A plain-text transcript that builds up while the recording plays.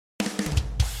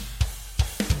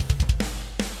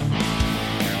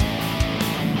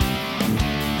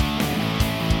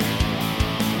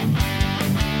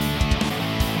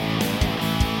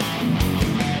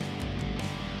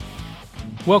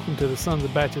Welcome to the Sons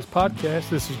of Batches podcast.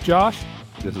 This is Josh.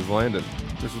 This is Landon.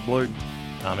 This is Blake.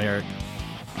 I'm Eric.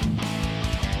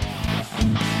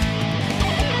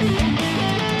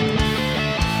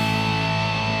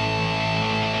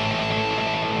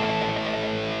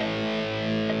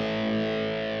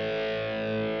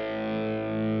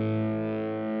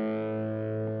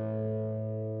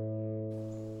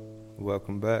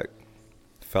 Welcome back,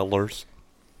 fellers.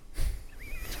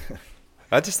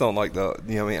 I just don't like the,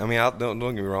 don't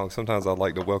get me wrong. Sometimes I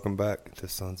like to welcome back to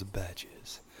Sons of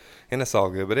Batches, and that's all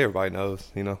good. But everybody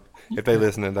knows, if they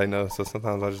listening, they know. So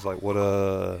sometimes I just like, what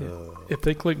If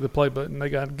they click the play button, they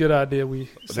got a good idea.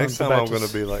 Next time I'm gonna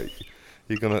be like,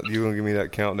 you're gonna give me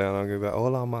that countdown. I'm gonna be like,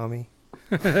 hola, mommy.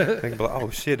 They can be like, oh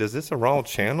shit, is this a wrong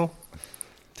channel?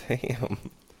 Damn.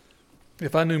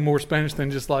 If I knew more Spanish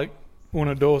than just like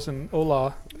una dos and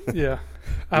hola, yeah,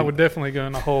 I would definitely go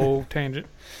on a whole tangent.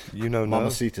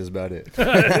 Mamacita's about it.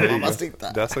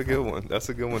 Mamacita. That's a good one. That's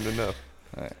a good one to know.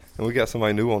 All right. And we got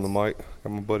somebody new on the mic.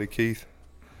 Got my buddy Keith,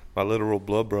 my literal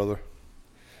blood brother.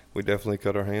 We definitely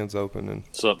cut our hands open and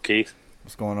What's up, Keith?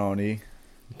 What's going on, E?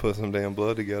 put some damn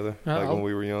blood together, like when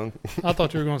we were young. I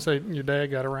thought you were going to say your dad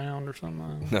got around or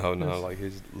something. No, like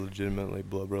he's legitimately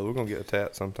blood brother. We're going to get a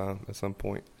tat sometime at some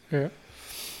point. Yeah.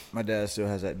 My dad still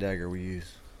has that dagger we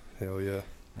use. Hell yeah.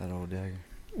 That old dagger.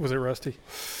 Was it rusty?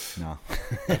 No.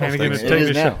 And again, It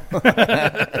is now.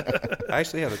 I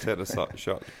actually had a tetanus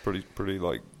shot pretty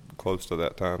like close to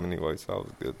that time anyway, so I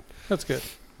was good. That's good.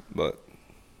 But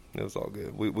it was all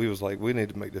good. We was like, we need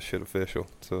to make this shit official.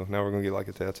 So now we're gonna get like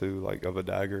a tattoo like of a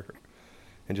dagger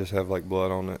and just have like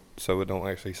blood on it, so it don't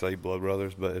actually say Blood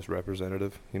Brothers, but it's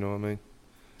representative. You know what I mean?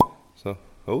 So,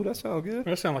 that sounds good.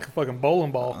 That sounds like a fucking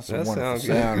bowling ball. That's That a wonderful sounds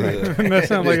sound good. right there. That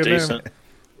sounds like a damn. Decent.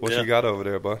 What Yeah. you got over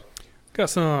there, bud? Got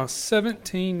some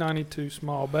 1792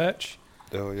 small batch.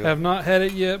 Oh yeah. Have not had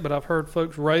it yet, but I've heard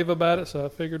folks rave about it, so I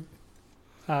figured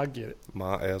I'd get it.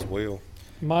 Might as well.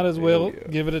 Might as well yeah.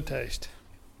 give it a taste.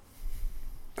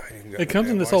 I ain't got It comes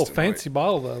no in damn this ice old tonight. fancy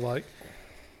bottle, though. Like,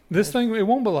 this thing, it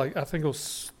won't be like, I think it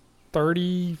was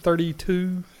 30,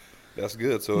 32. That's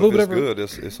good. So Little if it's bit over-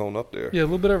 good, it's on up there. Yeah, a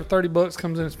little bit over $30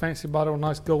 comes in its fancy bottle, a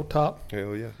nice gold top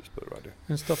Hell yeah. Just put it right there.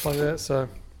 and stuff like that. So,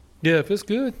 yeah, if it's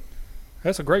good,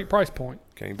 that's a great price point.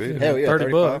 Can't beat it. Hell yeah, $30.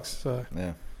 35. So,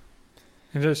 Yeah.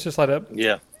 and it's just like that.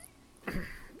 Yeah.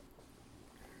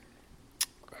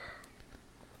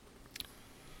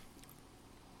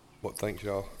 What thanks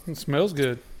y'all? It smells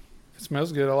good. It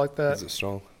smells good. I like that. Is it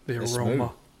strong? The It's aroma. smooth.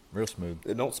 Real smooth.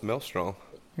 It don't smell strong.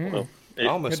 Mm. Well, I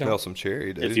almost it smell don't. some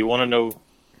cherry, dude. if you want to know,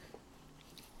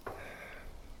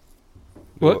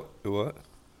 What? What?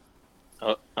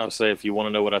 I'll say if you want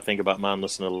to know what I think about mine,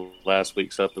 listen to last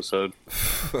week's episode.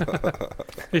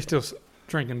 He's still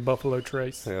drinking Buffalo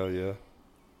Trace. Hell yeah.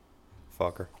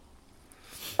 Fucker.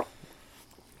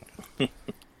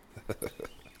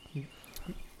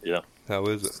 Yeah. How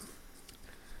is it?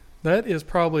 That is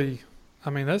probably,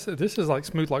 this is like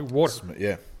smooth like water.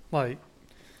 Yeah. Like,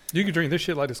 you could drink this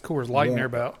shit like this Coors Light and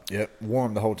Warm. thereabout. Yep.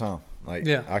 Warm the whole time. Like,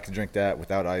 Yeah. I could drink that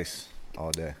without ice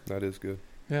all day. That is good.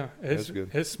 Yeah, it's That's good.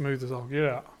 It's smooth as all get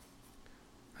out.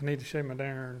 I need to shave my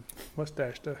darn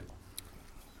mustache to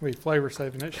be flavor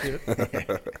saving that shit.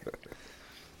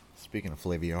 Speaking of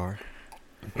Flaviar.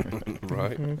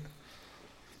 Right. Mhm.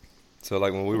 So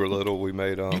like when we were little, we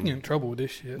made You can get in trouble with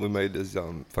this shit. we made this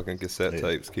fucking cassette Yeah.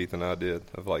 tapes. Keith and I did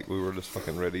of like we were this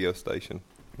fucking radio station.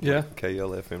 Yeah. Like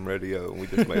KLFM radio, and we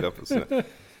just made up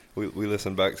we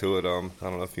listened back to it. I don't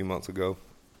know, a few months ago,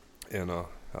 and I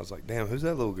was like, damn, who's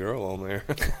that little girl on there?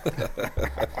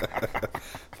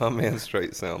 My man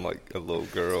straight sound like a little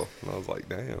girl, and I was like,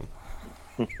 damn.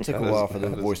 Took That a is- while for the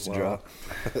that is voice to wild.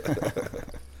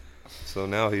 drop. So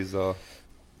now he's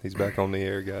back on the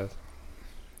air, guys.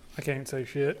 I can't say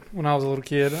shit. When I was a little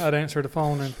kid, I'd answer the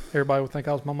phone and everybody would think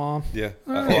I was my mom. Yeah.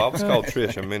 I was called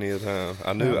Trisha many a time.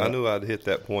 I knew I'd hit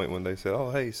that point when they said,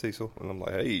 "Oh, hey, Cecil," and I'm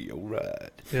like, "Hey, all right."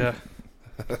 Yeah.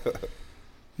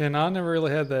 Yeah, no, I never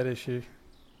really had that issue.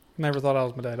 Never thought I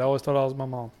was my dad. I always thought I was my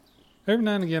mom. Every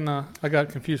now and again, I got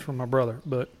confused from my brother,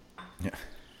 but Yeah.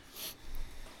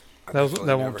 that Definitely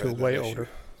won't never till had that way issue. older.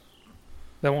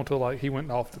 That won't till like he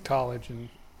went off to college and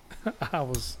I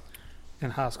was in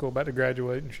high school about to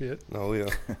graduate and shit. Oh yeah.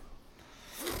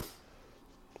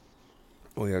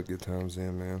 We had good times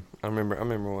then, man. I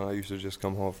remember when I used to just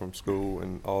come home from school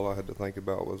and all I had to think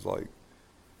about was like,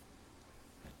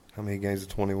 how many games of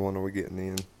 21 are we getting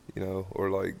in? Or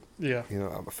like, Yeah.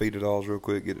 I'm feed it all real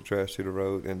quick, get the trash to the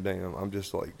road, and damn, I'm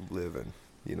just like living,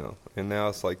 And now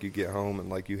it's like you get home and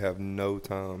like you have no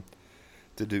time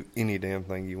to do any damn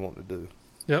thing you want to do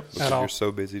Yep. because At all. you're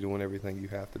so busy doing everything you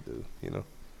have to do,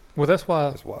 Well, that's why.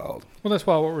 It's wild. Well, that's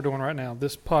why what we're doing right now.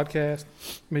 This podcast,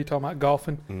 me talking about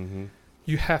golfing. Mm-hmm.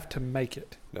 You have to make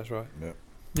it. That's right. Yep.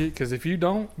 Because if you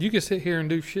don't, you can sit here and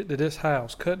do shit to this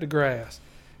house, cut the grass,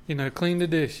 clean the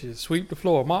dishes, sweep the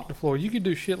floor, mop the floor. You can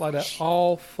do shit like that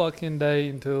all fucking day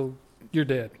until you're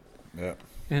dead. Yep.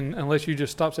 And unless you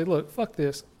just stop and say, look, fuck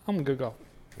this, I'm going to go golf.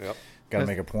 Yep. Got to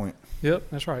make a point. Yep,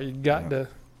 that's right. You got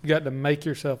to make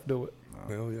yourself do it.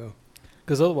 Hell yeah.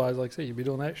 Because otherwise, like I said, you'd be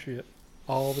doing that shit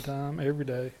all the time, every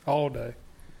day, all day.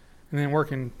 And then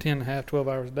working 10 and a half, 12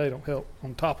 hours a day don't help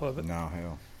on top of it. No,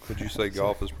 hell. Would you say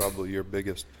golf is probably your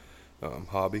biggest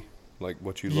hobby? Like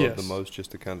what you love the most,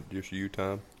 just to kind of just you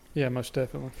time? Yeah, most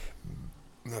definitely.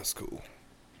 That's cool.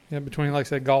 Yeah, between, like I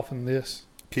said, golf and this.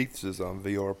 Keith's is on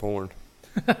VR porn.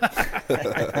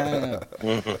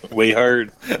 We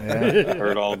heard. Yeah.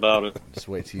 Heard all about it. Just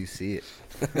wait till you see it.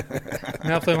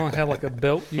 Now if they don't have like a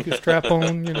belt you can strap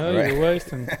on, Right. your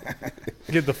waist and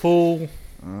get the full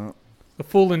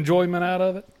enjoyment out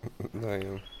of it.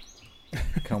 Damn.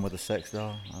 Come with a sex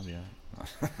doll. I'll be all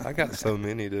right. I got so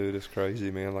many, dude. It's crazy,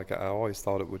 man. Like, I always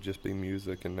thought it would just be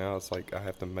music, and now it's like I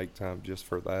have to make time just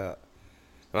for that.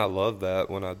 And I love that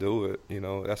when I do it,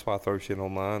 That's why I throw shit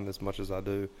online as much as I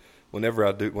do. Whenever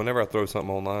I throw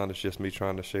something online, it's just me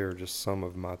trying to share just some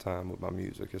of my time with my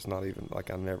music. It's not even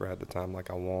like I never had the time like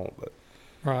I want, but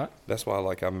Right. that's why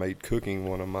I made cooking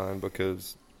one of mine,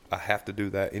 because I have to do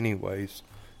that anyways.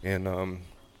 And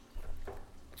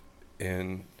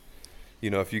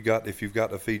if you've got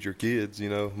to feed your kids,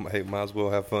 hey, might as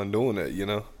well have fun doing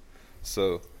it,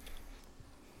 So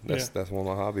that's one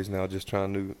of my hobbies now, just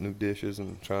trying new dishes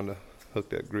and trying to hook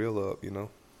that grill up,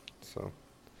 So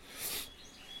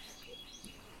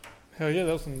Hell yeah,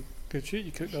 that was some good shit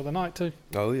you cooked the other night too.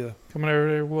 oh yeah, Coming over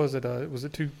there, was it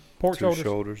 2 pork two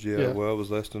shoulders? yeah. Yeah. Well, it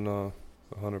was less than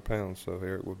 100 pounds, so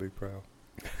Eric would be proud.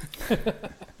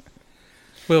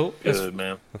 Well, Good,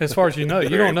 man. as far as you know, you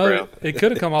Very don't know. proud. It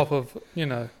could have come off of,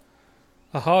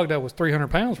 a hog that was 300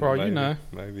 pounds for all you know.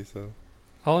 Maybe so.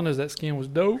 All I know is that skin was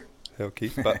dope. Hell,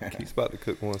 Keith's about to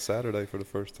cook one Saturday for the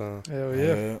first time. Hell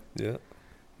yeah. Yeah.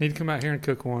 Need to come out here and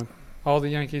cook one. All the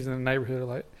Yankees in the neighborhood are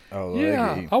like, Oh,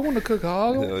 yeah, I want to cook a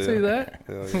hog. I want to Hell see yeah. that.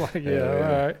 Hell I'm yeah. like, yeah, Hell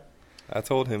yeah. all right. I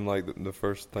told him the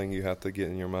first thing you have to get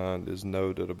in your mind is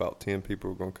know that about 10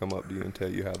 people are going to come up to you and tell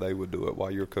you how they would do it while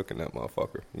you're cooking that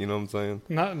motherfucker. You know what I'm saying?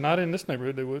 Not in this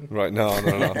neighborhood, they wouldn't. Right. No.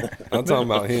 I'm talking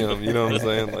about him. You know what I'm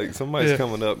saying? Like somebody's Yeah.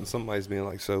 coming up and somebody's being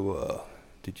like, so,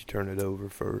 did you turn it over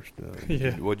first?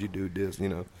 Yeah. What'd you do this?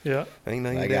 Yeah. Ain't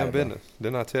none of I your got damn it, bro. business.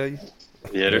 Didn't I tell you?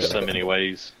 Yeah, there's so many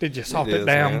ways. Did you salt It it is,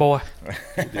 down, man. boy?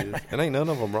 You did. And ain't none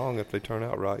of them wrong if they turn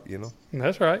out right,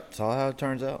 That's right. That's all how it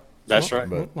turns out. That's right.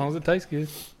 But- As long as it tastes good.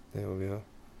 Hell yeah.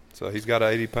 So he's got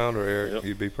an 80-pounder, Eric. Yep.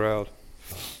 You'd be proud.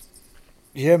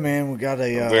 Yeah, man, we got I'm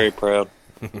a very proud.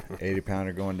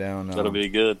 80-pounder going down. That'll be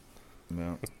good.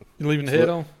 No, You leaving the head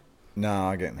on? no,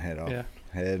 I'm getting the head off. Yeah.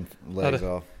 Head, legs I'd-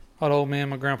 off. Hot old man,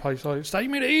 my grandpa used to say, save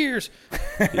me the ears.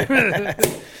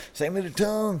 Save me the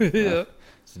tongue. Yeah.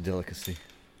 It's a delicacy.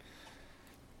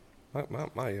 I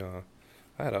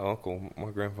had an uncle, my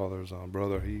grandfather's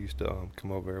brother. He used to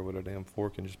come over there with a damn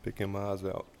fork and just pick him eyes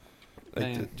out.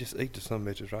 Man. Just eat the some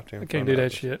bitches right there. I in can't front do of that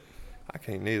us. shit. I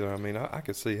can't neither. I mean, I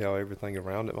could see how everything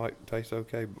around it might taste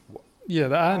okay, but Yeah,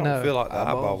 I I know. don't feel like the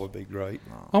eyeball Eyeballs? would be great.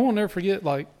 I won't never forget,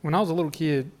 like, when I was a little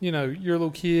kid, you're a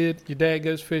little kid, your dad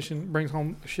goes fishing, brings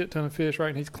home a shit ton of fish, right,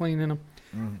 and he's cleaning them.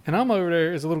 Mm. And I'm over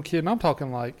there as a little kid, and I'm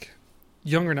talking, like,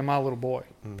 younger than my little boy,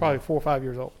 Mhm. probably 4 or 5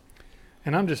 years old.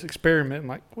 And I'm just experimenting,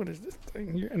 like, what is this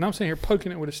thing here? And I'm sitting here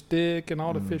poking it with a stick and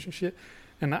all the fish and shit.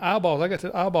 And the eyeballs, I got to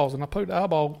the eyeballs, and I poked the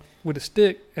eyeball with a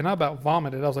stick, and I about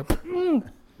vomited. I was like,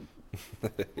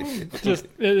 just,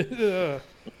 I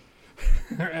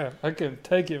couldn't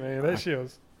take it, man. That shit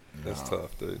was. That's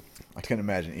tough, dude. I couldn't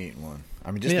imagine eating one.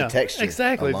 I mean, just Yeah, the texture.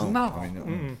 exactly. Alone. No. I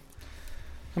mean,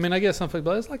 I mean, I guess some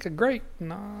people, it's like a grape.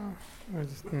 Nah. I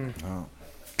just, oh.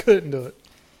 couldn't do it.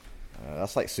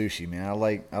 That's like sushi, man. I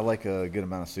like a good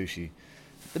amount of sushi.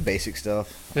 The basic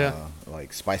stuff. Yeah.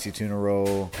 Like spicy tuna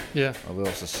roll, Yeah. a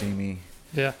little sashimi.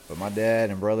 Yeah. But my dad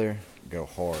and brother go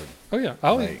hard. Oh, yeah.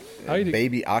 Like I eat it.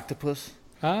 baby octopus.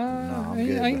 I I'm ain't,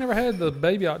 good, I ain't but- never had the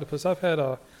baby octopus. I've had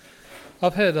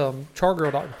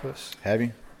char-grilled octopus. Have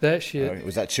you? That shit.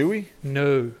 Was that chewy?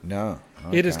 No. No.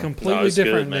 It is Okay. completely No, it's good,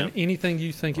 different man. than anything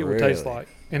you think it would taste Really? like.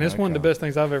 And it's one of the Okay. best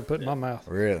things I've ever put in my mouth.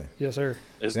 Really? Yes, sir.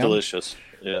 It's Yeah. delicious.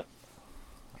 Yeah.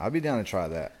 I'd be down to try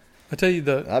that. I tell you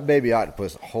That baby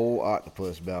octopus, whole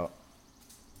octopus, about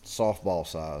softball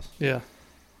size. yeah.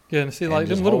 Yeah, and see, And like, them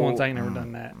just little whole- ones, I ain't never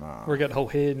done that. nah. Where it got the whole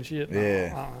head and shit. No,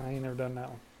 Yeah. I ain't never done that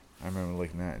one. I remember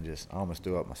looking at it and I almost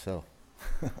threw up myself.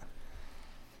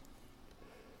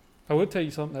 I would tell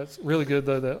you something that's really good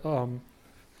though that a lot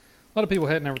of people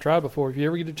had never tried before. If you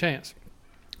ever get a chance,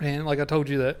 and like I told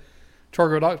you that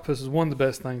char-grilled octopus is one of the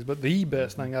best things, but the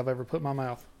best thing I've ever put in my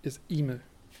mouth is emu.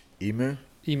 Emu.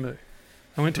 Emu.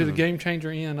 I went to the Game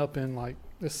Changer Inn up in like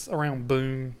this around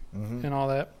Boone and all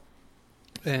that,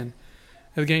 and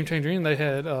at the Game Changer Inn they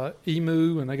had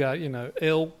emu and they got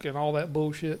elk and all that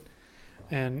bullshit.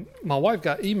 And my wife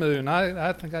got emu and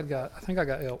I think I got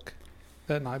elk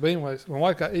that night. But anyways, my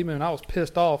wife got emu and I was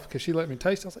pissed off because she let me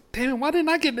taste it. I was like, damn, why didn't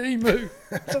I get the emu?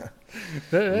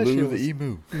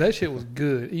 That shit was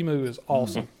good. Emu is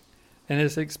awesome. And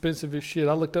it's expensive as shit.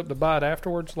 I looked up to buy it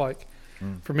afterwards, like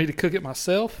for me to cook it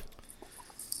myself.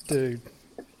 Dude,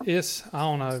 I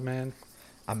don't know, man.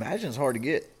 I imagine it's hard to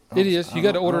get. It is. You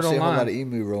got to order it online. I don't see a whole lot of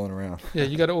emu rolling around. Yeah,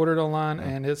 you got to order it online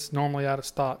and it's normally out of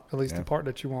stock, at least the part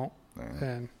that you want.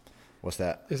 And what's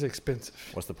that? It's expensive.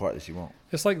 What's the part that you want?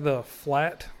 It's like the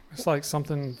flat. It's like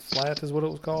something flat is what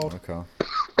it was called. Okay.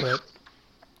 But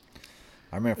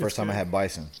I remember the first time I had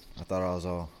bison. I thought I was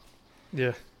all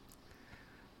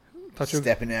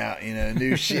stepping out,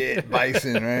 new shit,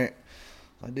 bison, right?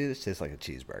 Like, dude, this tastes like a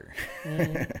cheeseburger.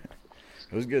 It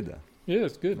was good though. Yeah,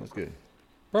 it's good. It was good.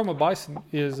 Problem with bison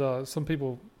is some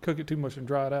people cook it too much and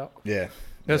dry it out. Yeah.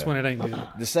 That's when it ain't good.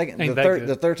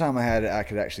 The third time I had it, I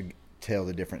could actually tell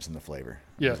the difference in the flavor.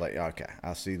 Yeah. I was like, okay,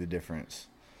 I see the difference.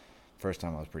 First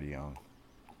time I was pretty young,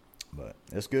 but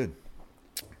it's good.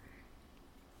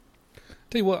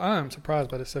 Tell you what, I am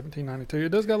surprised by this 1792. It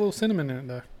does got a little cinnamon in it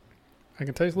though. I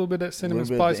can taste a little bit of that cinnamon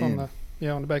spice on the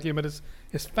back end, but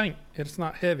it's faint. It's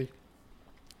not heavy.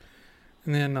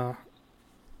 And then I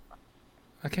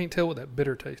can't tell what that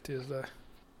bitter taste is though.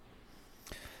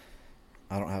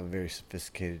 I don't have a very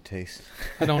sophisticated taste.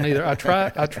 I don't either. I try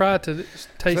to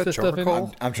taste the stuff in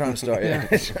it. I'm trying to start. Yeah.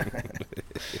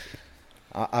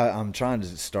 I'm trying to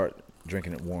start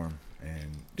drinking it warm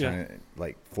and trying to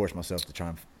like force myself to try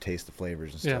and taste the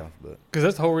flavors and stuff. But because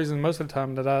that's the whole reason most of the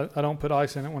time that I don't put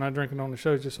ice in it when I drink it on the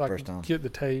show, just so I can get the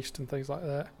taste and things like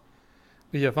that.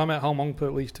 But yeah, if I'm at home, I'm gonna put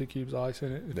at least 2 cubes of ice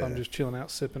in it. If I'm just chilling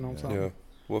out sipping on something. Yeah.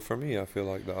 Well, for me, I feel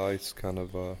like the ice kind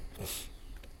of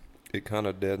it kind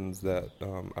of deadens that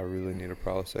I really need a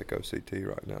Prilosec OCT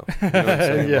right now. You know what I'm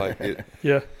saying? Yeah. Like it,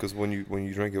 yeah. Because when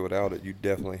you drink it without it, you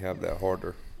definitely have that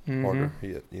harder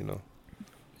hit.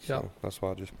 So that's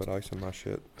why I just put ice in my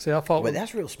shit. See, I thought, but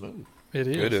that's real smooth. It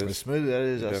is. It is. As smooth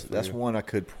as that is, that's one I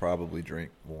could probably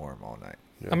drink warm all night.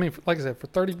 Yeah. I mean, like I said, for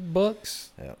 $30,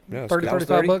 yeah, 30,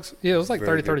 $35. Yeah, it was like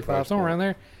 30, 35, somewhere around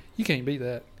there. You can't beat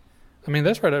that. I mean,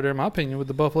 that's right up there, in my opinion, with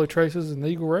the Buffalo Traces and the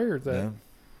Eagle Rares. I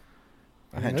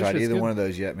hadn't tried either one of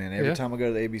those yet, man. Every time I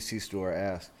go to the ABC store, I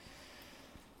ask.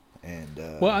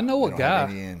 And well, I know a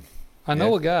guy. I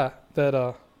know a guy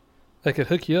that could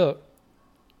hook you up.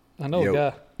 I know a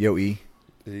guy. Yo, E.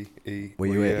 Where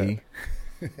you at, E?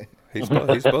 He's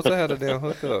supposed to have it down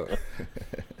hooked up.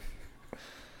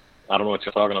 I don't know what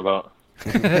you're talking about.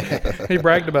 He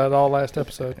bragged about it all last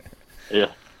episode.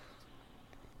 Yeah.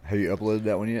 Have you uploaded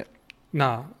that one yet?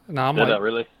 Nah. I'm Did like that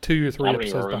really? 2 or 3 I don't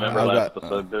episodes even behind. remember last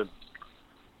episode, dude.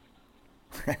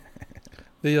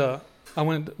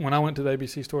 When I went to the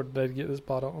ABC store today to get this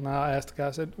bottle, and I asked the guy,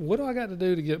 I said, "What do I got to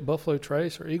do to get Buffalo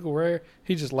Trace or Eagle Rare?"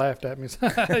 He just laughed at me. He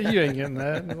said, "You ain't getting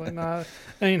that." And I was like, "Nah,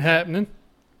 ain't happening."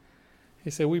 He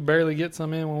said, "We barely get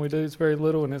some in. When we do, it's very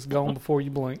little, and it's gone before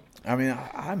you blink." I mean,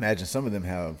 I imagine some of them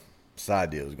have side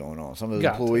deals going on. Some of the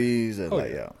employees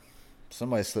are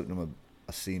somebody slipped them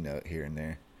a C note here and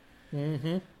there.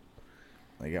 Mm-hmm.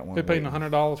 They got one. They're paying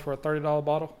 $100 for a $30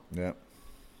 bottle. Yep.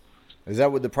 Is that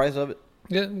what the price of it?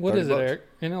 Yeah. What is it, Eric?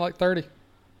 Isn't it like 30?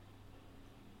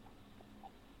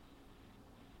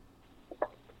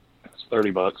 It's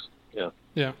 $30. Yeah.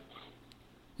 Yeah.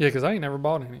 Yeah, because I ain't never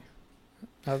bought any.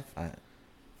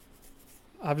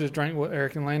 I've just drank what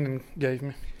Eric and Landon gave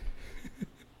me.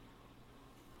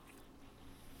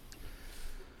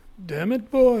 Damn it,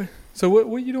 boy. So what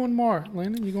are you doing tomorrow,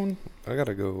 Landon? You going? I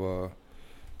gotta go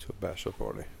to a bachelor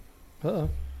party. Uh-oh.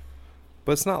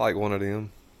 But it's not like one of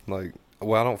them. Like,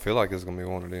 well, I don't feel like it's gonna be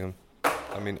one of them.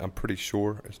 I mean, I'm pretty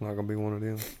sure it's not gonna be one of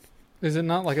them. Is it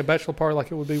not like a bachelor party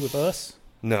like it would be with us?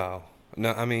 No.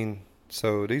 I mean,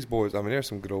 so these boys. I mean, they're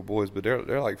some good old boys, but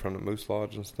they're like from the Moose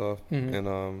Lodge and stuff.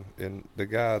 Mm-hmm. And the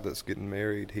guy that's getting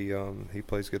married, he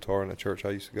plays guitar in a church I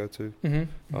used to go to.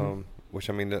 Mm-hmm. Which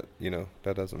I mean that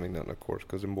that doesn't mean nothing, of course,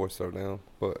 because them boys throw down.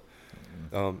 But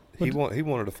he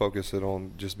wanted to focus it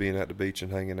on just being at the beach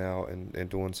and hanging out and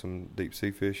doing some deep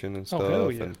sea fishing and stuff. Oh, hell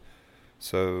yeah. And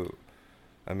so,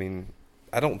 I mean,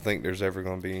 I don't think there's ever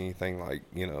going to be anything like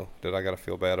that I got to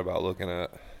feel bad about looking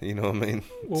at. You know what I mean?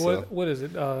 Well, so, what is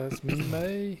it? It's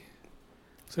May.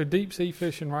 So deep sea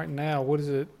fishing right now, what is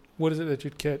it? What is it that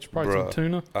you'd catch? Probably some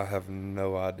tuna. I have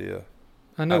no idea.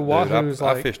 I know wahoo is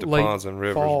like I fished the ponds and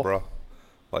rivers, bro.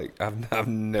 Like I've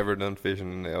never done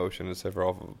fishing in the ocean except for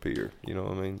off of a pier. You know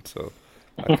what I mean? So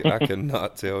I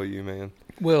cannot tell you, man.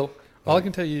 Well, all I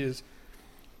can tell you is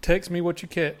text me what you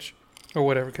catch or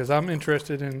whatever, because I'm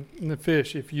interested in the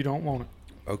fish if you don't want it.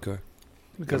 Okay.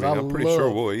 Because I'm pretty sure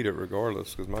we'll eat it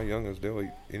regardless, because my youngest, they'll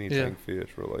eat anything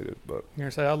fish related. But you're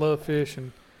gonna say I love fish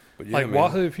and yeah, like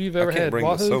wahoo. If you've ever had wahoo, I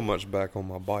can't bring so much back on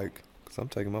my bike because I'm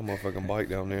taking my motherfucking bike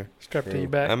down there. Strapped to your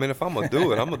back. I mean, if I'm gonna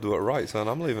do it, I'm gonna do it right, son.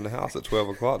 I'm leaving the house at 12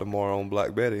 o'clock tomorrow on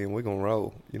Black Betty, and we're gonna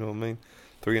roll. You know what I mean?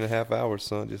 3.5 hours,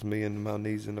 son. Just me and my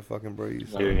knees in the fucking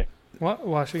breeze. Yeah.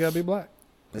 Why she gotta be black?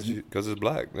 Because it's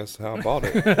black. That's how I bought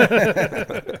it.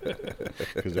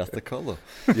 Because that's the color.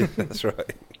 Yeah, that's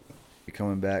right. You're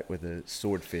coming back with a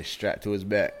swordfish strapped to his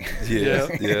back. Yeah.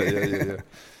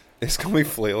 It's gonna be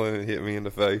flailing and hit me in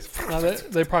the face. No,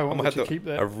 they probably won't let you keep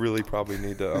that. I really probably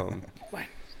need to.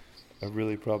 I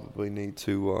really probably need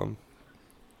to.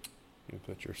 You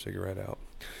put your cigarette out.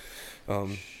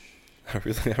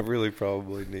 I really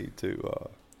probably need to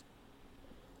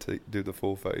do the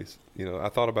full face. You know, I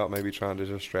thought about maybe trying to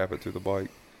just strap it to the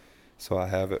bike, so I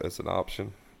have it as an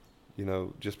option. You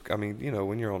know,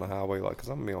 when you're on a highway, like, because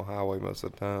I'm gonna be on highway most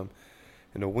of the time,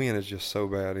 and the wind is just so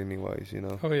bad, anyways. You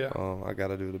know. Oh yeah. I got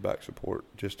to do the back support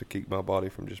just to keep my body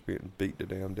from just being beat to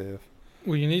damn death.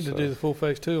 Well, you need to do the full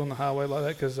face too on the highway like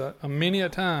that, because many a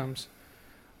times,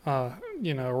 a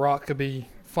rock could be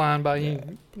flying by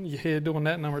your head doing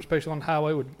that number, especially on the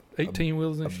highway with 18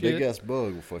 wheels and shit. A big ass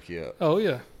bug will fuck you up. Oh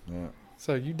yeah. Yeah.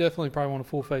 So you definitely probably want a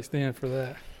full face then for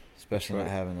that. Especially not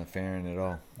having a fairing at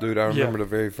all. Dude, I remember the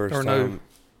very first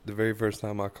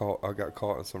time I got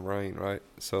caught in some rain, right?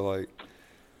 So like,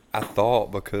 I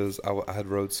thought because I had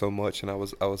rode so much and I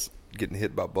was getting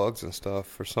hit by bugs and stuff,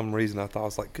 for some reason I thought, I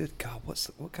was like, good God,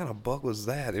 what kind of bug was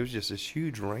that? It was just this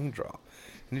huge raindrop.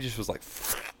 And it just was like,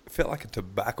 it felt like a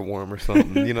tobacco worm or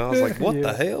something. You know, I was like, what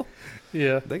the hell?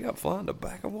 Yeah. They got flying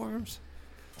tobacco worms?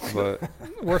 But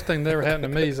worst thing that ever happened to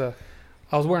me is I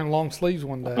was wearing long sleeves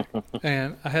one day,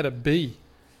 and I had a bee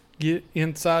get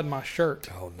inside my shirt.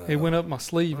 Oh, no. It went up my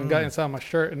sleeve and got inside my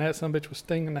shirt, and that son of a bitch was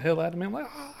stinging the hell out of me. I'm like,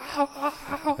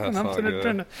 and I'm sitting there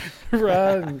trying to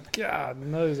ride, and God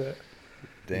knows that.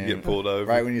 Damn. You get pulled over.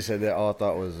 Right when you said that, all I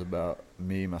thought was about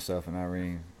me, myself, and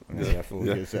Irene. That fool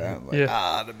gets out.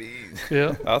 Like, the bees.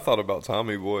 Yeah. I thought about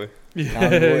Tommy Boy. Yeah.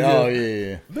 Tommy Boy. Oh,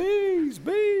 yeah. Bees.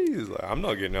 Like, I'm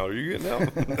not getting out. Are you getting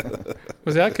out?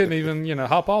 Because I couldn't even,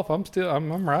 hop off. I'm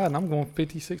riding. I'm going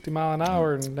 50, 60 mile an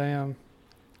hour, and damn,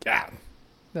 God,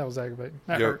 that was aggravating.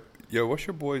 That hurt. Yo, what's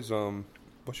your boy's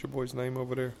name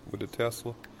over there with the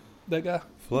Tesla? That guy?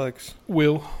 Flex.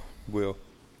 Will.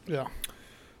 Yeah.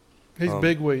 He's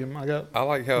Big William. I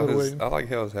like how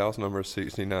his house number is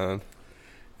 69.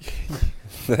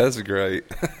 That's great.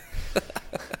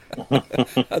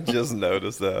 I just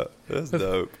noticed that. That's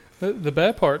dope. The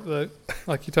bad part, like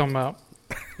you're talking about,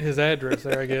 his address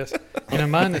there, I guess.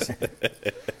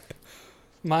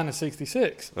 Mine is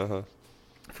 66. Uh-huh.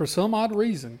 For some odd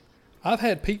reason, I've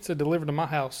had pizza delivered to my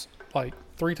house like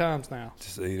 3 times now.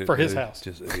 Just eat it. For his house.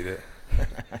 Just eat it.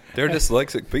 They're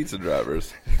dyslexic pizza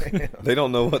drivers. They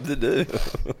don't know what to do.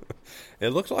 It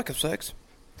looks like a 6.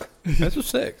 That's a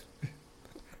 6.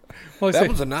 Well, that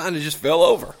was a 9 that just fell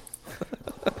over.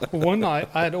 One night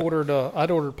I'd ordered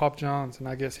Papa John's, and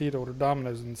I guess he'd ordered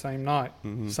Domino's in the same night,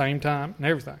 same time, and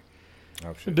everything.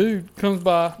 Oh, shit. The dude comes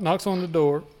by, knocks on the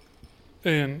door,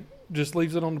 and just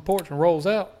leaves it on the porch and rolls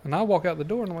out. And I walk out the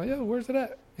door, and I'm like, yo, where's it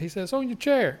at? He says, it's on your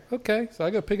chair. Okay. So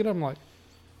I go pick it up. I'm like,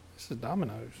 this is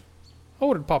Domino's. I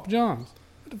ordered Papa John's.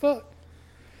 What the fuck?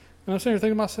 And I'm sitting here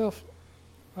thinking to myself,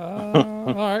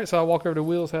 all right. So I walk over to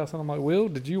Will's house, and I'm like, Will,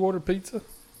 did you order pizza?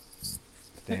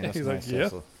 Damn, that's He's nice, like, yeah.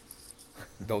 Tesla.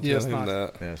 Don't tell him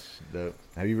that. That's dope.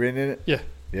 Have you ridden in it? Yeah.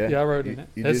 Yeah, I rode in it.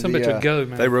 That some bitch would go,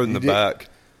 man. They rode in the back.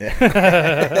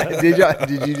 Yeah.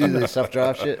 Did you do the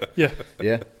self-drive shit? Yeah.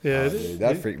 Yeah? Yeah. Dude,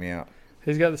 that freaked me out.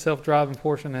 He's got the self-driving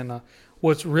portion, and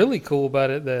what's really cool about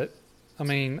it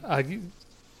I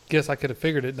guess I could have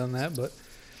figured it done that, but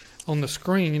on the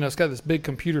screen, it's got this big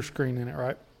computer screen in it,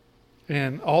 right?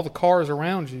 And all the cars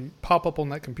around you pop up on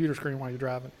that computer screen while you're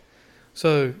driving.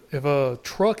 So if a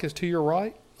truck is to your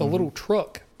right, a little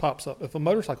truck pops up. If a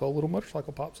motorcycle, a little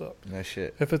motorcycle pops up. No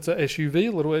shit. If it's a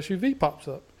SUV, a little SUV pops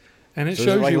up. And it so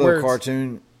shows is it like you a where little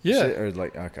cartoon shit, or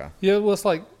like, okay. Yeah, well,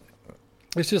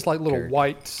 it's just like little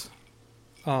whites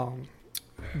blobs.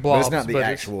 But it's not the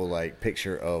actual like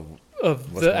picture of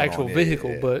of the actual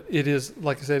vehicle, but it is,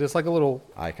 like I said, it's like a little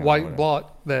icon white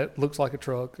block that looks like a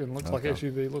truck and looks like an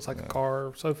SUV, looks like a car,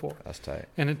 or so forth. That's tight.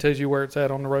 And it tells you where it's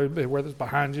at on the road, whether it's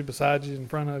behind you, beside you, in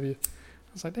front of you.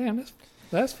 I was like, damn,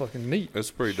 that's fucking neat. It's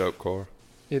a pretty dope car.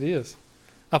 It is.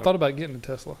 I thought about getting a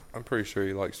Tesla. I'm pretty sure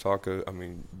he likes sausage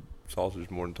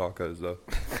more than tacos, though.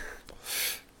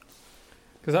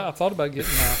 Because I thought about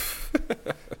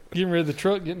getting rid of the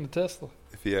truck, getting the Tesla.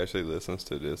 If he actually listens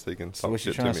to this, he can talk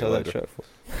shit to me later. That truck for?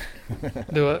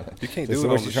 Do it. You can't do it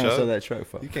on the show. Sell that truck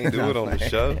for? You can't do it on the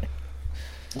show.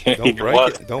 Don't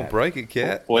break it. Don't break it,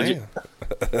 cat. What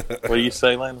do you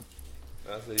say, Landon?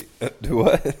 Do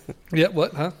what? Yeah,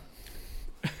 what, huh?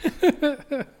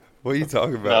 What are you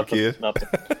talking about, kid? Nothing.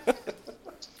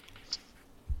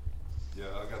 Yeah,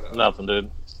 I got nothing, dude.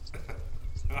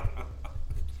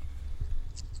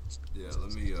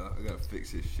 Yeah, I gotta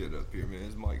fix this shit up here, man.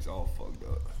 His mic's all fucked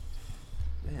up.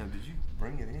 Damn, did you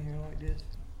bring it in here like this?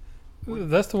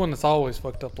 That's the one that's always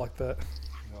fucked up like that.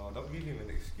 No, don't give him an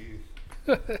excuse.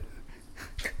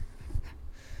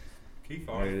 Keith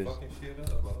already fucking shit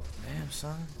up, bro. Damn,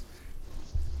 son.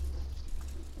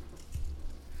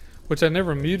 Which I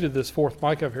never muted this fourth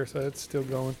mic up here, so it's still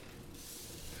going.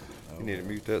 You need to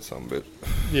mute that some bit.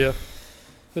 Yeah.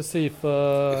 Let's see if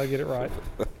I get it right.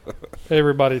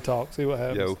 Everybody talk. See what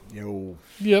happens. Yo.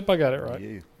 Yep, I got it right.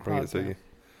 You. Bring it to you.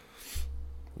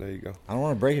 There you go. I don't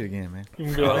want to break it again, man. You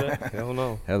can go like that. Hell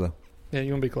no. Hello. Yeah,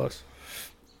 you want to be close.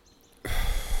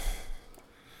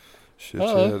 Shit,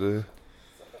 yeah, dude.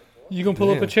 You gonna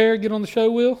pull up a chair, get on the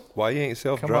show, Will? Why you ain't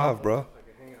self-drive, bro?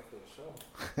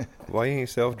 Why you ain't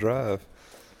self-drive?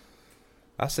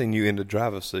 I seen you in the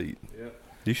driver's seat. Yep.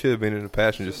 You should have been in the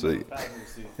passenger seat.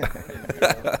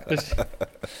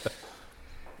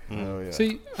 Oh, yeah.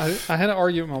 See, I had an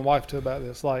argument with my wife too about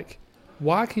this. Like,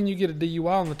 why can you get a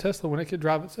DUI on the Tesla when it can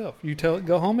drive itself? You tell it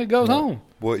go home, it goes home.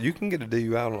 Well, you can get a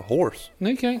DUI on a horse. No,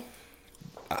 you can't.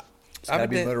 It's got to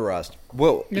be motorized.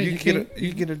 Well, yeah, you get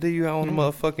a DUI on a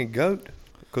motherfucking goat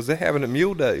because they're having it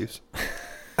mule days.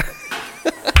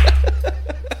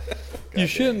 You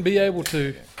shouldn't be able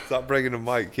to. Stop breaking the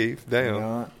mic, Keith. Damn.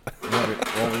 No,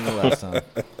 won't be the last time.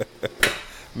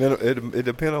 Man, it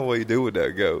depends on what you do with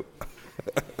that goat.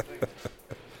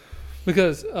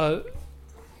 Because like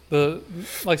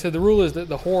I said, the rule is that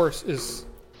the horse is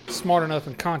smart enough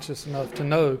and conscious enough to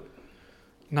know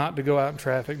not to go out in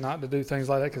traffic, not to do things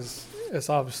like that, because it's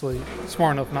obviously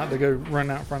smart enough not to go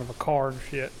run out in front of a car and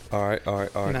shit. All right. You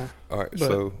know, All right. but,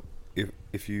 So if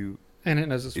it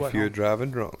knows it's if you're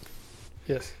driving drunk,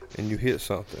 yes, and you hit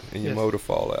something and your motor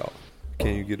fall out,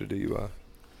 can you get a DUI?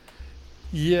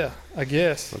 Yeah, I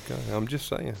guess. Okay, I'm just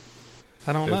saying.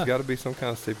 I don't know. There's got to be some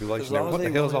kind of stipulation there. What the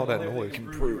hell is all that noise?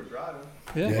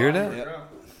 Yeah. You hear that? Yeah.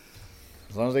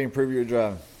 As long as they can prove you're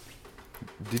driving.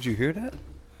 Did you hear that?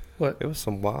 What? It was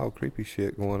some wild, creepy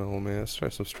shit going on, man. It's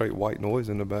some straight white noise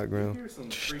in the background. You hear some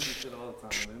freaky shit all the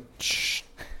time, man.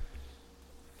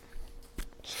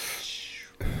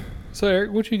 So,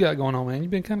 Eric, what you got going on, man?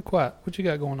 You've been kind of quiet. What you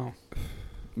got going on?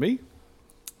 Me?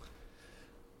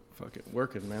 Fucking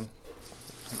working, man.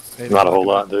 Not a whole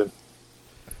lot, dude.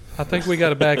 I think we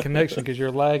got a bad connection because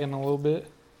you're lagging a little bit.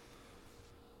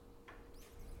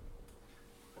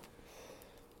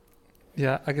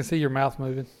 Yeah, I can see your mouth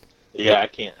moving. Yeah, I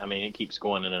can't. I mean, it keeps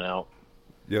going in and out.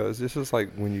 Yeah, it's just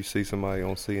like when you see somebody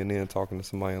on CNN talking to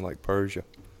somebody in like Persia.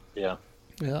 Yeah.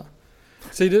 Yeah.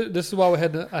 See, this is why I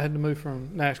had to move from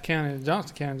Nash County to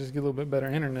Johnston County just to get a little bit better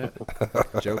internet.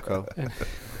 Joko.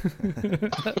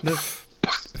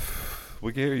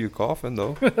 We can hear you coughing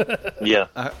though. Yeah.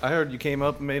 I heard you came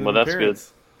up and made an that's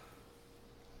appearance.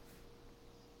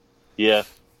 Good. Yeah.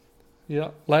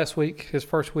 Yeah, last week, his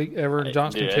first week ever in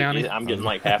Johnston County. I'm getting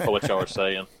like half of what y'all are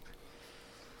saying.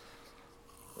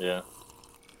 Yeah.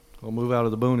 We'll move out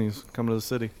of the boonies, come to the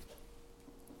city.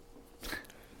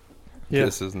 Yeah.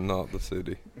 This is not the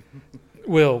city.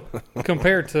 Well,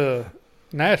 compared to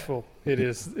Nashville,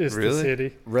 it's Really? the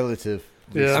city. Relative.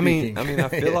 Yeah. I mean, I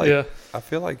feel like Yeah. I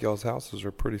feel like y'all's houses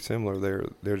are pretty similar.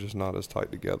 They're just not as tight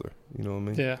together. You know what I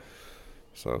mean? Yeah.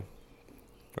 So,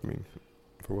 I mean,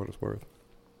 for what it's worth.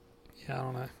 Yeah, I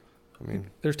don't know. I mean,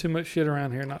 There's too much shit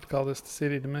around here not to call this the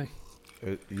city to me.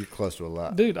 You're close to a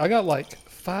lot. Dude, I got like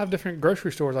 5 different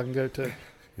grocery stores I can go to.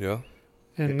 yeah.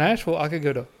 In Nashville, I could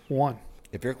go to 1.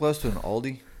 If you're close to an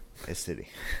Aldi, it's city.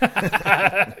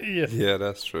 Yeah. Yeah,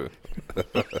 that's true.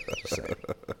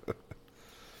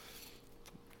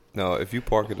 No, if you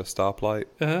park at a stoplight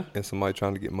Uh-huh. and somebody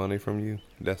trying to get money from you,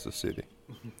 that's the city.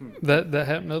 That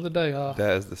happened the other day.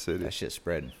 That is the city. That shit's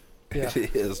spreading. Yeah.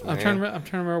 It is, man. I'm trying to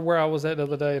remember where I was at the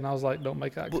other day, and I was like, "Don't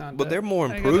make eye contact." But they're more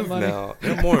I ain't got no improved money. now.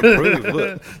 They're more improved.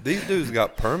 Look, these dudes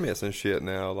got permits and shit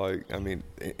now. Like, I mean,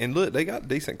 and look, they got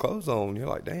decent clothes on. You're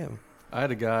like, damn. I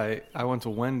had a guy. I went to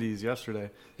Wendy's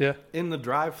yesterday. Yeah. In the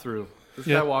drive-thru, this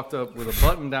Yeah. guy walked up with a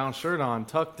button-down shirt on,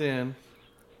 tucked in,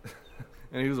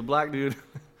 and he was a black dude.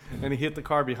 And he hit the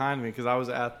car behind me because I was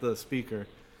at the speaker.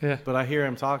 Yeah. But I hear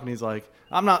him talking. He's like,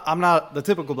 I'm not the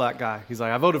typical black guy. He's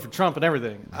like, I voted for Trump and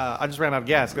everything. I just ran out of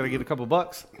gas. Got to get a couple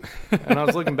bucks. And I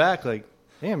was looking back like,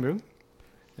 damn, dude.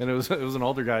 And it was an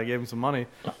older guy. I gave him some money.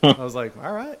 I was like,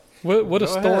 all right. What a Go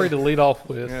story ahead. to lead off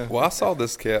with. Yeah. Well, I saw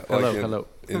this cat like Hello.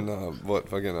 in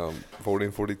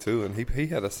 1442, and he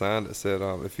had a sign that said,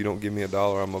 "If you don't give me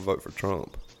 $1, I'm gonna vote for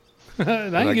Trump." I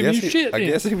And ain't giving you guess shit. I then.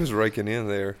 guess he was raking in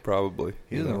there probably.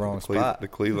 He's in the wrong the spot. The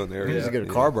Cleveland area. He needs to get a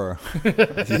Yeah. Carrboro.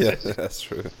 Yeah, that's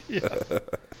true. Yeah.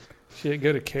 Shit,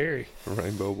 go to Cary.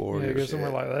 Rainbow Warriors. Yeah, go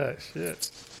somewhere like that. Shit.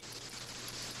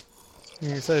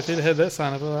 You say if he'd had that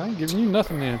sign up, I ain't giving you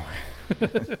nothing then. I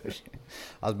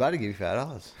was about to give you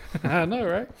 $5. I know,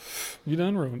 right? You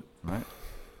done ruined it. Right?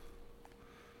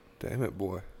 Damn it,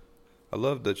 boy. I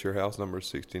love that your house number is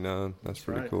 69. That's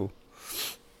pretty right. cool.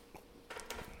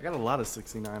 I got a lot of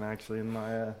 69 actually in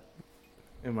my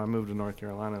move to North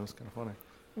Carolina. It was kind of funny.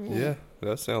 Yeah,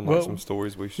 that sounds like Well, some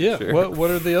stories we should Yeah. share.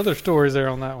 What are the other stories there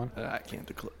on that one? I can't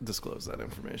disclose that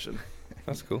information.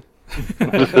 That's cool.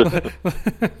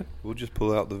 We'll just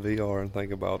pull out the VR and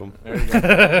think about them. There you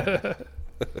go.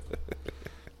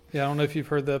 Yeah, I don't know if you've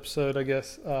heard the episode, I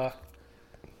guess,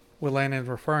 what Landon's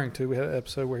referring to. We had an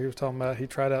episode where he was talking about he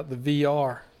tried out the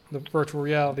VR, the virtual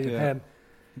reality, and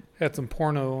Yeah. had some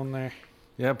porno on there.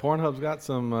 Yeah, Pornhub's got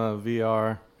some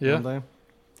VR. Yeah. Don't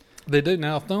They do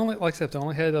now. If they only, like I said, if they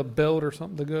only had a belt or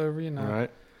something to go over, they? you know, All right.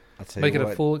 I tell make you it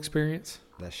what, a full experience.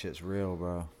 that shit's real,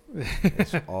 bro.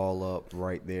 It's all up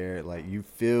right there. Like, you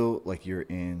feel like you're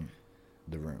in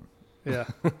the room. Yeah.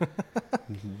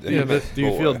 Yeah, but Do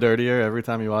you feel dirtier every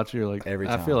time you watch it? You're like, Every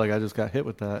I time. feel like I just got hit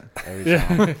with that. Every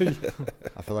time.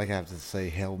 I feel like I have to say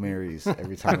Hail Marys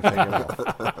every time I take it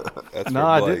off. That's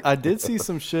No, for Blake. I did see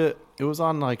some shit. It was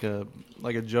on like a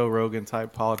Joe Rogan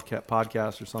type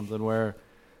podcast or something where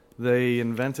they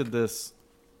invented this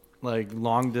like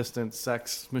long distance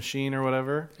sex machine or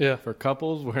whatever Yeah. for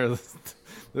couples where it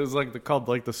was like called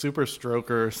like the Super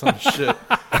Stroker or some shit.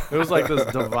 It was like this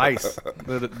device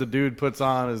that the dude puts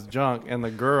on his junk and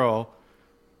the girl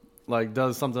like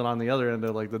does something on the other end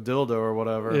of like the dildo or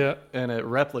whatever. Yeah. And it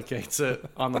replicates it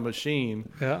on the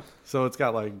machine. Yeah. So it's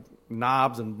got like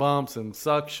knobs and bumps and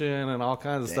suction and all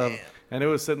kinds of stuff. And it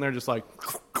was sitting there just like,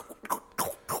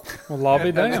 Well,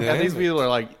 lobby down. and these people are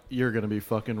like, you're going to be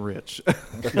fucking rich.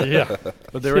 Yeah.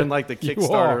 But they were in like the You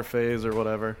Kickstarter are. phase or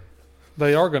whatever.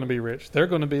 They are going to be rich. They're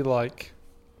going to be like,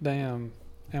 damn,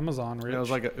 Amazon rich. Yeah,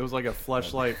 it was like a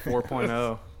Fleshlight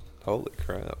 4.0. Holy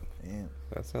crap. Damn.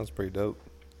 That sounds pretty dope.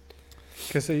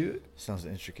 Because he, Sounds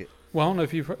intricate. well, I don't know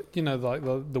if you've, like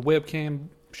the webcam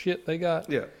shit they got.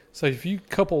 Yeah. So if you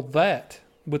couple that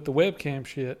with the webcam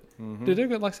shit, Mm-hmm. dude, they're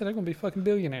gonna, like I said, they're going to be fucking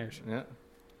billionaires. Yeah.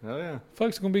 Hell yeah.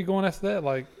 Folks are going to be going after that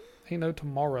like ain't no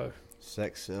tomorrow.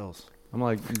 Sex sells. I'm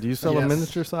like, do you sell a Yes.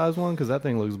 miniature size one? Because that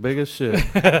thing looks big as shit.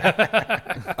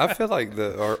 I feel like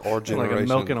our like generation. a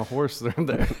milking a horse there.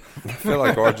 I feel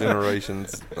like our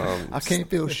generation's. I can't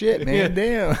feel shit, man.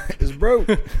 Damn. It's broke.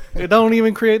 It don't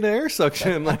even create the air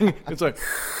suction. Like it's like,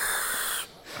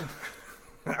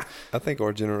 I think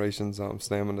our generation's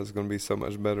stamina is going to be so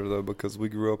much better though because we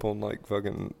grew up on like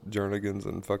fucking Jernigan's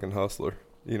and fucking Hustler.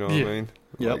 You know what Yeah. I mean?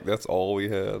 Yep. Like that's all we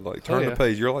had. Like turn yeah. the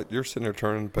page. You're sitting there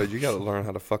turning the page. You got to learn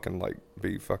how to fucking like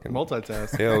be fucking.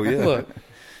 multitask. Hell yeah. Look,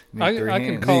 Need I 3 can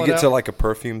hands. call Then you it get out. to like a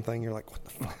perfume thing. You're like, what the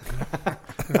fuck?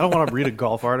 I don't want to read a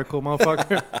golf article,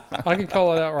 motherfucker. I can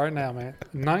call it out right now, man.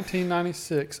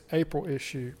 1996 April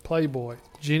issue, Playboy,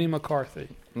 Jenny McCarthy.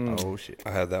 Oh, shit.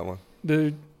 I had that one.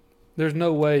 Dude, there's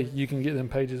no way you can get them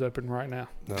pages open right now.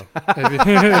 No,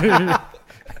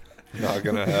 Yeah, not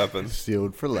gonna happen.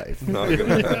 Sealed for life. Not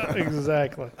gonna happen.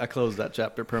 exactly. I closed that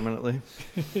chapter permanently.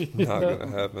 Not gonna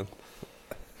happen.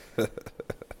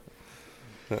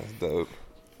 That's dope.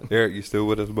 Eric, you still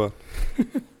with us, bud?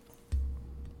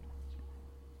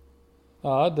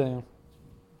 Ah, damn.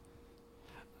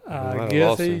 We I might have guess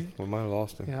lost he. him. We might have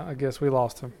lost him. Yeah, I guess we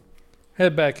lost him.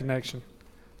 Head back connection.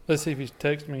 Let's see if he's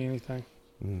texted me anything.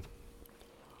 Mm.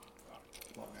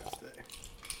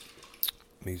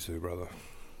 Me too, brother.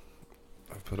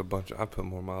 I put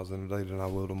more miles in today than I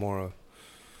will tomorrow.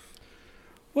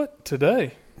 What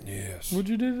today? Yes. What'd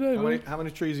you do today? How buddy?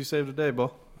 many trees you saved today,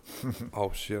 Bo?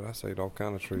 Oh shit! I saved all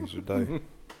kind of trees today.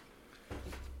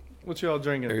 What y'all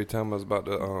drinking? Every time I was about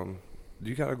to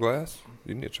You got a glass?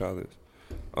 You need to try this.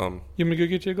 You want me to go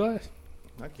get you a glass?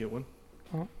 I get one.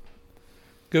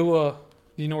 Go.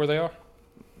 You know where they are?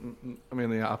 I mean,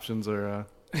 the options are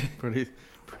pretty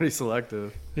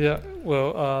selective. Yeah.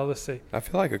 Well, let's see. I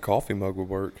feel like a coffee mug would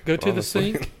work. Go to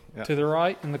honestly. the sink, Yeah. to the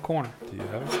right in the corner. Do you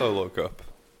have a solo cup?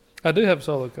 I do have a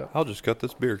solo cup, I'll just cut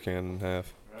this beer can in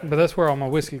half. but that's where all my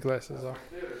whiskey glasses are.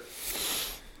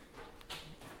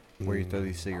 Where you throw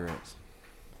these cigarettes.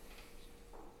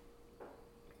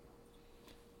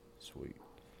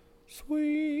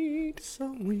 Sweet.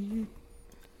 Sweet.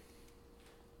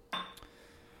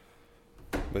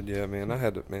 But yeah, man, I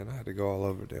had to go all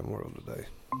over the damn world today.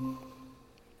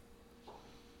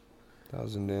 I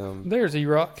was in damn There's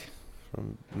E-Rock.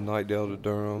 from Nightdale to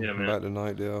Durham, Yeah, man. back to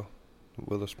Nightdale,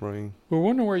 Willow Spring, We're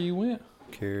wondering where you went.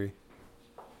 Cary,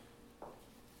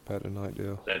 back to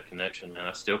Nightdale. That connection, man.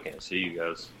 I still can't see you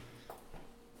guys.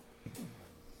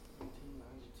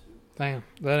 Damn,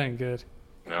 that ain't good.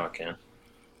 Now I can.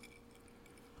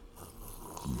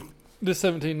 This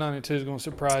 1792 is going to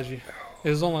surprise you. It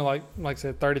was only like I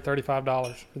said,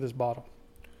 $35 for this bottle,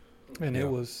 and Yeah.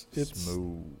 it's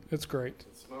Smooth. it's great.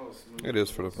 It is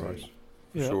for the price,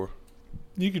 for Yeah. sure.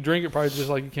 You could drink it probably just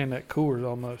like you can that Coors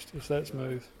almost. It's that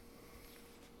smooth.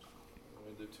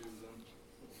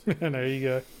 And there you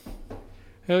go.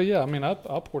 Hell yeah! I mean, I'll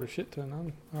pour the shit to it.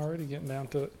 I'm already getting down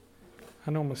to it.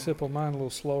 I normally sip on mine a little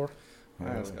slower.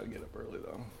 I just gotta get up early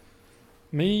though.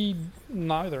 Me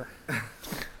neither.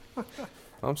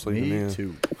 I'm sleeping Me in.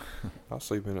 too. I'll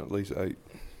sleep in at least 8.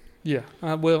 Yeah.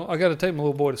 Well, I got to take my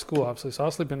little boy to school, obviously, so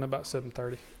I'll sleep in about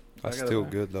 7:30. That's gotta- still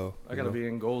good though. I gotta be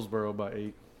in Goldsboro by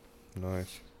 8.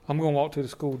 Nice. I'm gonna walk to the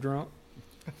school drunk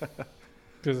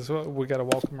because we got to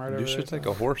walk him right over You there. should take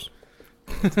a horse.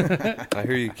 I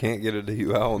hear you can't get a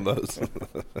DUI on those.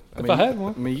 If I had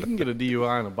one. I mean, you can get a DUI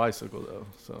on a bicycle though.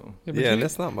 So but Yeah, you- and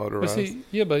it's not but motorized. see,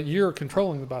 yeah, but you're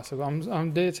controlling the bicycle.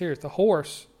 I'm dead serious. The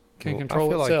horse can Well, control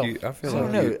I feel itself. Like you, I feel I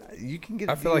don't like know. you, You can get.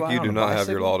 I feel like you do not have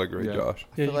your law degree, Yeah. Josh.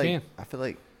 Yeah, you can. I feel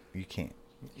like you can't.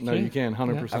 no, you can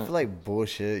 100%. I feel like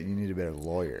bullshit. You need a better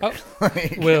lawyer. Oh,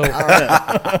 Like, Well, I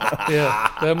don't know.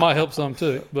 yeah, that might help some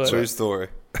too. But True story.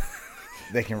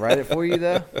 They can write it for you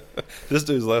though. This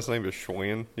dude's last name is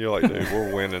Schwinn. You're like, dude,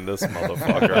 we're winning this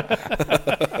motherfucker.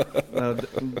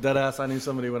 Dead ass. I knew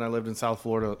somebody when I lived in South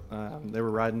Florida. They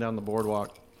were riding down the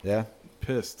boardwalk, Yeah.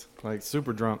 pissed, like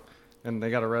super drunk, and they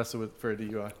got arrested for a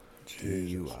DUI.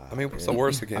 DUI. I mean, what's the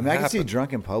worst that can I mean, I happen? can see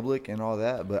drunk in public and all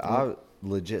that, but I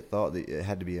legit thought that it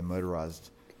had to be a motorized.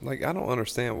 Like, I don't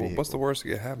understand. Well, what's the worst that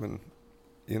can happen?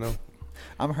 You know?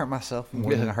 I'm gonna hurt myself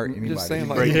more than I hurt anybody. Just saying,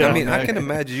 like, break I down, mean, I right? can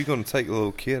imagine you're going to take a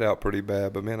little kid out pretty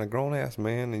bad, but man, a grown ass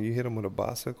man and you hit him with a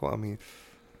bicycle, I mean,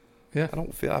 yeah,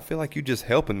 I feel like you just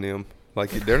helping them.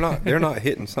 Like, they're not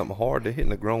hitting something hard, they're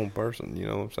hitting a grown person, you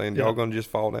know what I'm saying? Yeah. Y'all going to just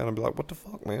fall down and be like, what the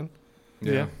fuck, man?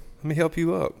 yeah. Let me help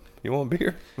you up. You want a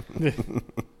beer? Yeah.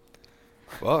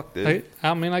 Fuck, dude.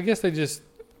 I mean, I guess they just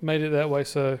made it that way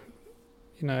so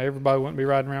everybody wouldn't be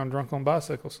riding around drunk on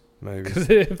bicycles. Maybe. Because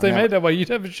if they Yeah. made it that way, you'd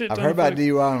have a shit I've ton heard of about folks.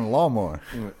 DUI on a lawnmower.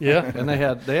 Yeah, And they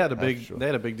had a big That's true. they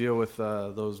had a big deal with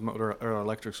those motor or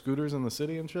electric scooters in the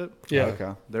city and shit. yeah.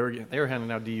 Okay. They were handing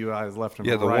out DUIs left and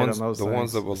Yeah, the right ones on those the things.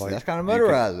 ones that were like That's kinda you could-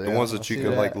 motorized, The yeah. ones I that you see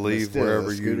could that. like But leave still, a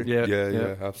wherever you. scooter. Yeah, Yeah,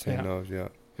 yeah. I've seen Yeah. those. Yeah,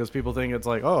 because people think it's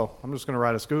like, oh, I'm just gonna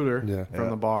ride a scooter Yeah. from Yeah.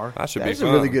 the bar. I should That's be a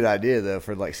fun. really good idea though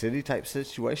for like city type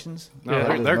situations. No, Yeah.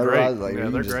 they're great. Motorized, like, Yeah, you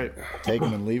can they're just great. Take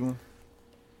them and leave them.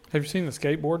 Have you seen the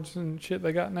skateboards and shit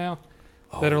they got now?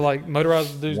 That are like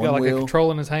motorized. The dude's One got like wheel. a control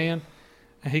in his hand,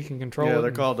 and he can control it. Yeah, they're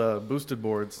and- called boosted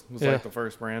boards. It's Yeah. like the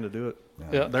first brand to do it.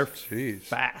 Yeah, They're Jeez.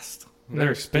 fast.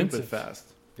 They're stupid expensive.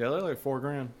 fast. Yeah, they're like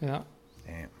 $4,000. yeah.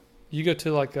 Damn. You go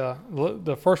to like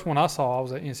the first one I saw, I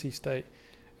was at NC State,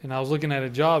 and I was looking at a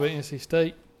job at NC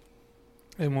State,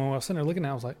 and when I was sitting there looking at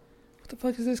it, I was like, "What the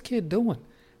fuck is this kid doing?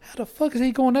 How the fuck is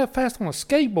he going that fast on a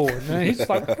skateboard?" And he's just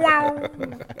like, "Wow!"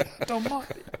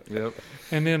 Yep.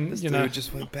 And then This you know, dude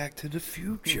just went back to the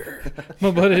future.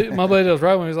 my buddy was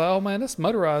right when he was like, "Oh man, that's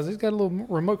motorized. He's got a little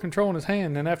remote control in his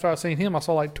hand." And after I seen him, I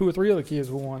saw like 2 or 3 other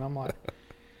kids with one. I'm like,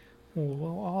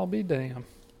 "Well, I'll be damned."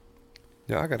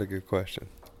 Yeah, I got a good question.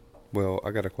 Well,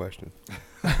 I got a question.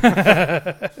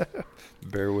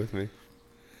 Bear with me.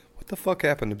 What the fuck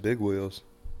happened to big wheels?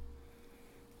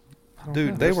 I don't Dude,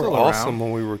 know. they They're were still awesome around.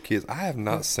 when we were kids. I have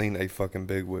not seen a fucking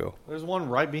big wheel. There's one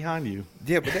right behind you.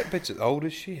 Yeah, but that bitch is old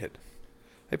as shit.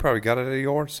 They probably got it at a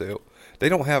yard sale. They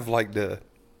don't have like the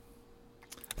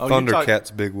Oh, you're talk-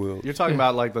 Thundercats big wheels. You're talking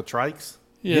about like the trikes?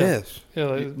 Yeah. Yes.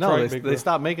 Yeah, No, they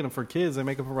stopped making them for kids. They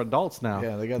make them for adults now.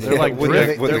 Yeah, they got They're like with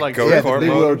drift. the They're like go-kart the big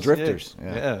wheel motors. drifters.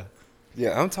 Yeah. Yeah.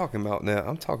 Yeah, I'm talking about now.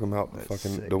 I'm talking about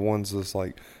the ones that's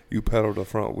like you pedal the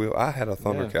front wheel. I had a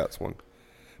Thundercats one.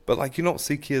 But, like, you don't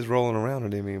see kids rolling around in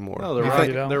them anymore. No,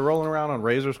 they're rolling around on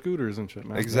Razor scooters and shit,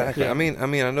 man. Exactly. Yeah. I mean,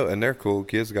 I know, and they're cool.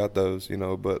 Kids got those,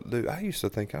 but, dude, I used to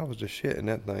think I was just shit in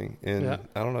that thing. And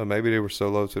I don't know, maybe they were so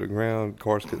low to the ground,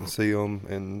 cars couldn't see them,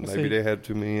 and maybe they had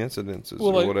too many incidences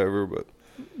or whatever. But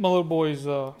my little boy's...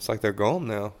 it's like they're gone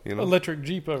now, electric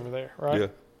Jeep over there, right? Yeah.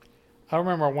 I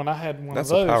remember when I had one of those.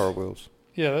 That's the Power Wheels.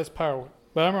 Yeah, that's Power Wheel.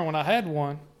 But I remember when I had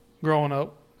one growing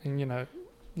up in,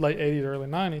 late 80s, early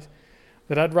 90s,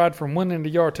 that I'd ride from one end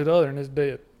of the yard to the other and it's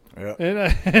dead. Yeah.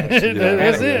 That's it.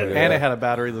 And it had a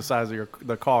battery the size of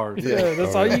the car. Yeah,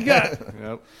 that's all you got.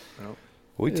 Yep.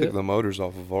 We took the motors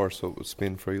off of ours so it would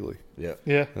spin freely. Yeah.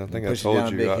 Yeah. And I think I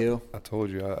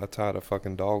told you I tied a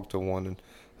fucking dog to one and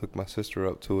hooked my sister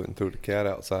up to it and threw the cat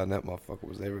outside and that motherfucker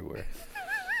was everywhere.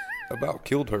 About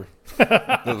killed her.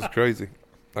 That was crazy.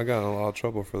 I got in a lot of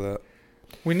trouble for that.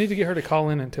 We need to get her to call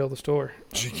in and tell the story.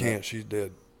 She can't. She's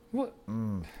dead. What?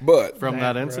 But from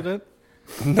that incident?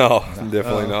 No,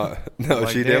 definitely not. No,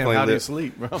 like, she definitely. How do you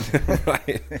sleep, bro?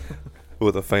 Right,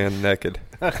 with a fan naked.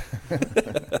 But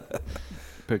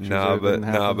I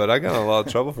got in a lot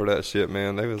of trouble for that shit,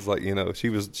 man. They was like, she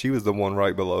was the one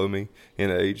right below me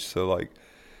in age, so like,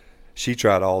 she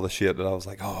tried all the shit that I was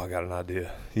like, oh, I got an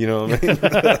idea. You know what I mean?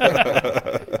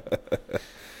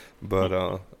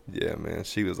 But yeah, man,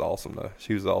 she was awesome though.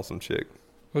 She was an awesome chick.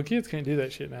 Well, kids can't do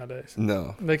that shit nowadays.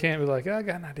 No. They can't be like, I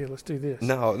got an idea, let's do this.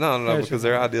 No, because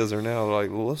their ideas are now like,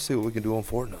 well, let's see what we can do on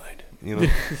Fortnite,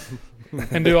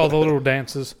 And do all the little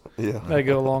dances that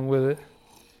go along with it.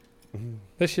 Mm-hmm.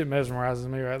 That shit mesmerizes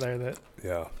me right there.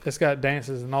 It's got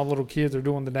dances and all the little kids are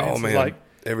doing the dances. Oh, man, like,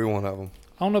 every one of them.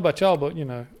 I don't know about y'all, but,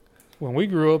 when we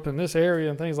grew up in this area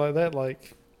and things like that,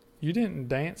 like, you didn't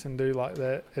dance and do like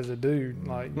that as a dude.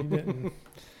 Like, you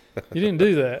didn't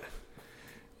do that,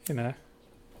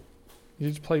 You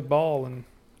just played ball and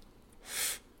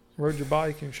rode your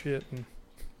bike and shit. And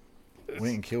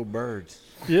went and killed birds.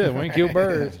 Yeah, went and killed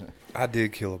birds. I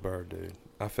did kill a bird, dude.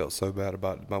 I felt so bad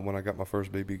about it. When I got my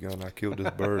first BB gun, I killed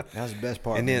this bird. That was the best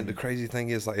part. And then the crazy thing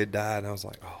is, like, it died, and I was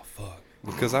like, oh, fuck.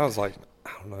 Because I was like,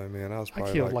 I don't know, man. I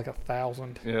killed like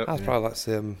 1,000. Yep. I was probably like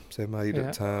 7, 8 at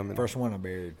the time. And, first one I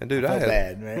buried. And dude, I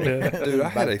had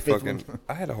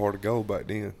a heart of gold back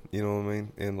then. You know what I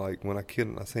mean? And like when I killed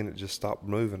it, I seen it just stop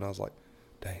moving. I was like,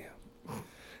 damn.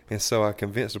 And so I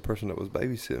convinced the person that was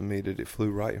babysitting me that it flew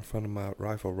right in front of my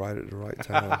rifle right at the right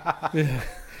time.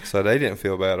 So they didn't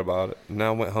feel bad about it. And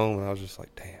I went home and I was just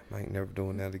like, damn, I ain't never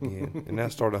doing that again. And I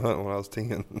started hunting when I was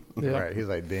 10. Right. He's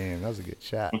like, damn, that was a good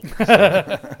shot.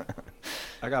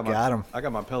 I got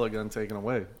my pellet gun taken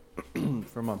away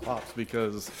from my pops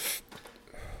because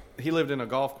he lived in a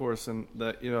golf course and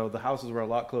the houses were a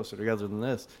lot closer together than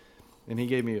this. And he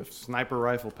gave me a sniper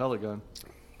rifle pellet gun.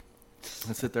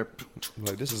 I sit there.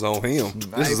 Like, this is on him.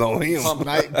 This is on him.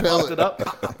 Pumped it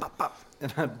up.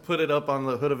 And I put it up on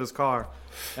the hood of his car.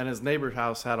 And his neighbor's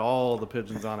house had all the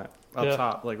pigeons on it up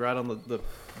top, like right on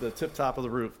the tip top of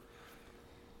the roof.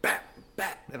 Bat,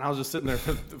 bat. And I was just sitting there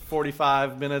for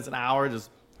 45 minutes, an hour, just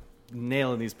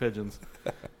nailing these pigeons.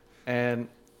 And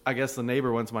I guess the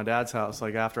neighbor went to my dad's house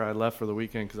like after I left for the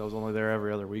weekend because I was only there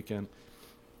every other weekend.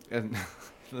 And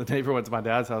the neighbor went to my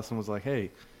dad's house and was like,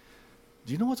 hey,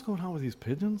 do you know what's going on with these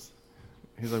pigeons?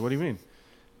 He's like, what do you mean?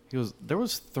 He goes, there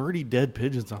was 30 dead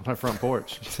pigeons on my front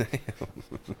porch.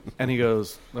 And he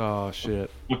goes, oh,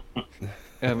 shit.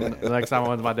 And the next time I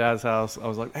went to my dad's house, I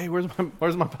was like, hey, where's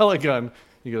my pellet gun?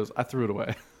 He goes, I threw it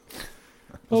away.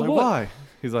 I was like, why?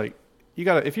 He's like,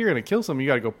 if you're going to kill something, you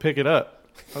got to go pick it up.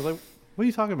 I was like, what are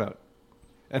you talking about?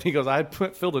 And he goes, I had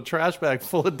filled a trash bag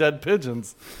full of dead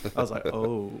pigeons. I was like,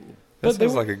 oh. That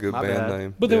sounds like a good band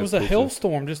name. But there was a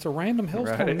hailstorm, just a random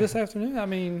hailstorm this afternoon. I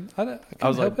mean, I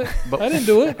couldn't help it. But I didn't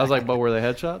do it. I was like, but were they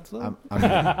headshots though?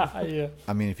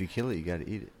 I mean, if you kill it, you got to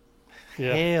eat it.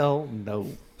 Yeah. Hell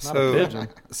no. Not a pigeon.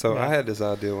 So I had this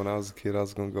idea when I was a kid. I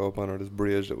was going to go up under this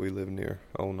bridge that we live near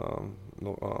on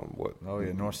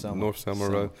North Selma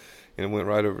Road, and it went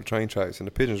right over train tracks. And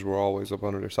the pigeons were always up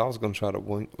under there. So I was going to try to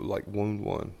wound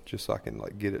one just so I can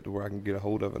get it to where I can get a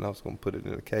hold of it. And I was going to put it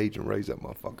in a cage and raise that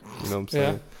motherfucker. You know what I'm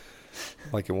saying?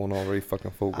 Like it wasn't already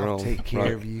fucking full grown. I'll take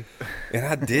care of you. And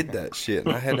I did that shit.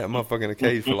 And I had that motherfucker in a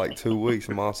cage for like 2 weeks.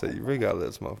 And Mom said, you really got to let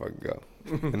this motherfucker go.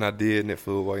 And I did, and it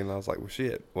flew away. And I was like, well,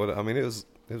 shit.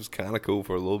 It was kind of cool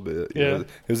for a little bit. You know?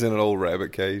 It was in an old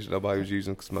rabbit cage nobody was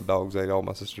using because my dogs ate all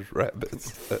my sister's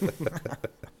rabbits.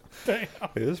 Damn.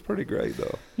 It was pretty great,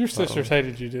 though. Your sisters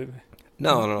hated you, didn't they?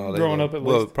 No. Growing up at least?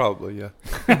 Well, probably, yeah.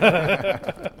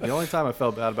 The only time I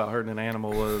felt bad about hurting an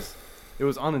animal was It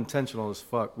was unintentional as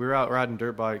fuck. We were out riding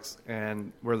dirt bikes,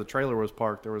 and where the trailer was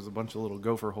parked, there was a bunch of little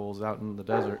gopher holes out in the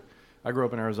desert. I grew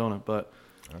up in Arizona, but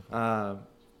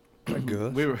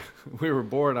we were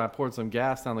bored, and I poured some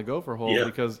gas down the gopher hole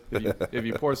because if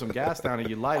you pour some gas down and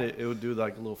you light it, it would do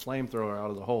like a little flamethrower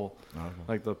out of the hole.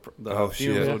 Like the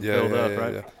fumes would build up,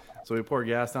 right? Yeah. So we poured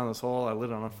gas down this hole. I lit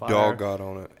it on fire. Dog got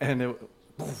on it. And it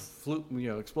flew,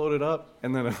 exploded up,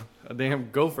 and then a damn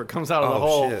gopher comes out of the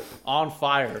hole on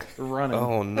fire, running.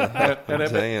 Oh no! and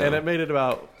it made it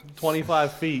about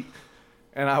 25 feet,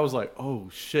 and I was like, "Oh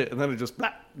shit!" And then it just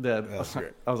dead. I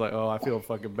was like, "Oh, I feel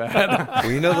fucking bad."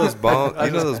 Well, you know those bombs.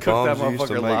 You know those bombs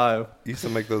you used to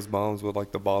make those bombs with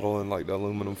like the bottle and like the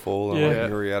aluminum foil and like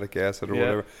muriatic acid or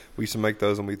whatever. We used to make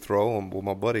those and we'd throw them. Well,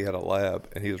 my buddy had a lab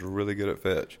and he was really good at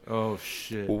fetch. Oh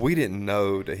shit! Well, we didn't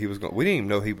know that he was going. We didn't even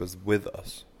know he was with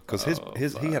us.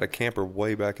 Because he had a camper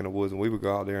way back in the woods, and we would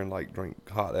go out there and like drink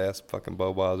hot ass fucking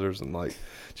Budweisers and like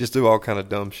just do all kind of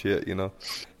dumb shit,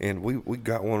 And we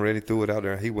got one ready, threw it out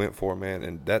there, and he went for it, man.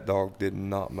 And that dog did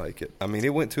not make it. I mean,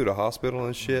 it went to the hospital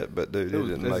and shit, but dude, it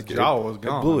didn't make it. His jaw was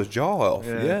gone. It blew his jaw off.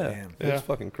 Yeah. It was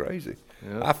fucking crazy.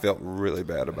 Yeah. I felt really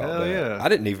bad about that. Yeah. I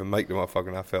didn't even make the motherfucker,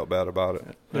 and I felt bad about it.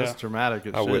 That's traumatic as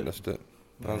shit. I witnessed it.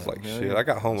 I was like, shit. I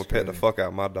got home and pet the fuck out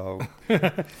of my dog.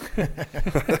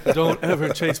 Don't ever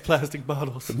chase plastic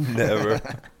bottles. Never.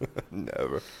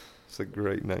 Never. It's a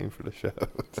great name for the show.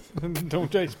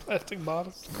 Don't chase plastic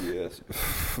bottles. Yes.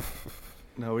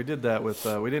 No, we did that with,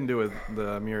 we didn't do it with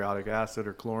the muriatic acid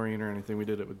or chlorine or anything. We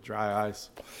did it with dry ice.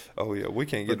 Oh, yeah. We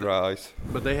can't get dry ice.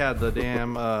 But they had the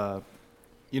damn,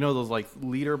 those like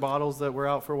liter bottles that were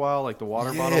out for a while, like the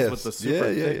water bottles with the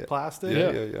super thick plastic?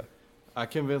 Yeah. I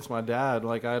convinced my dad,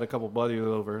 like I had a couple buddies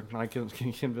over, and I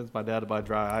convinced my dad to buy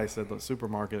dry ice at the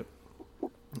supermarket.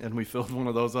 And we filled one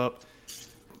of those up,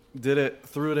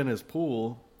 threw it in his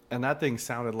pool, and that thing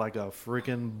sounded like a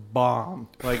freaking bomb.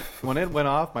 Like when it went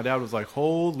off, my dad was like,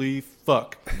 holy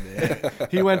fuck. Yeah.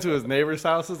 He went to his neighbors'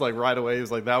 houses like right away. He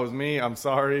was like, that was me. I'm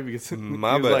sorry. Because he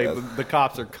was like, the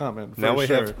cops are coming. Now we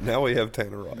have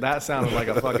Tannerite. That sounded like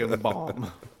a fucking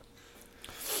bomb.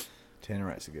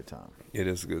 Tannerite's a good time. It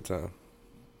is a good time.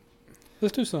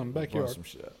 Let's do something backyard. Some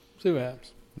shit. See what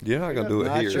happens. You're not going to do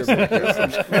it here.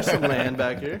 There's some land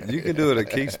back here. You can do it at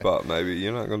Key Spot, maybe.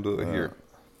 You're not going to do it here.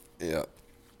 Yeah.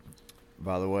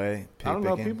 By the way, I don't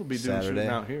know. People be doing shooting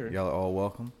out here. Y'all are all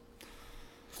welcome.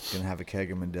 Gonna have a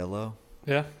keg of Modelo.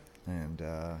 Yeah. And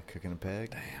cooking a peg.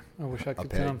 Damn. I wish I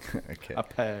could come. A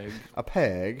peg. A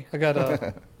peg.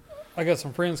 I got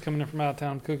some friends coming in from out of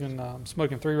town cooking,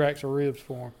 smoking 3 racks of ribs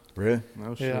for them. Really?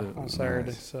 No shit. Yeah, on Saturday.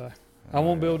 Nice. So I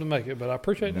won't be able to make it, but I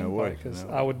appreciate the invite because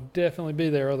I would definitely be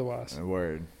there otherwise. No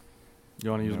word. You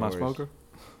want to use my smoker?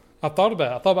 I thought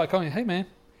about calling you. Hey man,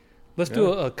 let's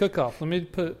do a cook-off. Let me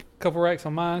put a couple racks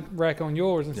on mine, rack on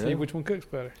yours, and see which one cooks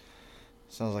better.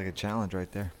 Sounds like a challenge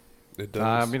right there. It does.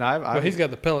 I mean, but he's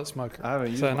got the pellet smoker. I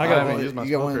haven't used, so I haven't used my smoker.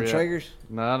 You got one of the yet. Traegers?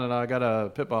 No. I got a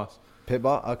Pit Boss. Pit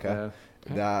Boss? Okay.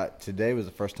 Yeah. Today was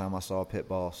the first time I saw a Pit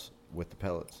Boss with the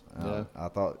pellets. Yeah. I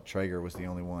thought Traeger was the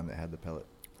only one that had the pellet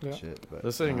shit. But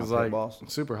this thing is like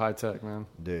super high tech, man.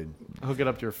 Dude. Hook it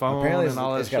up to your phone apparently and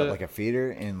all that shit. It's got like a feeder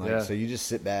and so you just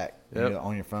sit back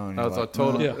on your phone. Oh, it's like, a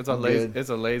total. It's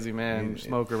a lazy man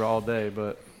smoker all day,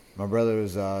 but. My brother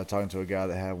was talking to a guy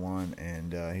that had one,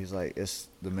 and he's like, "It's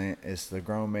the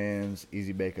grown man's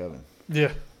easy bake oven."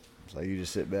 Yeah. So you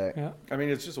just sit back. Yeah. I mean,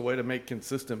 it's just a way to make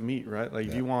consistent meat, right?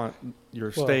 Like you want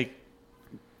your steak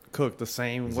cooked the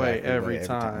same way every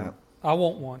time. I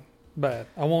want one bad.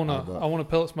 I want a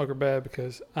pellet smoker bad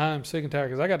because I'm sick and tired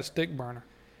because I got a stick burner.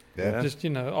 Yeah. Just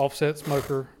offset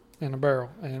smoker in a barrel,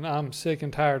 and I'm sick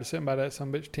and tired of sitting by that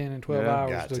some bitch 10 and 12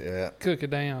 hours to cook a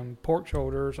damn pork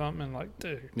shoulder or something. And like,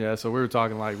 dude. Yeah, so we were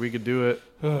talking like we could do it,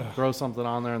 throw something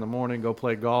on there in the morning, go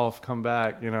play golf, come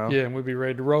back, Yeah, and we'd be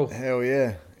ready to roll. Hell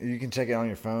yeah. You can check it on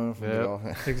your phone.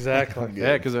 Exactly.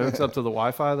 Yeah, because it hooks up to the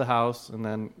Wi-Fi of the house and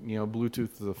then,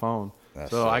 Bluetooth to the phone.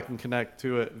 So I can connect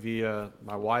to it via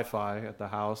my Wi-Fi at the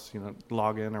house,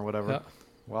 log in or whatever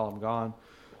while I'm gone.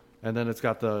 And then it's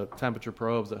got the temperature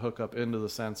probes that hook up into the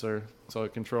sensor. So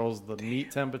it controls the meat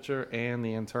temperature and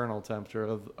the internal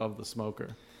temperature of the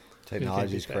smoker.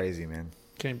 Technology is crazy, man.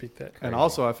 Can't beat that. And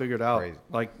also I figured out,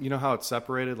 like, how it's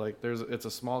separated? Like it's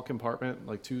a small compartment,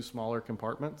 like 2 smaller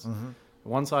compartments. Mm-hmm.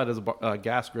 One side is a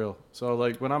gas grill. So,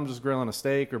 like, when I'm just grilling a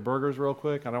steak or burgers real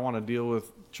quick, I don't want to deal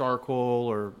with charcoal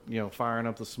or, firing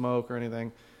up the smoke or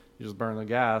anything. You just burn the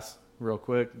gas real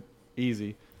quick,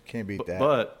 easy. Can't beat that.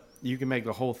 But you can make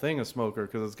the whole thing a smoker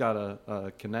because it's got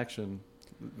a connection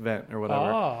vent or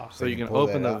whatever. So you can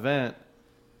open the vent,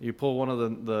 you pull one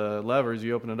of the levers,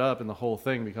 you open it up, and the whole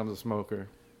thing becomes a smoker.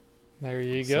 There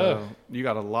you go. So you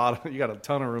got a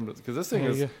ton of room because this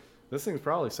thing's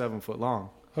probably 7 foot long.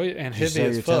 Oh yeah, and Did you heavy sell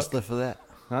as your fuck. Tesla for that?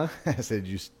 Huh? I said,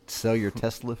 you sell your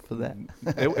Tesla for that?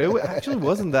 It actually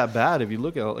wasn't that bad if you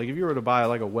look at it. Like if you were to buy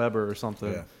like a Weber or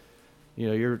something. Yeah. You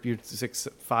know, you're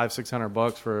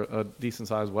 $600 for a decent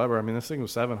sized Weber. I mean, this thing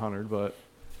was $700, but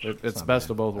it's best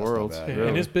of both worlds. bad. Yeah, Really.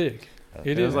 and it's big. It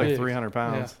It is was like big. 300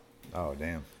 pounds. Oh,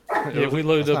 damn. Yeah, we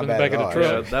loaded That's up in not the bad back of at the all,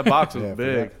 Yeah, truck. that box was Yeah, for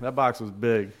big. That box was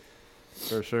big,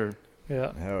 for sure.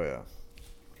 Yeah. Hell yeah.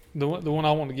 The one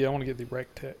I want to get the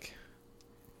Rec Tech.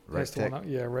 That's the Rec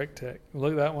one. Rec Tech.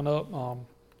 Look that one up.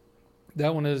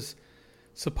 That one is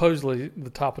supposedly the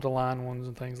top of the line ones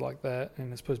and things like that,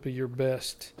 and it's supposed to be your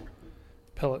best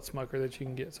pellet smoker that you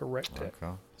can get. It's a Rec Tech.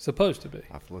 Okay. Supposed to be.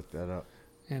 I've looked that up.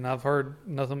 And I've heard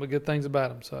nothing but good things about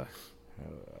them. So, Hell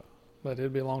yeah. but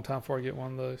it'd be a long time before I get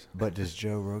one of those. But does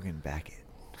Joe Rogan back it?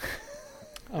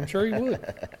 I'm sure he would.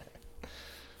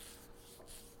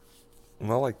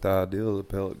 I like the idea of the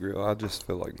pellet grill. I just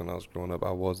feel like when I was growing up,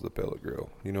 I was the pellet grill.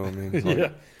 You know what I mean? Like,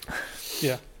 Yeah.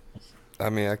 Yeah. I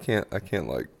mean, I can't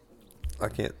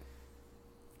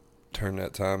turn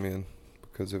that time in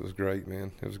because it was great,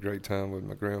 man. It was a great time with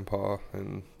my grandpa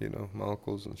and, you know, my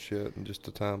uncles and shit, and just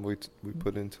the time we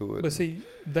put into it. But see,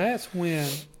 that's when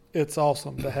it's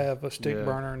awesome to have a stick Yeah.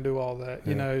 burner and do all that.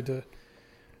 You Yeah. know,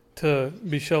 to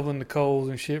be shoveling the coals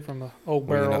and shit from the old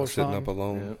when you're barrel or not sitting something. up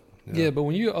alone. Yeah, but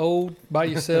when you're old by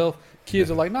yourself, kids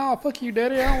are like, "No, fuck you,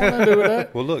 daddy. I don't want to do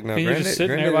that." Well, look now, And you're just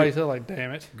sitting there by yourself, like,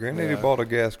 "Damn it." Granddaddy bought a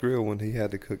gas grill when he had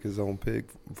to cook his own pig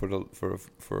for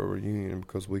a reunion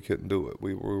because we couldn't do it.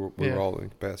 We were all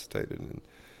incapacitated, and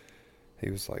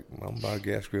he was like, "I'm gonna buy a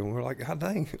gas grill." And we were like, "God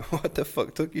dang, what the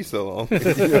fuck took you so long?" You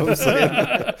know what I'm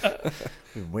saying?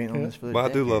 Been waiting on this for the But I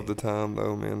do decade. love the time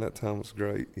though, man. That time was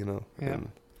great, you know. Yeah. And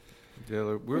Yeah,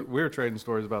 look, we were trading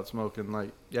stories about smoking.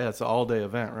 Like, yeah, it's an all day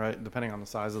event, right? Depending on the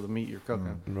size of the meat you're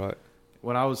cooking. right.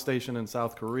 When I was stationed in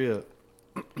South Korea,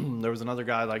 there was another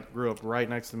guy like grew up right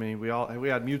next to me. We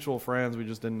had mutual friends. We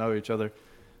just didn't know each other,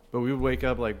 but we would wake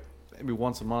up like maybe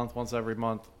once every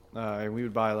month, and we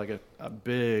would buy like a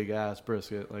big ass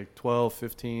brisket, like 12,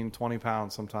 15, 20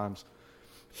 pounds sometimes.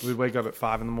 We'd wake up at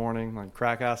 5 a.m, like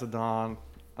crack ass at dawn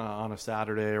on a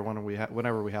Saturday or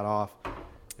whenever we had off,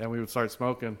 and we would start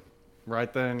smoking.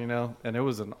 Right then, you know, and it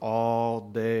was an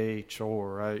all-day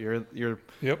chore, right? You're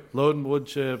loading wood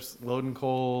chips, loading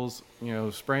coals, you know,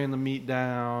 spraying the meat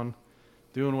down,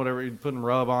 doing whatever, you're putting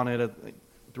rub on it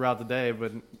throughout the day,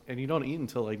 and you don't eat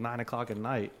until like 9 o'clock at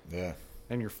night. Yeah.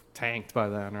 And you're tanked by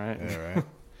then, right? Yeah, right.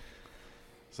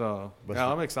 So, But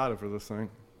yeah, I'm excited for this thing.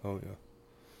 Oh yeah.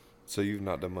 So you've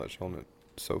not done much on it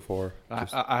so far?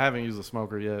 I haven't used a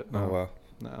smoker yet. No. Oh wow.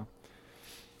 No.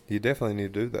 You definitely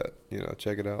need to do that. You know,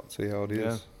 check it out, see how it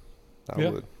is.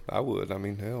 Yeah. I would. I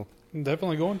mean, hell.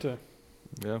 Definitely going to.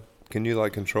 Yeah. Can you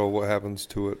like control what happens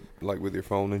to it, like with your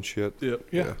phone and shit? Yep.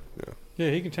 Yeah. Yeah,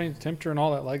 he can change the temperature and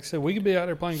all that. Like I said, we could be out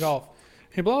there playing golf.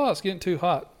 Hey, blah, it's getting too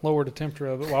hot. Lower the temperature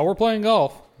of it while we're playing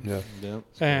golf. Yeah. Yep.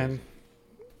 And,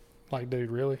 like,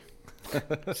 dude, really?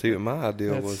 See, my idea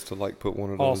That's was to like put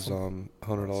one of awesome.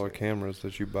 those $100 cameras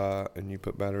that you buy and you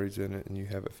put batteries in it and you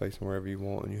have it facing wherever you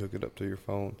want and you hook it up to your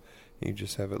phone. And you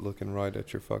just have it looking right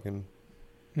at your fucking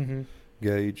Mm-hmm.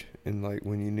 gauge, and like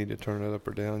when you need to turn it up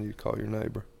or down, you call your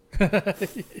neighbor.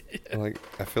 Like,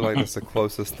 I feel like that's the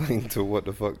closest thing to what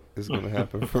the fuck is going to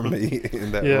happen for me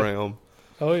in that realm.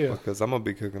 Oh, yeah. Because I'm going to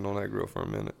be cooking on that grill for a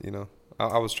minute, you know.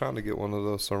 I was trying to get one of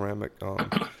those ceramic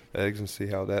eggs and see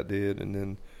how that did, and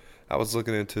then I was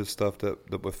looking into stuff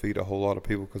that would feed a whole lot of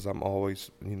people because I'm always,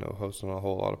 you know, hosting a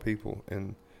whole lot of people,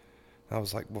 and I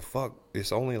was like, well, fuck,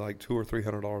 it's only like $200 or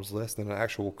 $300 less than an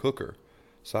actual cooker.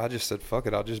 So I just said, fuck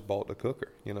it, I just bought the cooker,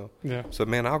 you know. Yeah. So,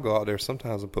 man, I'll go out there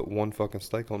sometimes and put one fucking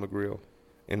steak on the grill,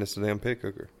 and it's a damn pig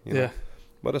cooker, you know.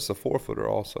 But it's a 4-footer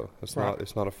also. It's not a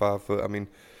 5-foot. I mean,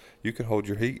 you can hold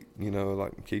your heat, you know,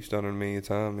 like Keith's done it a million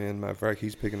times, man. Matter of fact,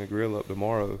 he's picking the grill up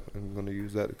tomorrow and going to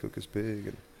use that to cook his pig.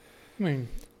 And I mean,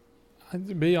 to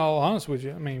be all honest with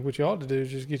you, I mean, what you ought to do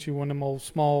is just get you one of them old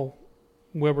small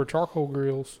Weber charcoal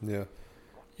grills. yeah.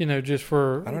 You know, just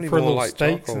for I don't even little want to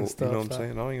light steaks charcoal, and stuff. you know what I'm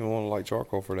saying? I don't even want to light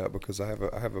charcoal for that because I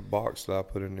have a box that I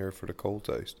put in there for the cold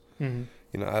taste. Mm-hmm.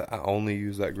 You know, I only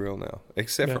use that grill now,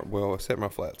 except my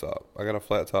flat top. I got a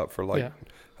flat top for like,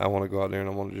 I want to go out there and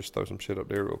I want to just throw some shit up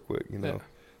there real quick, you know. Yeah.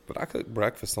 But I cook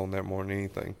breakfast on that more than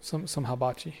anything. Some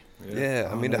hibachi. Yeah,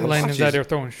 I mean, the Landon's out there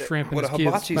throwing shrimp in his kid's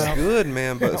hibachi's mouth. good,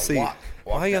 man. But see,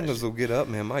 my youngest will get up,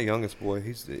 man. My youngest boy,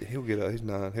 he'll get up. He's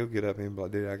 9. He'll get up and be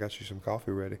like, "Dude, I got you some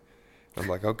coffee ready." I'm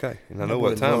like, okay. And I know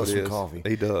what time it is. Coffee.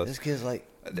 He does. This kid's like...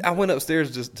 I went upstairs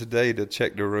just today to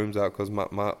check their rooms out because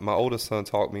my oldest son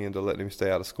talked me into letting him stay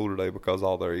out of school today because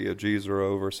all their EOGs are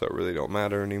over, so it really don't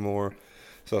matter anymore.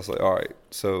 So I was like, all right,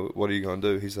 so what are you going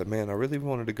to do? He said, man, I really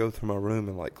wanted to go through my room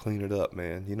and, like, clean it up,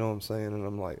 man. You know what I'm saying? And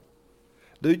I'm like,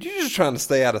 dude, you're just trying to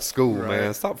stay out of school,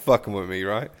 man. Stop fucking with me,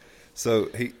 right? So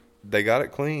they got it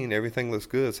clean. Everything looks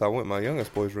good. So I went to my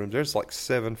youngest boy's room. There's like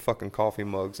 7 fucking coffee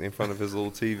mugs in front of his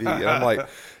little TV. And I'm like,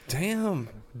 damn,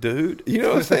 dude. You know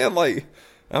what I'm saying? Like,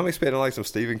 I'm expecting like some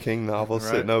Stephen King novels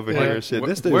sitting over here and shit.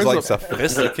 This dude's like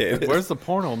sophisticated. Where's the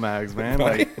porno mags, man?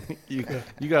 Right? Like,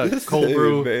 you got This cold dude,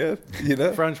 brew, man. You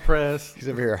know? French press. He's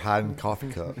over here hiding coffee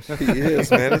cups. He is,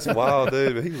 man. It's wild,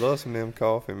 dude. But he loves some damn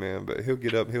coffee, man. But he'll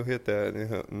get up, he'll hit that,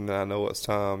 and I know it's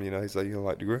time. You know, he's like, you don't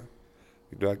like to grill?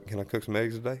 Can I cook some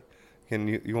eggs today? Can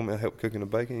you want me to help cooking the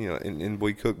bacon? You know, and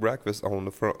we cook breakfast on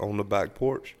the back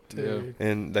porch. Dude.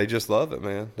 And they just love it,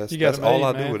 man. That's You got it all made,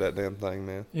 I man. do with that damn thing,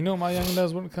 man. You know what my youngin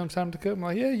does when it comes time to cook? I'm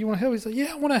like, yeah, you want to help? He's like,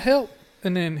 yeah, I want to help.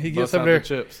 And then he gets Bust over out there. the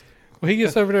chips. Well, he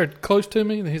gets over there close to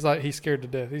me, and he's like, he's scared to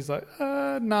death. He's like,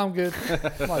 no, I'm good.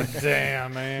 I'm like,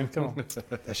 damn, man, come on.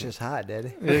 That's just hot,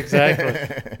 Daddy.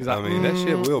 Exactly. He's like, I mean, that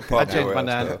shit will pop I changed my out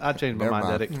mind. stuff. I changed my Never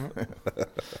mind, mind. Daddy.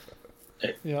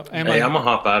 Yeah. Hey, I'm gonna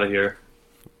hop out of here.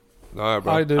 All right,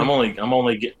 bro. I do. I'm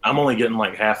only getting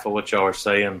like half of what y'all are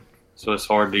saying, so it's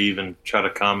hard to even try to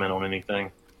comment on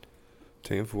anything.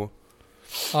 10-4.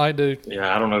 I do.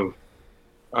 Yeah, I don't know.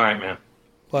 All right, man.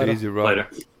 Later. Easy, bro. Later.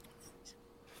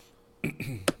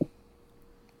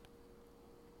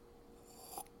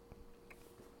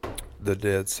 The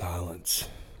dead silence.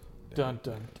 Dun,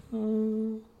 dun,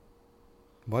 dun.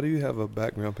 Why do you have a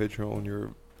background picture on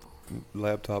your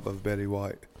laptop of Betty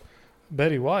White?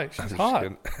 Betty White, she's I'm just hot.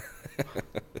 kidding.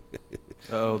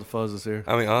 Oh, the fuzz is here.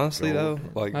 I mean, honestly, though,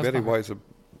 like, That's Betty fine. White's a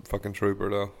fucking trooper,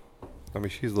 though. I mean,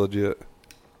 she's legit.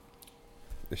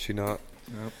 Is she not?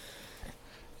 Yep.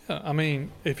 Yeah, I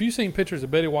mean, if you've seen pictures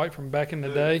of Betty White from back in the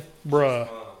day, bruh,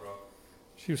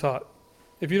 she was hot.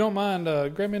 If you don't mind,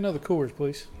 grab me another Coors,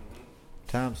 please.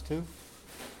 Times 2.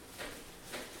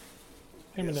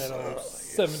 Give me that old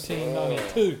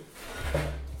 1792.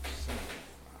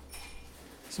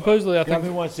 Supposedly, I Grab me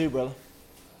think one too, brother.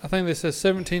 they said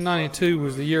 1792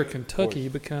 was the year Kentucky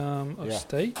became a Yeah.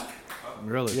 state.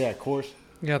 Really? Yeah, of course.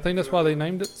 Yeah, I think that's why they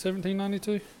named it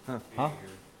 1792. Huh?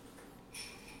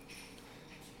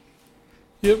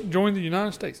 Yep, joined the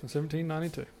United States in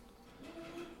 1792.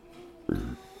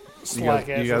 Slack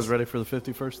You asses. guys ready for the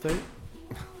 51st state?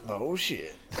 Oh,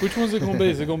 shit. Which one's it going to be?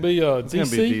 Is it going to be It's DC? going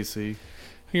to be DC.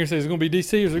 You're going to say, is it going to be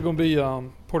DC or is it going to be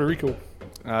Puerto Rico?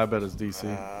 I bet it's DC.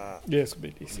 Yeah, it's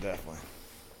going to be DC. Definitely.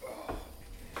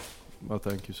 Well,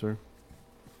 thank you, sir.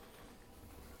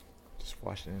 Just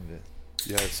watch it in it.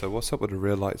 Yeah, so what's up with the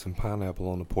red lights and pineapple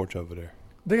on the porch over there?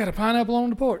 They got a pineapple on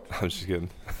the porch. I'm just kidding.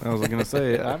 I was going to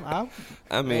say,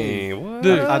 I mean, what?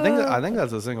 Dude. I think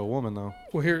that's a single woman, though.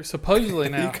 Well, here, supposedly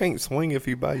You now, can't swing if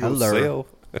you by Hello. yourself.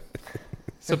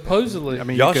 supposedly, I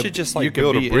mean, Y'all you could- should just you like could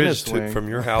build be a in a bridge swing. from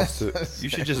your house to. You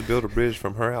should just build a bridge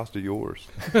from her house to yours.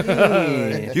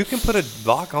 Yeah. You can put a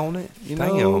lock on it. You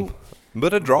Damn. know-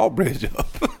 Put a drawbridge up.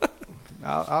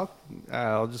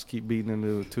 I'll just keep beating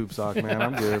into a tube sock, man.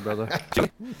 I'm good, brother. I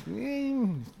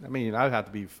mean, I'd have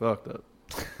to be fucked up.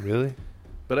 Really?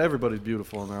 But everybody's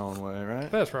beautiful in their own way, right?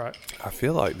 that's right. I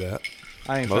feel like that.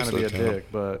 I ain't Most trying to of be the a time.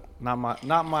 dick, but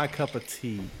not my cup of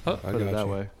tea. Oh, I Put it got that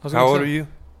you. way. I was How gonna old tell- are you?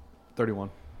 31.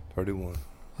 31. I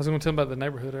was going to tell them about the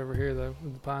neighborhood over here, though,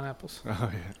 with the pineapples.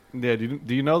 Oh yeah. Yeah.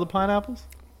 Do you know the pineapples?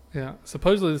 Yeah,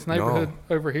 supposedly this neighborhood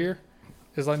over here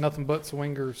is like nothing but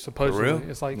swingers. Supposedly, real?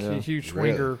 it's like Yeah. a huge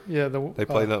Really? swinger. Yeah, the They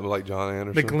played up with like John the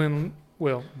Anderson.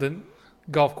 the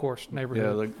golf course Yeah,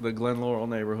 neighborhood. the Glen Laurel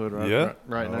neighborhood, right? Yeah?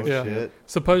 Right Oh, next Yeah. to it. shit.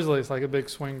 Supposedly, it's like a big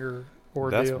swinger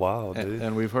ordeal. That's wild, dude.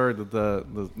 And we've heard that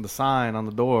the sign on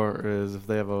the door is if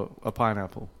they have a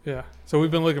pineapple. Yeah, so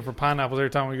we've been looking for pineapples every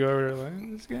time we go over there. Like,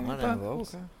 let's get any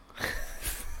pineapples.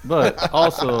 But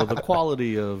also the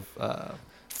quality of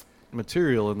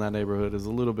material in that neighborhood is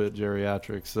a little bit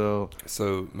geriatric. So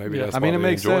So maybe Yeah. that's I why mean, it they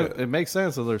makes enjoy sense. It makes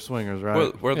sense that they're swingers, right?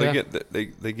 Well, where Yeah.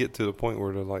 they get to the point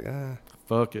where they're like,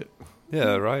 Fuck it.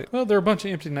 yeah, right. Well, they're a bunch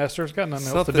of empty nesters. Got nothing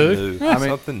else to Something do. new. I mean,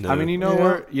 Something new. I mean, you know Yeah,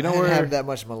 where I didn't where have that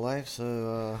much in my life,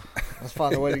 so let's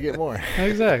find a way to get more.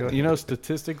 Exactly. you know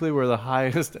statistically where the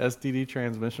highest STD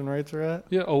transmission rates are at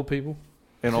Yeah, old people.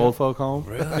 in old folk home.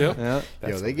 Really? Yep. Yeah,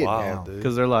 That's they get wild, down. dude.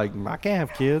 because they're like, I can't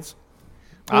have kids.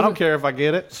 I don't care if I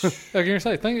get it. Like you're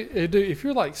saying, dude, if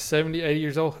you're like 70, 80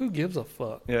 years old, who gives a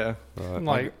fuck? Yeah. I'm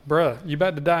like, bruh, you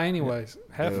about to die anyways.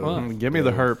 Have fun. Give me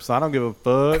the herpes. I don't give a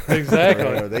fuck.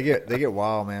 Exactly. They get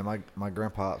wild, man. My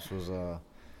grandpops was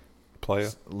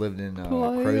lived in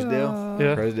Crosdale.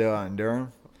 Yeah. Crosdale out in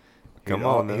Durham. Come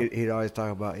on, man. He'd always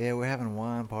talk about, we're having a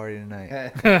wine party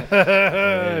tonight.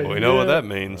 We know what that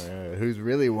means. Who's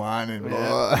really whining, boy?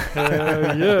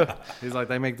 Yeah. He's like,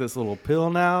 they make this little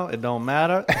pill now. It don't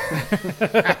matter.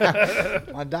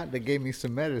 My doctor gave me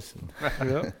some medicine.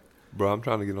 Yeah. Bro, I'm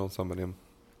trying to get on some of them.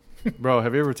 Bro,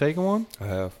 have you ever taken one? I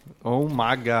have. Oh,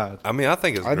 my God. I mean, I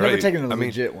think it's I've great. never taken a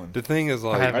legit one. The thing is,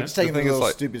 like, haven't. I've just taken the thing is, little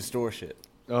like, stupid store shit.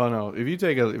 Oh, no. If you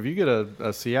get a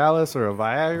Cialis or a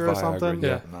Viagra or something,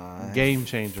 yeah. Nah. game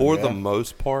changer. for the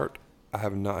most part, I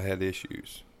have not had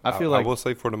issues. I feel like- I will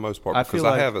say for the most part, I because feel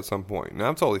I like- have at some point. Now,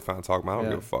 I'm totally fine talking about it. I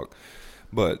don't Yeah. give a fuck.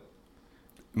 But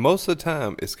most of the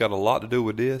time, it's got a lot to do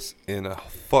with this and a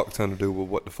fuck ton to do with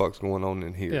what the fuck's going on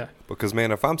in here. Yeah. Because,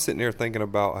 man, if I'm sitting there thinking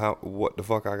about what the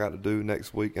fuck I got to do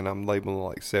next week and I'm labeling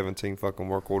like 17 fucking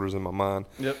work orders in my mind,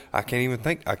 Yep. I can't even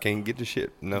think. I can't get the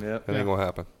shit. No, Yep. that ain't going to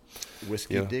happen.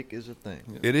 Whiskey Yeah. dick is a thing.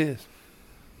 It is.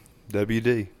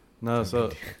 WD. No,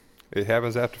 so It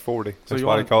happens after 40. So That's you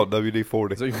why wanna- they call it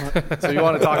WD-40. So you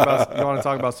want to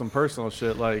talk about some personal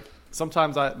shit? Like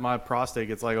sometimes my prostate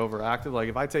gets like overactive. Like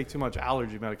if I take too much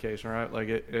allergy medication, right? Like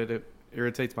it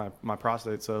irritates my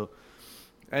prostate. So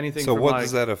anything. So from what like,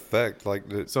 does that affect? Like,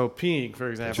 So peeing, for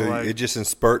example, like, it just in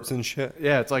spurts and shit.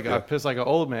 yeah, it's like Yeah. I piss like an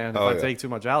old man if Oh, I yeah. take too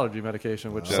much allergy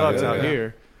medication, which Yeah, sucks yeah, out yeah.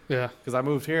 here Yeah. because I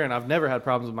moved here and I've never had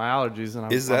problems with my allergies. And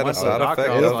Is I that a went to the side doctor, effect?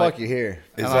 I was It'll like- fuck you here.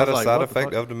 Is And I that was a like, side what the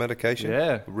effect fuck? of the medication?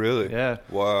 Yeah. Really? Yeah.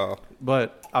 Wow.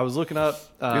 But I was looking up.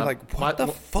 You're like, what the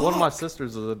One of my fuck?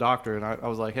 sisters is a doctor, and I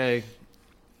was like, hey,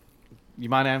 you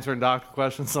mind answering doctor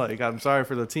questions? Like, I'm sorry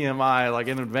for the TMI, like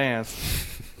in advance.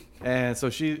 And so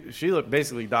she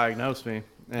basically diagnosed me.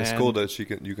 And It's cool that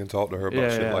you can talk to her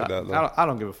about shit like that. Though. I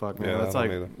don't give a fuck, man. Yeah, That's I don't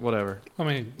like either. whatever. I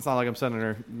mean, It's not like I'm sending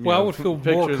her. well, I would feel more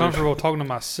pictures of- comfortable talking to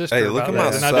my sister Hey, look about at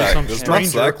my that than I do sack. some Does my stranger.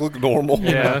 sack look normal?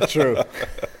 Yeah, True.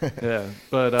 yeah.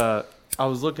 But I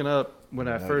was looking up when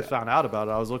I first found out about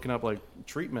it. I was looking up like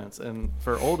treatments, and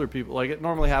for older people, like it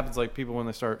normally happens like people when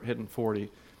they start hitting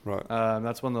 40. Right.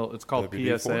 That's when it's called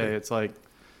WD-40. PSA. It's like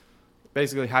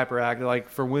basically hyperactive. Like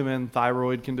for women,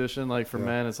 thyroid condition. Like for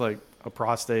men, it's like a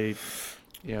prostate,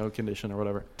 condition or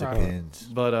whatever. Depends.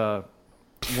 But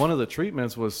one of the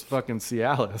treatments was fucking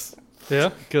Cialis Yeah.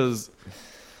 because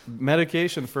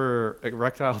medication for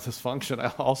erectile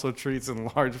dysfunction also treats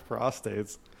enlarged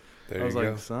prostates. There I was you like,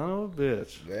 go. son of a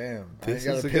bitch. Damn. This I ain't is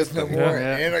got to a piss good no thing. more,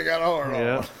 Yeah. and I got a hard on.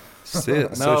 Yeah. Shit.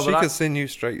 No, So she but could send you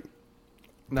straight.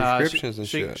 she, Prescriptions and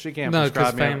shit. She can't No, 'cause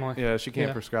prescribe me. family. Yeah, she can't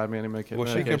Yeah. prescribe me any medication.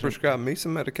 Well, she can prescribe me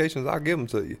some medications. I'll give them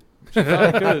to you. Could,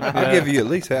 I'll give you at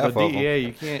least half But of them. DEA,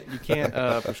 you can't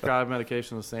prescribe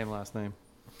medication with the same last name.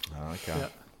 Oh, okay. Yeah.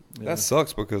 Yeah. That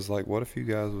sucks because, like, what if you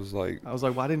guys was like, I was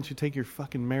like, why didn't you take your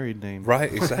fucking married name? right?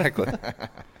 Exactly.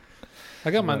 I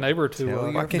got my neighbor to.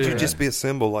 Why can't do you that. just be a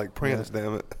symbol like Prince?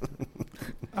 Damn it.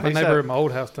 My I used to neighbor have- at my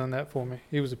old house done that for me.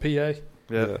 He was a PA,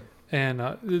 Yeah. and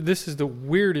this is the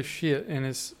weirdest shit. And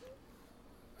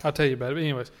I'll tell you about it. But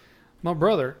anyways, my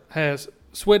brother has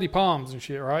sweaty palms and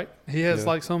shit. Right? He has Yeah.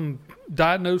 like some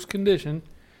diagnosed condition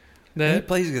He that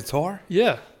plays guitar.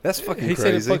 yeah. That's fucking He said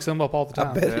it crazy. fucks him up all the I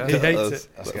time. bet He it hates does. it.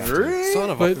 That's got to. Son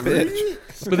of a But- bitch.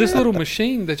 But this little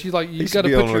machine that you He got to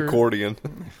be put on an your accordion.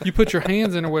 you put your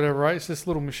hands in or whatever, right? It's this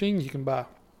little machine you can buy.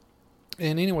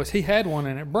 And anyways, he had one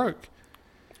and it broke.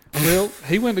 Well,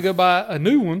 he went to go buy a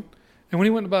new one, and when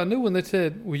he went to buy a new one, they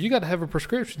said, "Well, you got to have a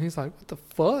prescription." He's like, "What the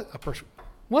fuck?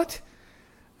 What?"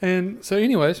 And so,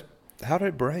 anyways, How did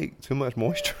it break? Too much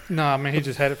moisture. I mean, he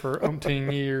just had it for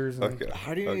umpteen years. And Okay.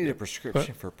 How do you need a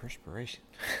prescription for perspiration?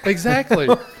 Exactly,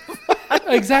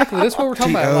 exactly. That's what we're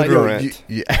talking about. Like, Deodorant.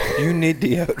 Yeah. You need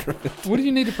deodorant. what do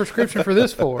you need a prescription for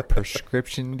this for?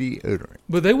 Prescription deodorant.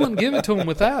 But they wouldn't give it to him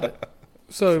without it.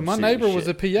 So my serious neighbor was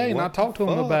a shit. PA, and I What talked to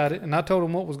the him fuck? about it, and I told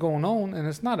him what was going on. And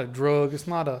it's not a drug. It's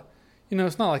not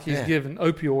it's not like he's Yeah. giving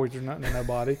opioids or nothing to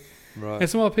nobody. Right. And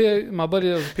so my buddy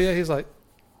that was a PA, he's like,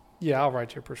 "Yeah, I'll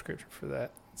write you a prescription for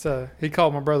that." So he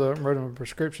called my brother up and wrote him a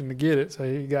prescription to get it. So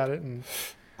he got it, and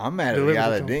I'm mad at the Delivered guy it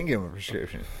that to him. didn't give him a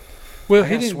prescription. well, I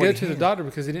he got didn't go sweaty to the hands. doctor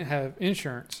because he didn't have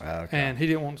insurance, Okay. and he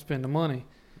didn't want to spend the money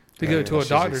to Yeah, go to a that's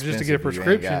just doctor just to get a expensive if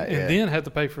you ain't prescription, got- and yeah. then have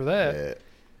to pay for that. Yeah.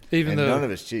 Even And though none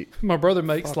of it's cheap. my brother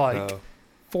makes Fuck like no.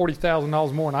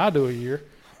 $40,000 more than I do a year.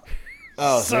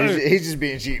 Oh, so So- he's just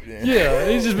being cheap then. Yeah,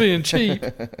 he's just being cheap,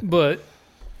 but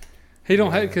he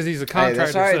don't have because he's a Hey,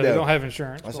 that's contractor, all right, so he though. don't have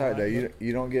insurance. That's all right though.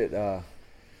 You don't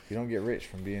get rich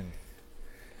from being.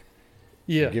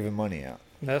 Yeah. Giving money out.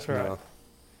 That's right. No.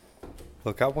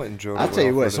 Look, I went and drove. I'll tell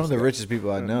you what, some of the richest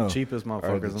people I know cheapest are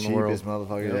motherfuckers the in the world. cheapest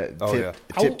motherfuckers that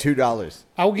yeah. tip $2.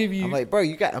 I'll give you. I'm like, bro,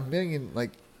 you got $1 million.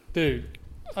 Like, dude,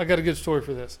 I got a good story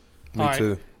for this. Me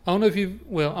too. I don't know if you.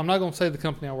 Well, I'm not going to say the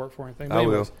company I work for or anything. But I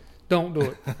anyways, will. Don't do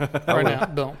it right now.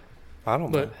 Don't. I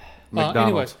don't know. But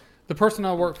anyways, the person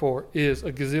I work for is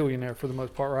a gazillionaire for the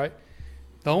most part, right?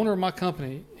 The owner of my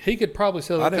company, he could probably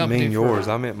sell the company. I didn't mean yours.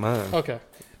 I meant mine. Okay.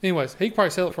 Anyways, he could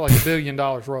probably sell it for like $1 billion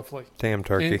roughly. Damn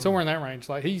turkey. And somewhere in that range.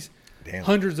 Like he's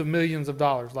hundreds of millions of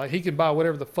dollars. Like he can buy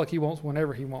whatever the fuck he wants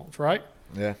whenever he wants, right?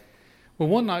 yeah. Well,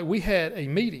 one night we had a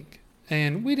meeting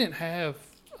and we didn't have,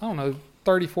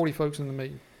 30, 40 folks in the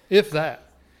meeting, if that.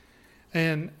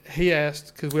 And he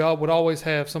asked, because we all would always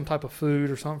have some type of food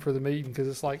or something for the meeting because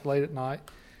it's like late at night.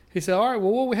 He said, all right,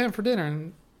 well, what are we having for dinner?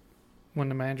 And when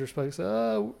the manager spoke, he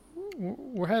said,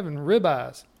 we're having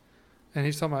ribeyes. And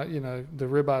he's talking about, the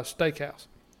ribeye steakhouse.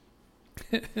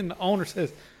 And the owner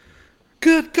says,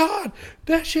 good God,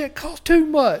 that shit costs too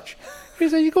much. He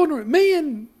said, you going to, me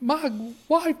and my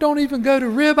wife don't even go to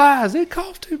ribeyes. It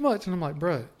costs too much. And I'm like,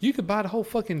 bro, you could buy the whole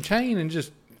fucking chain and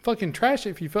just fucking trash it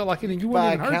if you felt like it and you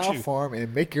wouldn't even hurt you. Buy a cow farm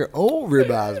and make your own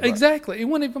ribeyes. Exactly. It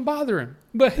wouldn't even bother him.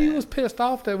 But he was pissed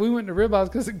off that we went to ribeyes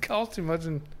because it cost too much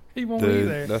and he won't be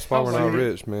there. That's why we're not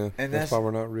rich, man. And that's why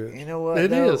we're not rich. You know what?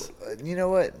 It is. You know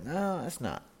what? No, it's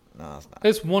not. No, it's not.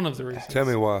 It's one of the reasons. Tell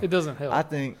me why. It doesn't help. I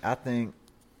think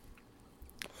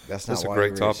that's not That's a why great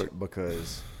you're topic. rich,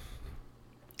 because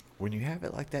when you have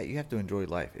it like that, you have to enjoy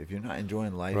life. If you're not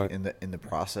enjoying life Right. in the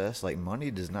process, like money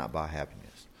does not buy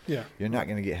happiness. Yeah. You're not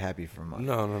going to get happy from money.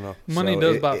 No. Money So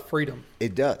does buy freedom.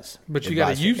 It does. But you It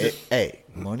gotta buys- use it. Hey,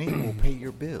 money will pay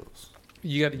your bills.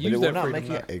 You got to But use it will that not freedom.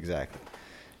 make you exactly.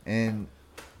 And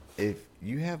if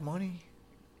you have money,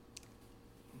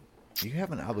 you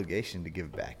have an obligation to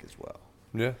give back as well.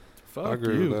 Yeah. Fuck I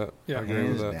agree you. with that. Yeah. I agree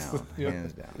Hands with that. down. Yeah.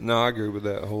 Hands down. No, I agree with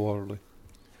that wholeheartedly.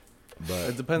 But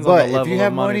It depends on the level if you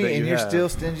have of money that and you you're have. still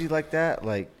stingy like that,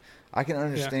 like I can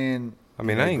understand. I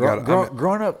mean, you know, I ain't got.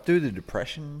 growing up through the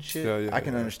depression and shit. Yeah, I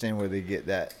can understand where they get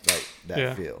that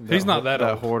Yeah. feel. He's not that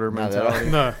old. hoarder Not that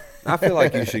mentality. No. I feel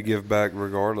like you should give back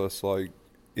regardless. Like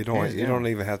you Hands don't down.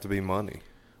 even have to be money.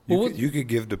 Well, You could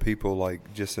give to people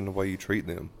like just in the way you treat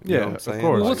them. You Yeah, know what I'm of saying?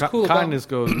 course. Well, what's cool about- Kindness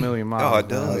goes a million miles. Oh, it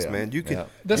does, Oh, yeah. man. You could. Yeah.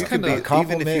 That's you could kinda- be, A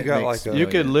even if you got like compliment a. You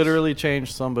could millions. literally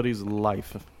change somebody's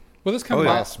life Well, this kind Oh, of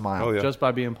yeah. By a smile. Oh, yeah. just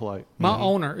by being polite. my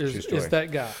owner True is story.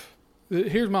 that guy.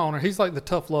 Here's my owner. He's like the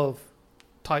tough love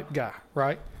type guy,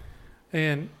 right?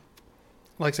 And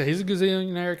like I said, he's a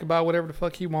gazillionaire, can buy whatever the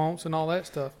fuck he wants and all that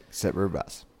stuff. Except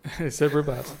ribeyes. Except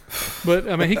ribeyes. But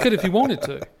I mean, he could if he wanted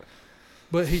to.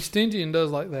 But he's stingy and does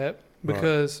like that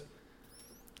because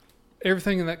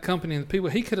everything in that company and the people,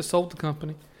 he could have sold the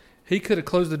company. He could have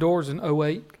closed the doors in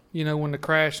 2008, when the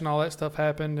crash and all that stuff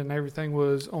happened and everything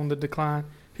was on the decline.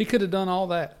 He could have done all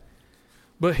that.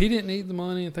 But he didn't need the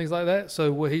money and things like that.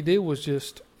 So what he did was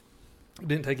just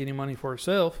didn't take any money for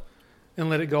himself and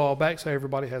let it go all back so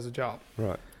everybody has a job.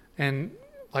 Right. And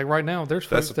like right now,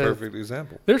 That's a perfect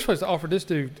example. they're supposed to offer this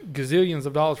dude gazillions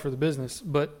of dollars for the business,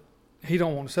 but he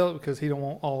don't want to sell it because he don't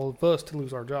want all of us to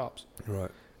lose our jobs Right.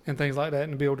 and things like that,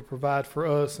 and to be able to provide for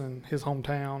us and his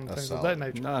hometown and That's things of solid. that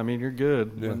nature. No, I mean you're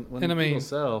good. Yeah. When And I people mean-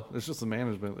 sell, it's just the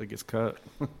management that gets cut.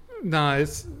 No,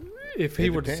 it's if he It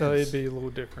were to sell, depends. it'd be a little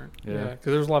different. Yeah. Yeah,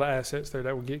 because there's a lot of assets there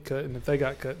that would get cut, and if they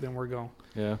got cut, then we're gone.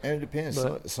 Yeah. And it depends.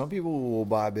 But- Some people will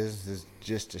buy businesses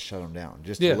just to shut them down,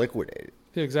 just Yeah. to liquidate it.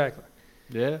 Yeah, exactly.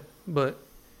 Yeah. But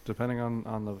Depending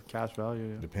on the cash value.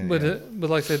 Yeah. Depending. but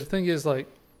like I said, the thing is, like,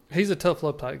 he's a tough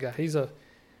love type guy. He's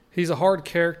a hard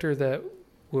character that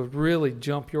would really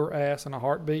jump your ass in a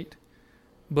heartbeat.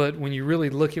 But when you really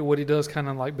look at what he does, kind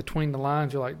of like between the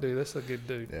lines, you're like, dude, that's a good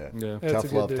dude. Yeah. Yeah. That's a Tough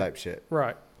good love dude. type shit.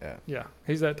 Right. Yeah. Yeah.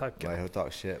 He's that type guy. Like he'll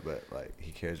talk shit, but like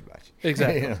he cares about you.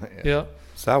 Exactly. You know, Yeah.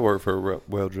 So I work for a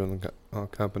well drilling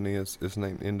company. It's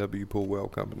named NW Pool Well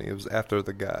Company. It was after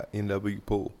the guy NW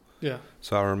Pool. Yeah.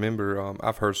 So I remember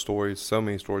I've heard stories, so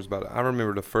many stories about it. I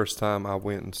remember the first time I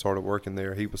went and started working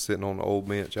there, he was sitting on the old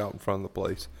bench out in front of the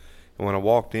place. And when I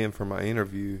walked in for my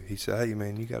interview, he said, "Hey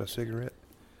man, you got a cigarette?"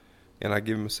 And I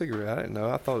give him a cigarette. I didn't know.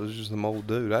 I thought it was just some old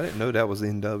dude. I didn't know that was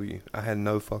NW. I had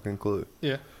no fucking clue.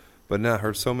 Yeah. But now I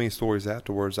heard so many stories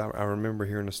afterwards. I remember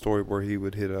hearing a story where he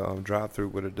would hit a drive-through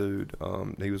with a dude.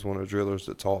 He was one of the drillers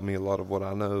that taught me a lot of what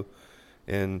I know.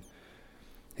 And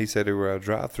he said they were at a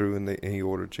drive-through and he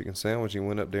ordered a chicken sandwich. He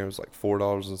went up there and it was like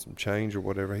 $4 and some change or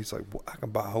whatever. He's like, well, I can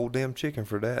buy a whole damn chicken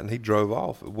for that. And he drove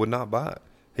off. Would not buy it.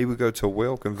 He would go to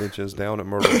well conventions down at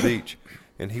Myrtle Beach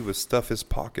and he would stuff his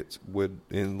pockets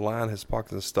line his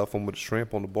pockets and stuff them with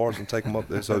shrimp on the bars and take them up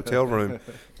to his hotel room.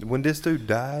 When this dude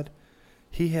died,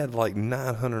 he had like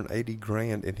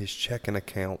 $980,000 in his checking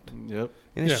account. Yep.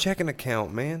 In his checking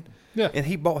account, man. Yeah. And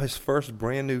he bought his first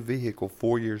brand new vehicle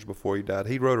 4 years before he died.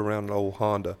 He rode around an old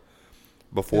Honda.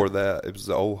 Before that, it was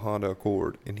the old Honda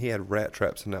Accord, and he had rat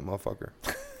traps in that motherfucker.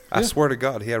 I swear to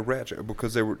God, he had rat traps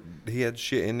because he had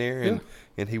shit in there,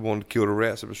 and he wanted to kill the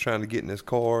rats that was trying to get in his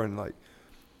car. And like,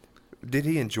 did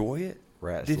he enjoy it?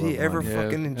 Rats did he ever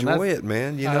fucking enjoy it,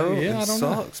 man? You know, I it don't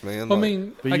sucks, know. man. Well, like, I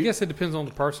mean, I guess it depends on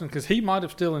the person because he might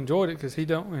have still enjoyed it because he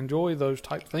don't enjoy those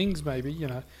type things, maybe, you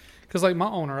know. Because like my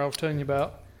owner, I was telling you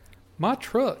about, my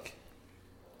truck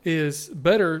is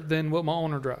better than what my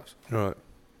owner drives. Right.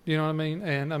 You know what I mean?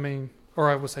 And I mean, or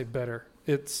I would say better.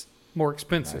 It's more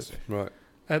expensive. Right.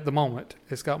 At the moment,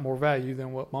 it's got more value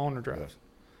than what my owner drives.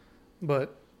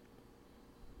 But,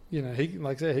 you know, he,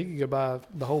 like I said, he could go buy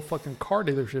the whole fucking car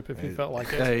dealership if he felt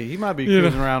like it. Hey, he might be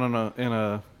cruising around in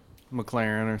a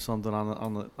McLaren or something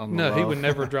on the No, he would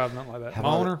never drive nothing like that. My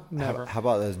owner, never. How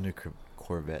about those new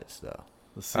Corvettes though?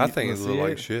 I think it looked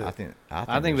like shit. I think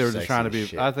they were just trying to be.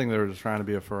 Shit. I think they were just trying to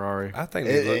be a Ferrari. I think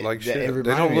they look like shit. They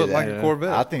reminded don't me look of like that. a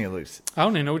Corvette. I think it looks. I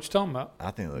don't even know what you're talking about.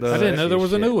 I think it looks. I didn't know there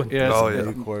was a new one. Yeah,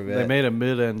 New Corvette. They made a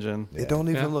mid-engine. It don't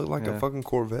even Yeah. look like a fucking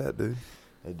Corvette, dude.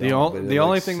 The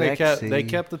only thing they kept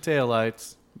the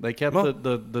taillights. They kept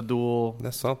the dual.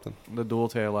 That's something. The dual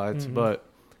taillights, but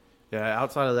yeah,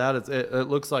 outside of that, it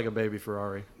looks like a baby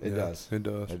Ferrari. It does. It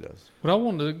does. It does. But I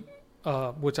wanted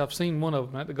to, which I've seen one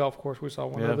of them at the golf course. We saw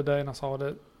one the other day, and I saw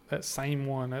that same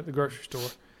one at the grocery store,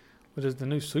 which is the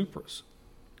new Supras.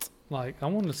 Like, I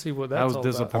wanted to see what that's all that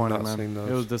was disappointing, I've not man. seen those.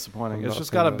 It was disappointing. I've It's not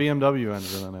just seen got a those. BMW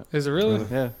engine in it. about. Is it really?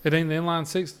 Yeah. It ain't the inline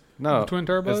six. No, twin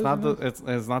turbos. It's not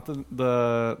it's not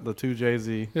the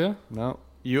 2JZ. Yeah. No.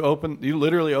 You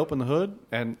literally open the hood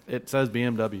and it says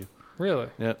BMW. Really?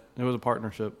 Yeah. It was a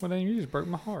partnership. Well, then you just broke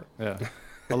my heart. Yeah.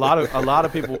 A lot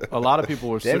of people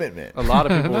were Damn it, man. a lot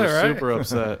of people were Right? super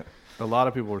upset. A lot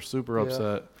of people were super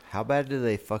upset. How bad did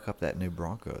they fuck up that new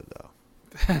Bronco though?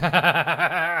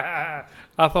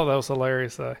 I thought that was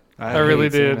hilarious, though. I haven't really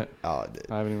even seen did. it. Oh, it did.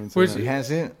 I haven't even seen Which- it. You hadn't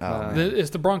seen it? Oh, man. It's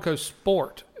the Bronco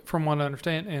Sport, from what I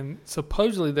understand, and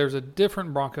supposedly there's a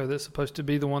different Bronco that's supposed to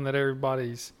be the one that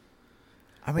everybody's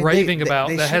I mean, raving about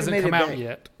they that should've hasn't made come it out back-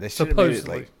 yet. They should have made it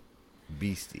Supposedly. like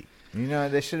beastie. You know,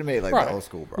 they should have made it like Right. the old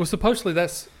school Bronco. Well, supposedly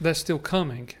that's still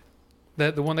coming.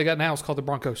 That the one they got now is called the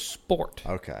Bronco Sport.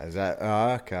 Okay, is that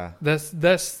okay? That's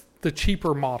the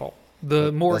cheaper model.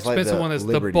 The more That's like expensive the one is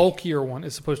Liberty. the bulkier one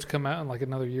is supposed to come out in like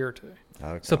another year or two.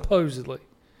 Okay. Supposedly.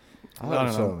 I I don't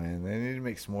hope so, know. man. They need to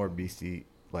make some more beastie,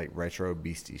 like retro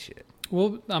beastie shit.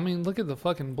 Well, I mean, look at the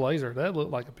fucking Blazer. That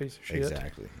looked like a piece of shit.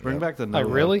 Exactly. Bring Yep. back the Like,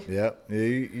 no- really? Yep.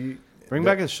 Bring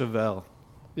back a Chevelle.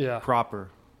 Yeah. Proper.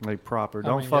 Like proper. I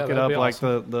Don't mean, fuck yeah, it that'd up be like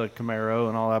awesome. the Camaro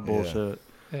and all that bullshit.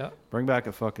 Yeah. Bring back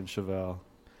a fucking Chevelle.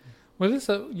 Well,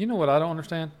 you know what I don't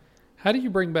understand? How do you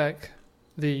bring back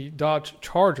the Dodge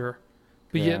Charger,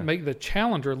 but Yeah. yet make the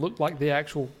Challenger look like the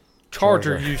actual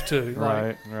Charger used to?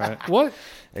 Like, Right. what?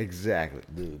 Exactly,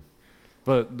 dude.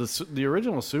 But the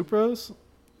original Supras,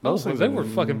 those things they are were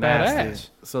fucking nasty.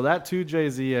 badass. So that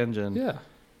 2JZ engine, Yeah.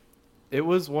 it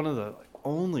was one of the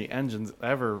only engines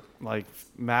ever like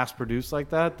mass produced like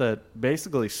that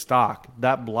basically stock,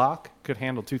 that block could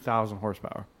handle 2,000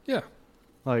 horsepower. Yeah.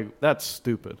 Like, that's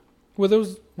stupid. Well,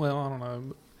 I don't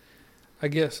know. I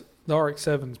guess the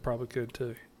RX-7s probably could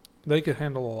too. They could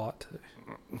handle a lot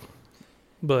too.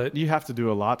 But You have to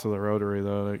do a lot to the rotary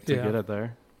though to Yeah. get it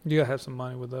there. you gotta have some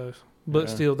money with those. But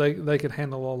Yeah. still, they could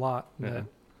handle a lot. Yeah. That,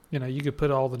 you know, you could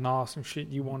put all the NOS and shit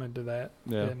you wanted to that,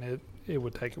 Yeah. and it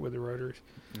would take it with the rotaries.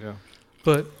 Yeah.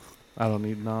 But I don't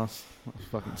need NOS. I was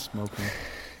fucking smoking.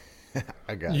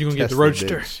 I got. You gonna get the Tesla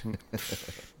Roadster.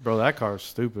 bitch. Bro, that car's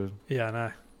stupid. yeah, I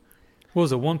know. What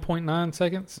was it? 1.9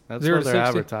 seconds. That's 0 what to they're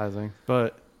 60? advertising.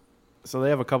 But so they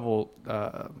have a couple.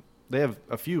 They have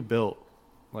a few built,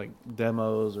 like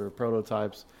demos or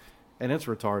prototypes, and it's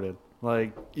retarded.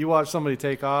 Like, you watch somebody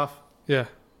take off. Yeah.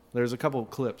 There's a couple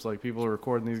clips, like people are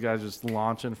recording these guys just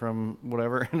launching from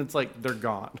whatever, and it's like they're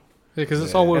gone. Because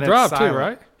it's Yeah. all-wheel And it's drive too, silent.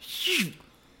 right?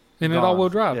 And it Gone. all-wheel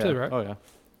drive Yeah. too, right? Oh yeah.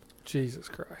 Jesus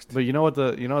Christ. But you know what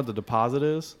the deposit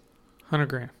is? 100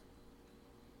 grand.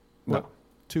 No, What?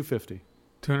 250.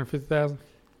 250,000.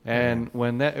 And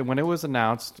when it was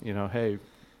announced, hey,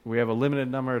 we have a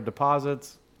limited number of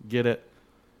deposits, get it.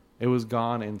 It was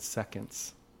gone in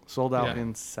seconds. Sold out Yeah.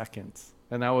 in seconds.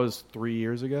 And that was 3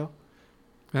 years ago.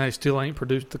 And they still ain't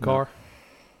produced the car.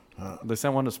 They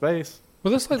sent one to space.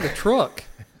 Well, that's like the truck.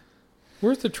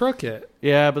 Where's the truck at?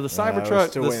 Yeah, but the Cybertruck,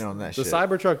 still waiting on that the shit.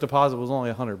 Cybertruck deposit was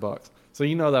only $100. So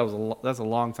you know that's a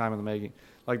long time in the making.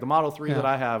 Like the Model 3 that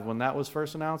I have, when that was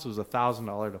first announced, it was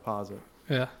 $1,000 deposit.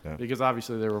 Yeah. Because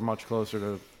obviously they were much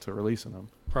closer to releasing them.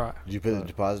 Right. Did you put the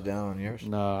deposit down on yours?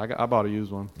 No, I bought a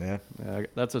used one. Yeah. Yeah,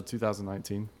 that's a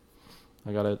 2019.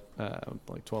 I got it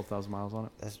like 12,000 miles on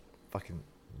it. That's fucking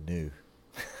new.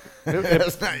 It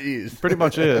That's not used. pretty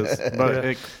much is, but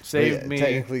it saved me.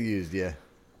 Technically used, yeah.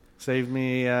 Saved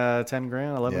me 10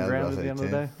 grand, 11 grand at the end of the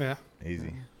day. Yeah.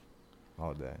 Easy.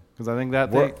 All day. Because I think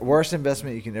that Worst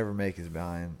investment you can ever make is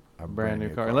buying a brand new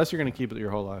car, unless you're going to keep it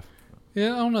your whole life.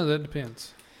 Yeah, I don't know. That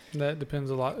depends. That depends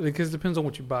a lot because it depends on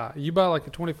what you buy. You buy like a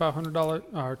 $2,500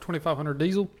 or $2,500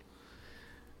 diesel.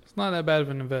 It's not that bad of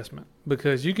an investment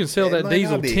because you can sell that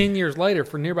diesel 10 years later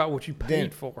for near about what you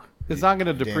paid for. It's not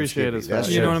going to depreciate as fast.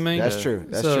 You know what I mean? That's true.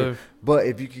 That's true. But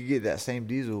if you could get that same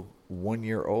diesel 1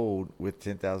 year old with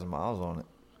 10,000 miles on it,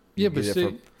 you but get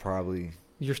it for probably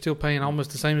you're still paying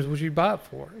almost the same as what you buy it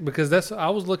for. Because I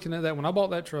was looking at that when I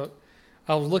bought that truck.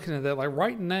 I was looking at that like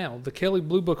right now. The Kelly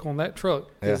Blue Book on that truck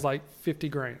is like 50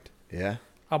 grand. Yeah.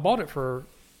 I bought it for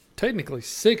technically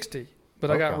 60, but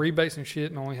I got rebates and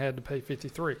shit and only had to pay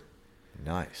 53.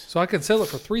 Nice. So I could sell it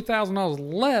for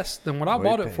 $3,000 less than what I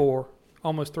bought it for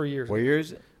almost 3 years ago. What year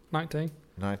is it? 19.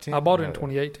 19. I bought it in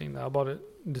 2018. I bought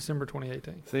it December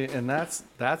 2018. See, and that's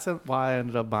why I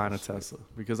ended up buying a Tesla,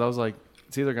 because I was like,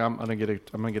 it's either I'm gonna get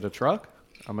a truck,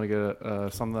 I'm gonna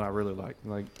get something that I really like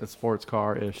a sports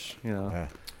car ish, you know. Yeah.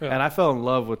 Yeah. And I fell in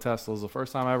love with Teslas. The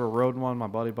first time I ever rode one, my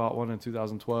buddy bought one in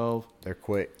 2012. They're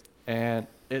quick. And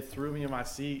it threw me in my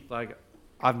seat like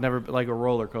I've never, like a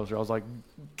roller coaster. I was like,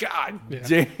 God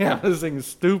damn, this thing is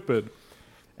stupid.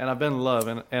 And I've been in love.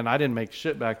 And I didn't make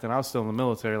shit back then. I was still in the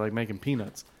military, like making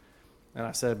peanuts. And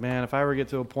I said, man, if I ever get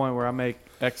to a point where I make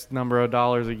X number of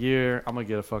dollars a year, I'm going to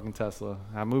get a fucking Tesla.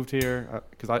 I moved here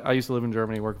because I used to live in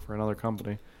Germany working for another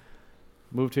company.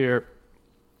 Moved here.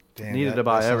 Damn, needed to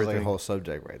buy that everything. Like a whole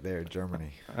subject right there,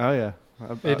 Germany. Oh, yeah.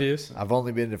 It is. I've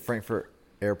only been to Frankfurt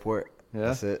Airport. Yeah?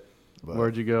 That's it. But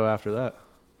Where'd you go after that?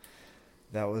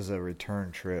 that was a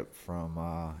return trip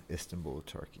from Istanbul,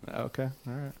 Turkey. Okay,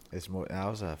 all right. I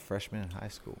was a freshman in high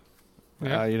school.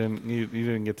 Yeah. You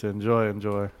didn't get to enjoy.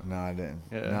 No, I didn't.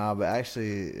 Yeah. No, but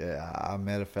actually, I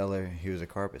met a fella. He was a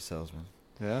carpet salesman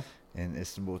Yeah. in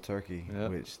Istanbul, Turkey,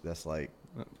 which that's like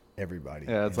everybody.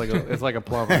 Yeah, it's like a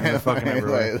plumber. They're fucking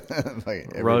everywhere. like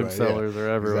Rug sellers are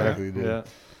everywhere. Exactly, dude. Yeah.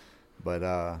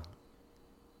 But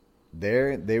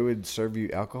there they would serve you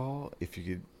alcohol if you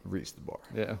could reach the bar.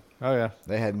 Yeah. Oh yeah.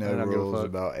 They had no They don't give a rules fuck.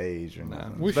 about age or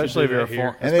nothing. We should Especially if do you're a that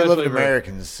foreigner. here. And they loved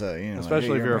Americans, so you know.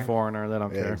 Especially if you're a foreigner. foreigner, they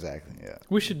don't Yeah, care. exactly. Yeah.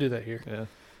 We should do that here. Yeah.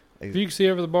 If you can see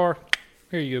over the bar,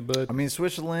 here you go, bud. I mean,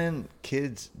 Switzerland,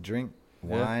 kids drink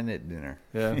wine at dinner.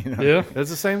 Yeah. You know? Yeah. It's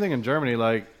the same thing in Germany.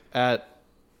 Like at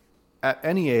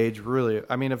any age, really.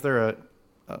 I mean, if they're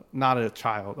not a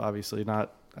child, obviously,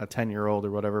 not a 10-year-old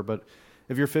or whatever, but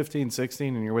if you're 15,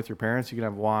 16 and you're with your parents, you can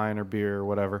have wine or beer or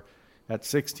whatever. At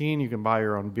 16, you can buy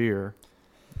your own beer.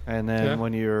 And then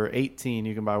when you're 18,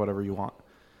 you can buy whatever you want.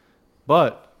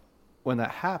 But when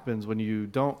that happens, when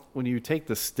you take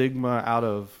the stigma out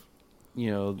of,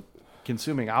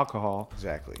 consuming alcohol,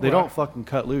 Exactly. they don't fucking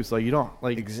cut loose. Like you don't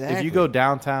like Exactly. if you go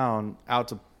downtown out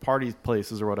to party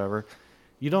places or whatever,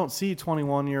 you don't see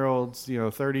 21-year-olds,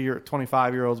 30 or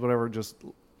 25-year-olds, whatever, just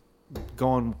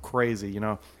going crazy.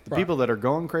 The people that are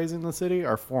going crazy in the city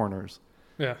are foreigners.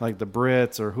 Yeah. Like the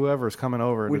Brits or whoever's coming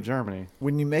over to Germany.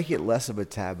 When you make it less of a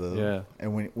taboo,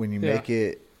 and when you make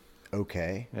it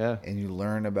okay, and you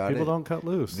learn about people it, don't cut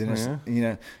loose. then it's,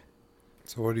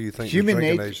 So what do you think Human the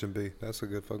drinking nature- age should be? That's a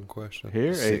good fucking question.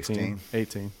 Here, 16.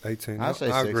 18. 18. I'd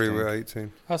say I agree 16. with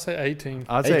 18. I'll say 18.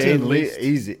 I'd say 18 at least.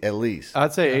 easy, at least.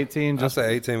 I'd say 18. I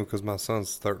say 18 because my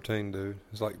son's 13, dude.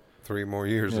 It's like 3 more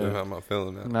years, dude. I'm not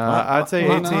feeling that. Nah, I'd say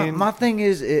 18. My thing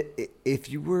is, if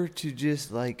you were to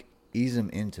just like ease them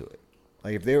into it,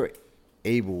 like if they were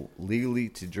able legally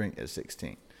to drink at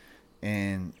 16,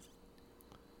 and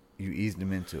you eased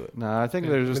them into it. No, I think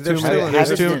there's just But too they're many. still-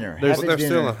 There's dinner. too. There's Have They're dinner.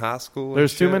 still in high school. and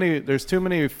There's too shit. many. There's too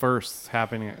many firsts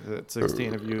happening at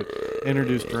 16 if you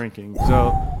introduce drinking.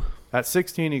 So at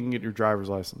 16 you can get your driver's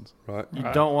license. Right. You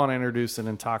don't want to introduce an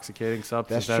intoxicating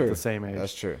substance That's at true. the same age.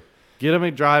 That's true. Get them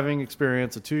a driving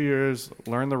experience of 2 years,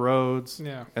 learn the roads,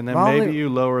 Yeah. and then My maybe only- you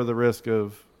lower the risk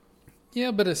of. Yeah,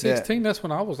 but at 16, that's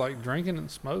when I was like drinking and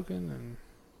smoking and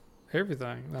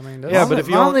everything. I mean, that's, Yeah, but if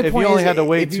you only had to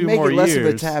wait if you 2 make more it less of a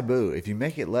years- taboo, if you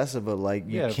make it less of a you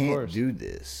Yeah, of can't course. do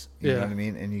this, you know Yeah. what I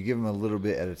mean, and you give them a little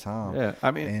bit at a time. Yeah, I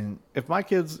mean, and if my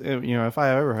kids, if I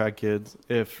ever had kids,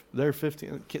 if they're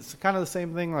 15, it's kind of the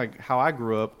same thing like how I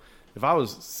grew up. if I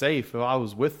was safe, if I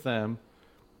was with them,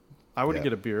 I would Yeah,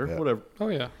 get a beer, yeah. whatever. Oh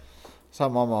yeah. That's how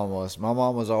my mom was. My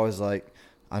mom was always like,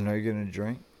 I know you're going to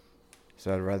drink,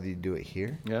 so I'd rather you do it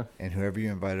here. Yeah. And whoever you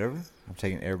invite over, I'm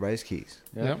taking everybody's keys.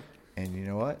 Yeah. Yep. And you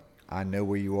know what? I know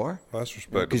where you are That's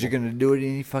respectable. because you're going to do it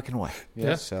any fucking way.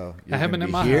 Yeah. So That you're happened gonna at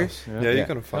be my here. house. Yeah, Yeah. you're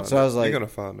gonna find it. So I was like, you're gonna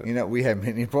find it. You know, we had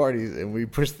many parties and we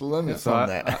pushed the limits So on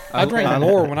that. I drank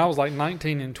more when I was like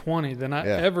 19 and 20 than I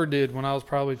Yeah. ever did when I was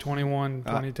probably 21,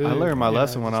 22. I learned my You know,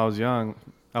 lesson when just- I was young.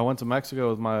 I went to Mexico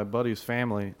with my buddy's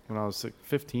family when I was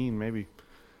 15, maybe,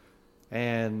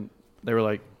 and they were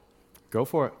like, "Go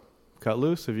for it, cut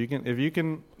loose.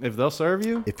 If they'll serve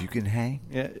you, If you can hang.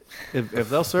 yeah, if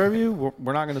they'll serve you,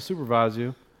 we're not going to supervise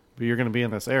you, but you're going to be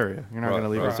in this area. You're not Right, going to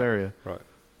leave this right. area." Right.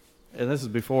 And this is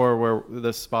before where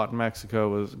this spot in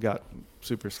Mexico got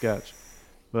super sketch.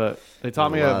 But they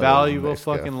taught me A lot a of valuable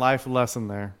Mexico. fucking life lesson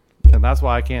there. And that's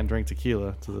why I can't drink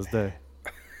tequila to this day.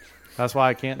 That's why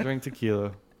I can't drink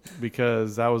tequila,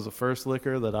 because that was the first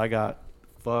liquor that I got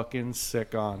fucking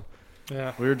sick on.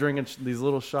 Yeah. We were drinking these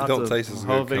little It shots don't of taste as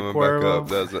Jose good coming Cuervo. back up,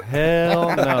 does it?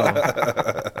 Hell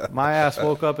no. My ass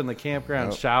woke up in the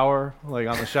campground shower, like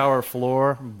on the shower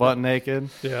floor, butt naked.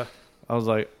 Yeah. I was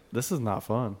like, this is not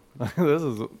fun. This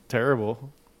is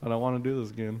terrible. I don't want to do this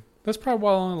again. That's probably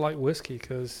why I only like whiskey,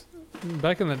 because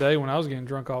back in the day when I was getting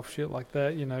drunk off shit like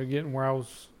that, you know, getting where I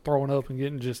was throwing up and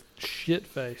getting just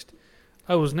shit-faced,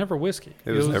 it was never whiskey.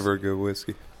 It was never a good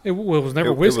whiskey. It was never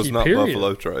It whiskey, was not period.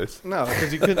 Buffalo Trace. No,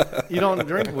 because you don't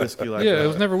drink whiskey like Yeah, that. it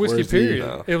was never whiskey, Where's the- period.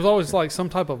 No. It was always like some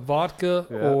type of vodka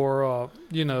Yeah. or,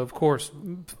 you know, of course,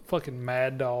 fucking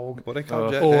Mad Dog. What they call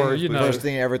Jack or, Daniels you know- whiskey? First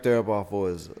thing I ever threw up off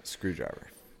was a screwdriver.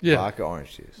 Yeah. Vodka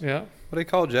orange juice. Yeah. What they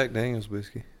call Jack Daniels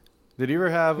whiskey? Did you ever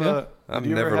have Yeah. I've did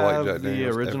you never ever liked have Jack the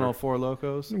Daniels, original ever. Four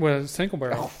Locos? Well, single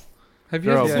barrel. Have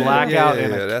you Girl, ever blackout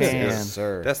in a that's can. good. Yes,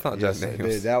 sir. That's not Jack Yes,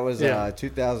 Daniels. Dude, that was Yeah.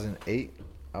 2008.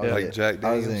 I Yeah. was, Like Jack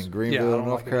I was Daniels? in Yeah, I Greenville, don't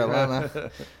North like it.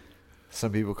 Carolina.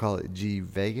 Some people call it G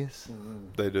Vegas.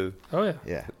 They do. Oh, yeah.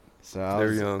 Yeah. So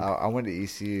They're young. I went to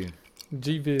ECU.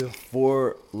 G-Ville.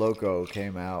 Four Loco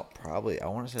came out probably, I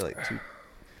want to say like two.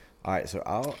 All right, so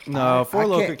No, Four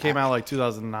Loko can't- came out like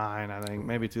 2009, I think,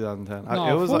 maybe 2010. No,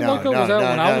 It was Four like Loko was out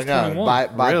when I was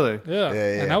 21. Really? Yeah.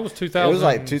 Yeah. And that was 2006. It was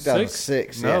like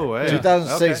 2006. No yeah. way.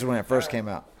 2006 Okay. is when it first came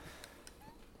out.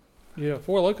 Yeah,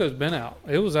 Four Loco's been out.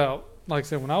 It was out, like I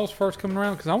said, when I was first coming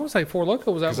around, because I want to say Four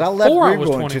Loco was out Because I left before I was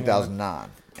Greenville 21. in 2009,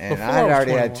 and Before I I had was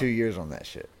already had 21. 2 years on that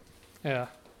shit. Yeah.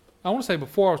 I want to say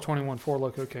before I was 21, Four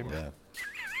Loco came out. Yeah.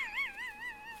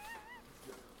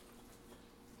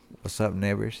 What's up,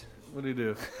 neighbors? What do you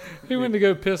do? He went to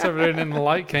go piss over there, and then the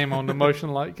light came on. The motion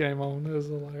light came on. It was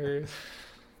hilarious.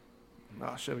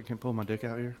 Oh, shit, I can't pull my dick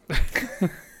out here.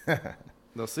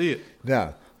 They'll see it.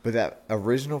 No, but that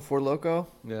original Four Loco,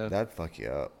 Yeah. that'd fuck you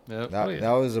up. Yep. That, Oh, yeah.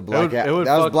 that was a blackout. it would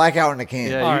that was fuck- blackout in a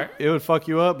can. Yeah, All you- right. it would fuck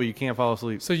you up, but you can't fall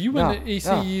asleep. So you went No, to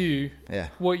ECU, Yeah.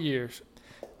 what years?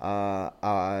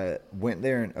 I went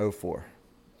there in 04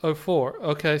 04.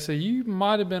 Okay, so you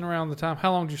might have been around the time.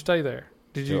 How long did you stay there?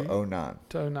 Did you? till 09.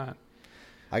 To 09.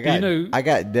 I Do got you know- I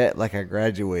got debt like I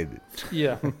graduated.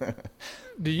 Yeah.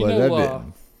 Do you But know, I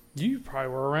didn't. you probably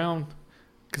were around,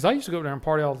 because I used to go up there and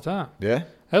party all the time. Yeah.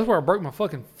 That's where I broke my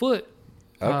fucking foot.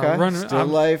 Okay. Running, Still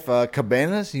life.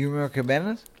 Cabanas. You remember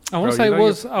Cabanas? I want to Bro, say you it know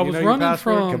was, your- I you was know your running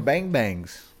password? from, Kabang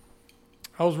bangs.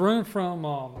 I was running from,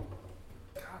 God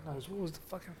knows, what was the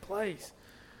fucking place?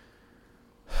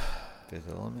 Fifth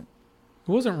Element.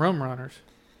 It wasn't Rum Runners.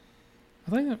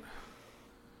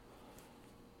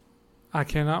 I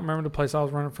cannot remember the place I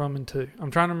was running from in 2.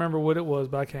 I'm trying to remember what it was,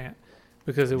 but I can't.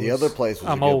 Because it was. The other place was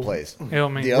I'm a good old. place. You know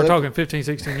what I mean? The We're other- talking 15,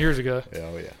 16 years ago.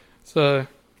 Oh yeah. So,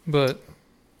 but,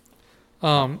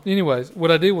 anyways, what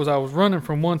I did was I was running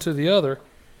from one to the other,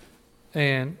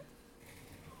 and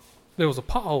there was a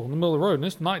pothole in the middle of the road, and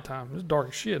it's nighttime. It's dark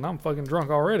as shit, and I'm fucking drunk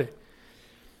already.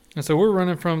 And so we're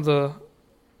running from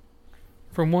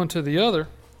one to the other,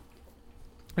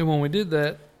 and when we did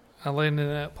that, I landed in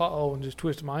that pothole and just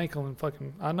twisted my ankle and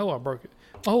fucking, I know I broke it.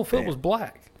 My whole foot was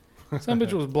black. Some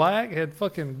bitch was black, had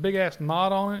fucking big ass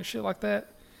knot on it and shit like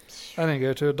that. I didn't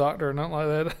go to a doctor or nothing like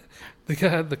that. The guy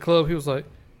at the club, he was like,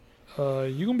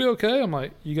 you gonna be okay? I'm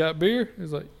like, you got beer?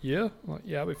 He's like, yeah. I'm like,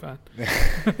 yeah, I'll be fine.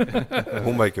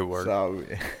 We'll make it work. So,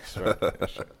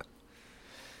 that's right.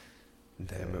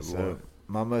 Damn it, So boy.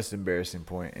 my most embarrassing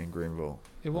point in Greenville.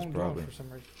 It won't draw probably- for some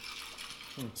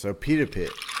reason. So Peter Pit.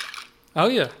 Oh,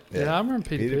 yeah. Yeah. Yeah, I remember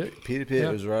Peter Pit. Peter Pit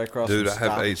Yeah. was right across Dude, I from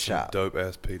have Stop ate and some Shop. dope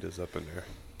ass pitas up in there.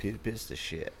 Peter Pit's the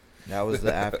shit. That was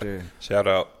the after. Shout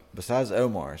out. Besides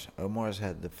Omar's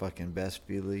had the fucking best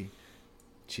Philly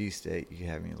cheesesteak you can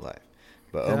have in your life.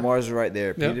 But Yeah. Omar's was right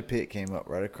there. Yep. Peter Pit came up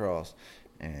right across,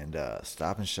 and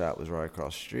Stop and Shop was right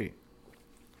across the street.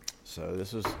 So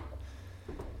this was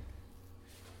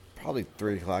probably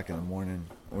 3 o'clock in the morning.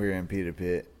 We were in Peter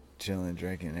Pit, chilling,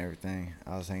 drinking, and everything.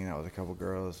 I was hanging out with a couple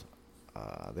girls.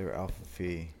 They were Alpha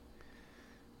Phi.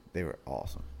 They were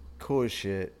awesome. Cool as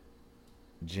shit.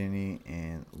 Jenny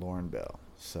and Lauren Bell.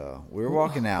 So we were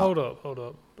walking out. Hold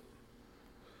up.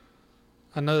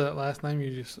 I know that last name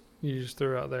you just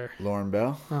threw out there. Lauren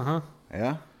Bell? Uh-huh.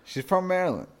 Yeah? She's from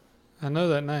Maryland. I know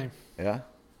that name. Yeah?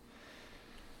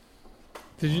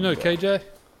 Did you know KJ?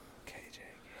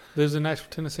 Lives in Nashville,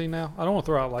 Tennessee now. I don't want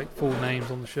to throw out like full names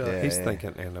on the show. Yeah. He's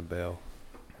thinking Annabelle,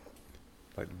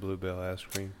 like the Bluebell ice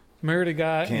cream. Married a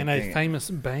guy Can't in a think. famous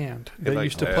band They that make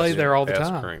used to ice- play there all the ice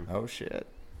time. cream. Oh, shit.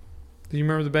 Do you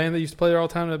remember the band that used to play there all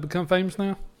the time that become famous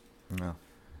now? No.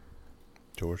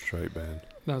 George Strait band.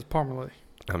 That was Parmalee.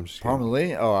 I'm just Palmer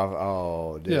Lee?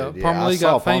 Oh, dude. Yeah, Yeah, Palmer I Lee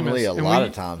saw got Palmer famous, Lee a and lot we-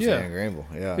 of times yeah. in Greenville.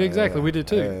 Yeah, Exactly, we did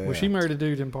too. Yeah, Well, she married a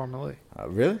dude in Parmalee.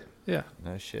 really? Yeah,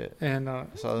 No shit. and I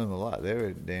saw them a lot. They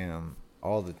were damn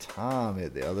all the time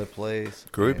at the other place.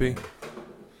 Groupie.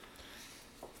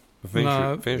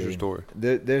 No. Finish your Dude. story.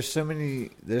 There's so many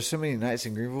nights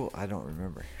in Greenville I don't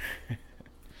remember.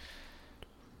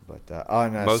 But oh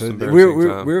no, Most so embarrassing we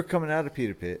time. were coming out of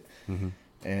Peter Pit, Mm-hmm.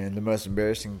 and the most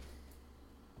embarrassing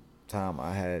time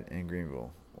I had in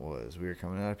Greenville was we were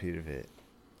coming out of Peter Pit,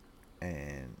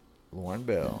 and Lauren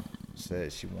Bell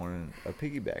said she wanted a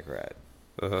piggyback ride.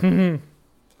 Uh-huh. So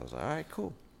I was like, all right,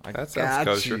 cool. I That sounds got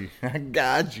kosher. you. I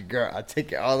got you, girl. I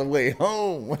take it all the way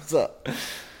home. What's up?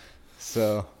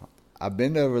 So I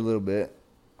bend over a little bit.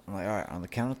 I'm like, all right, on the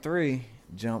count of 3,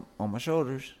 jump on my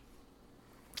shoulders.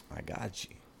 I got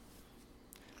you.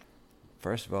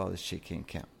 First of all, this shit can't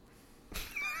count.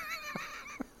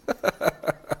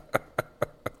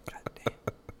 God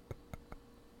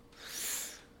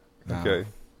damn. Okay.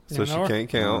 So she Ignore? can't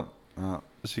count. No.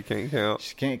 She can't count.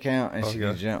 She can't count, and she can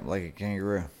Okay. jump like a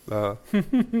kangaroo. Uh,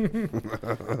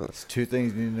 It's 2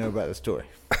 things you need to know about the story.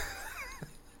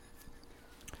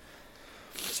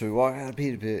 So we walk out of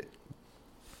Peter Pit.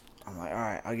 I'm like, all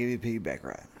right, I'll give you a piggyback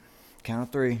ride. Count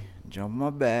of 3, jump on my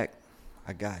back.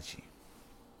 I got you.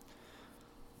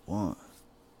 1,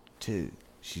 2.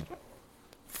 She,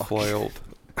 flailed.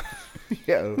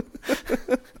 yo,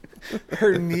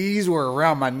 her knees were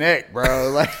around my neck, bro.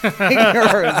 Like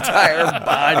her entire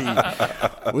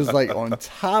body was like on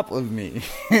top of me,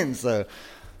 and so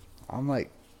I'm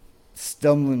like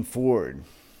stumbling forward,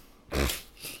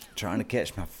 trying to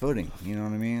catch my footing. You know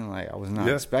what I mean? Like I was not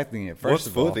Yeah. expecting it. What's First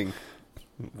of all, footing?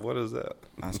 What is that?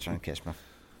 I was trying to catch my.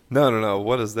 No.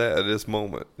 What is that at this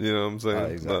moment? You know what I'm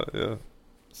saying? Exactly. Yeah.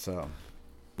 So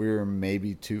we were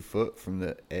maybe 2 foot from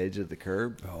the edge of the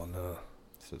curb. Oh, no.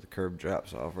 So the curb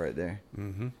drops off right there.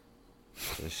 Mm-hmm.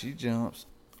 So she jumps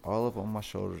all up on my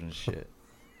shoulders and shit.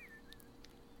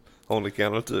 On the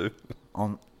count of 2.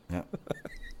 Yep.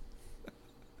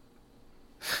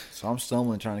 So I'm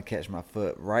stumbling trying to catch my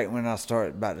foot. Right when I start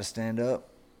about to stand up,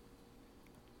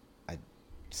 I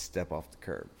step off the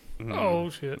curb. Oh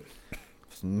shit!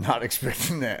 Was not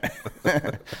expecting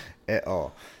that at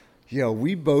all. Yo,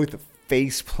 we both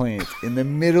face plant in the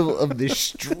middle of the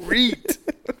street,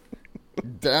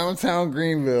 downtown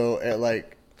Greenville at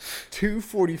like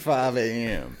 2:45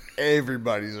 a.m.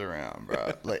 Everybody's around,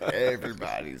 bro. Like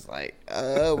everybody's like,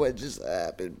 "Oh, what just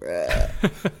happened, bro?"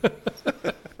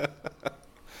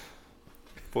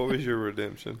 What was your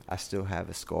redemption? I still have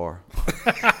a scar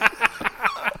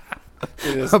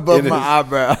Above above my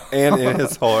eyebrow. and in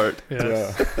his heart.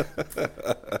 Yes.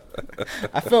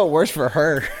 I felt worse for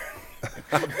her.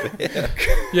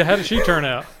 Yeah. How did she turn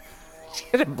out? She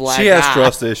had a black She has eye.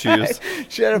 trust issues.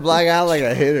 She had a black eye like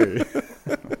I hit her.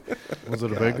 Was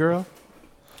it a big girl?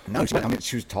 No, I mean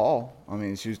she was tall. I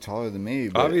mean she was taller than me.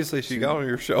 But Obviously, she got on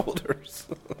your shoulders.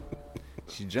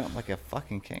 She jumped like a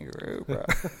fucking kangaroo, bro.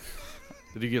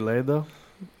 Did you get laid though?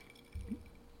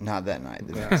 Not that night.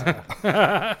 The next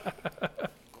night.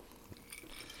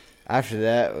 After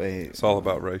that, It's all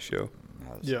about ratio.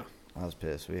 Yeah. I was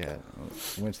pissed. We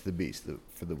went to the beach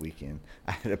for the weekend.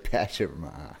 I had a patch over my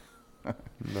eye.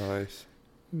 Nice.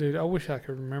 Dude, I wish I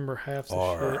could remember half the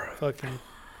R. shit. Fucking.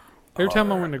 Every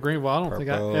time I went to Greenville, I don't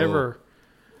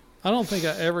think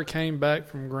I ever came back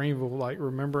from Greenville like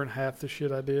remembering half the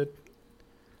shit I did.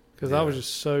 Because I was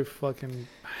just so fucking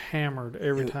hammered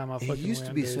every time I fucking It used went,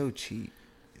 to be dude. so cheap.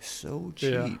 So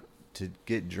Yeah. cheap to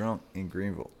get drunk in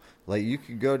Greenville. Like you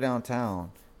could go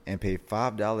downtown and pay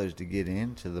 $5 to get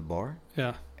into the bar,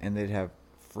 Yeah. and they'd have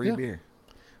free Yeah. beer.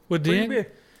 Well, Free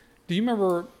beer. do you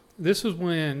remember this was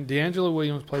when D'Angelo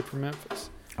Williams played for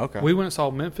Memphis? Okay. We went and saw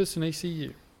Memphis and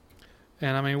ECU.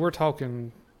 And I mean, we're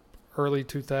talking early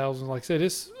 2000s. Like I said,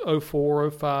 it's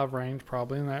 04, 05 range,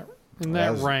 probably in that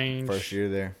was range. First year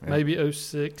there. Yeah. Maybe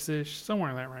 06-ish, somewhere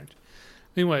in that range.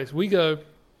 Anyways, we go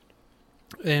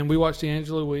and we watch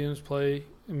D'Angelo Williams play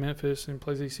in Memphis and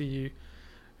plays ECU.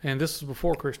 And this was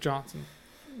before Chris Johnson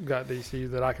got to ECU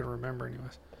that I can remember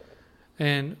anyways.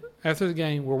 And after the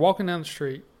game, we're walking down the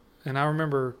street, and I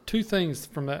remember two things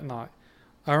from that night.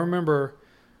 I remember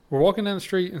we're walking down the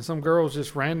street, and some girls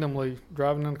just randomly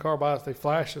driving in the car by us. They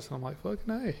flash us, and I'm like,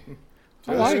 fucking hey.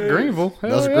 I like Greenville. Hell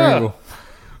That's yeah. Greenville.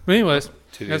 But anyways,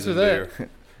 Titties after and that,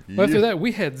 beer. after that,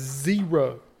 we had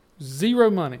zero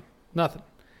money, nothing.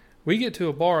 We get to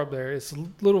a bar up there. It's a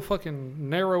little fucking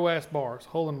narrow-ass bar. It's a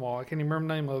hole in the wall. I can't even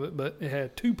remember the name of it, but it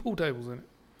had 2 pool tables in it.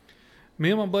 Me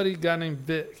and my buddy, a guy named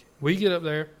Vic, we get up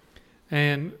there,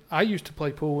 and I used to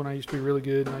play pool, and I used to be really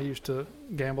good, and I used to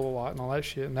gamble a lot and all that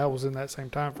shit, and that was in that same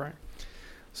time frame.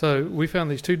 So we found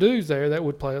these 2 dudes there that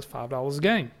would play us $5 a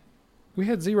game. We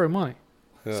had zero money.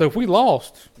 Yeah. So if we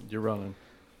lost, You're running.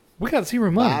 we got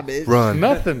zero money. Bye, bitch. Run.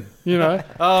 Nothing, you know.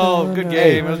 Oh, good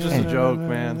game. It was just a joke,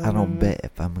 man. I don't bet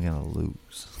if I'm gonna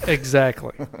lose.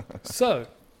 Exactly. So,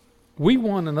 we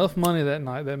won enough money that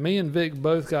night that me and Vic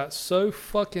both got so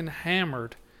fucking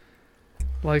hammered.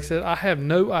 Like I said, I have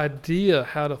no idea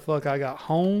how the fuck I got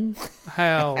home,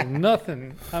 how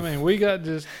nothing. I mean, we got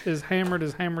just as hammered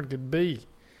could be.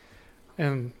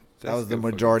 And, That was the good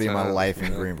fucking majority of my time, life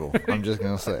in man. Greenville. I'm just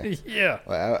gonna say. yeah.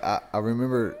 Like, I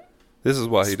remember. This is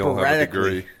why he don't have a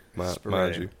Sporadically. degree, mind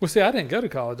Sporadic. you. Well, see, I didn't go to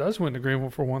college. I just went to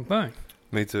Greenville for one thing.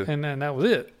 Me too. And then that was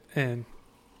it. And,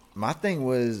 My thing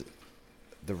was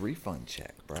the refund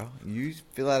check, bro. You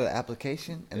fill out an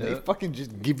application and they Yeah. fucking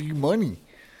just give you money.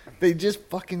 They just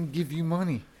fucking give you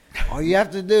money. All you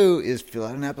have to do is fill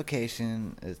out an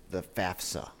application. It's the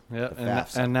FAFSA. Yeah, The and,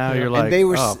 FAFSA. and now Yeah. you're And like, they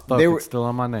were oh, s- fuck, they were- it's still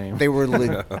on my name. They were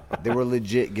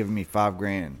legit giving me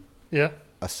 $5,000 yeah.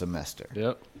 a semester.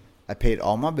 Yep. I paid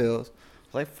all my bills. I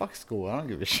was like, fuck school. I don't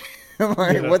give a shit. I'm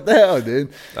like, Yeah. what the hell,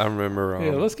 dude? I remember.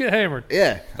 Yeah, let's get hammered.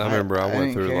 Yeah. I remember I went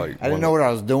didn't through, care. like, I didn't one- know what I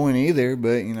was doing either,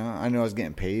 but, you know, I knew I was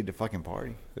getting paid to fucking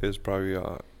party. It was probably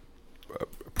a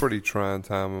pretty trying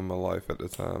time in my life at the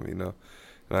time, you know.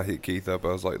 And I hit Keith up. I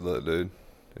was like, look, dude,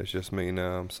 it's just me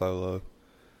now. I'm solo.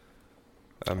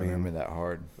 I remember that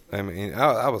hard.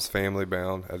 I was family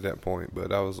bound at that point,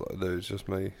 but I was like, dude, it's just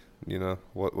me. You know,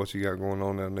 what you got going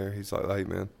on down there? He's like, hey,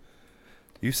 man,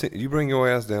 you bring your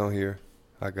ass down here.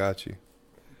 I got you.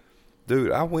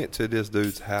 Dude, I went to this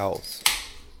dude's house,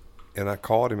 and I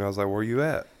called him. I was like, where you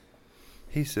at?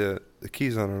 He said, the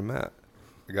key's under the mat.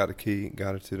 I got a key,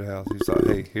 got it to the house. He's like,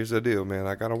 hey, here's the deal, man.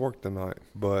 I got to work tonight,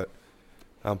 but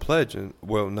I'm pledging.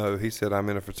 Well, no, he said I'm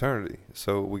in a fraternity,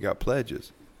 so we got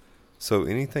pledges. So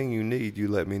anything you need, you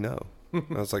let me know. I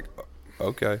was like,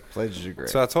 okay. Pledges are great.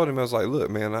 So I told him, I was like, look,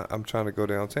 man, I'm trying to go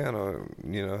downtown,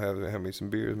 have me some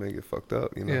beers, maybe get fucked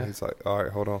up. Yeah. He's like, all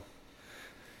right, hold on.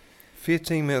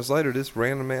 15 minutes later, this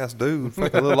random ass dude,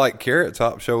 fucking little like Carrot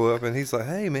Top, show up, and he's like,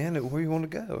 hey, man, where you want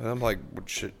to go? And I'm like, well,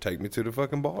 shit, take me to the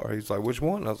fucking bar. He's like, which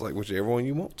one? I was like, whichever one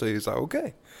you want to. He's like,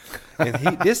 okay. And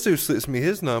this dude slips me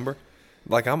his number.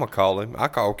 Like, I'm going to call him. I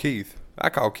call Keith.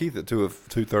 at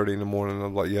 2:30 in the morning.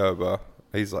 I'm like, yo, bro.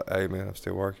 He's like, hey, man, I'm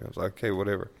still working. I was like, okay,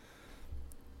 whatever.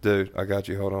 Dude, I got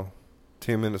you. Hold on.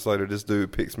 10 minutes later, this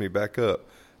dude picks me back up.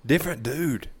 Different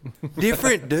dude.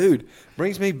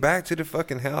 Brings me back to the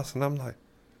fucking house, and I'm like,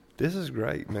 this is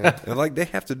great, man. And, like, they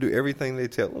have to do everything they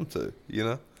tell them to, you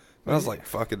know? And I was like,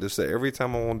 fuck it. Just every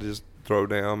time I wanted to just throw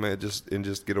down, man, just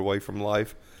get away from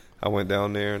life, I went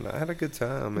down there, and I had a good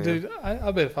time, man. Dude,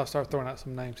 I bet if I start throwing out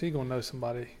some names, he's going to know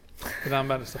somebody that I'm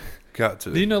about to say. Got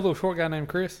to. Do you know a little short guy named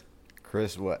Chris?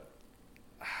 Chris what?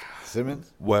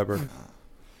 Simmons? Weber.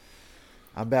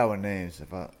 I'm bad with names.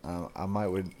 If I might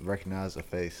would recognize a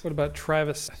face. What about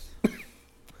Travis?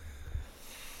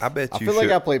 I bet I you feel should.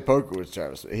 like I played poker with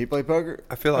Travis. He played poker?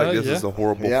 I feel like this yeah. is a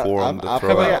horrible Yeah, forum to I throw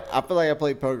feel like out. I feel like I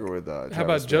played poker with Travis. How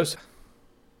about Smith. Joseph?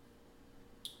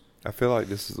 I feel like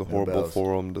this is a horrible bells.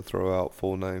 forum to throw out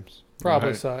full names. Probably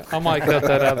Right. so. I might cut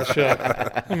that out of the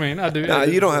show. I mean, I do. Nah,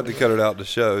 you don't have to cut it out the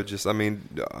show. Just, I mean,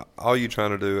 all you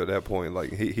trying to do at that point,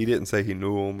 like, he didn't say he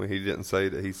knew him, and he didn't say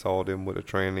that he saw them with a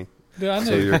tranny. Dude, I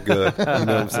So knew. you're good. You know what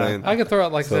I'm saying? I could throw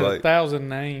out, like I So, said, like- 1,000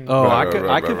 names. Oh, Right, I could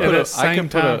right, put right. At a that same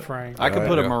time frame. I could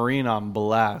put Yeah. a Marine on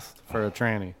blast for a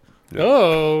tranny.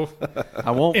 Oh,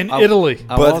 I won't. in I, Italy.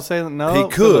 I But won't say that. No, he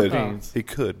could. Philippines. He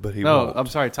could, but he No, won't. I'm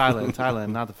sorry, Thailand,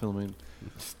 not the Philippines.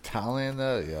 Thailand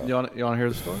though? Yeah. You want to hear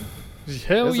the story?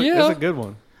 Hell it's yeah. it's a good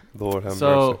one. Lord have mercy.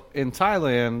 So in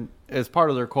Thailand, as part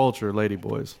of their culture,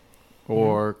 ladyboys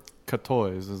or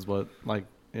katoys is what, like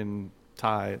in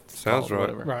Thai. It's Sounds called, right.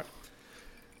 Whatever. Right.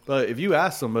 But if you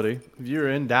ask somebody, if you're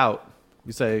in doubt,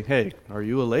 you say, "Hey, are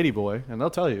you a lady boy?" And they'll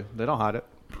tell you. They don't hide it.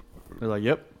 They're like,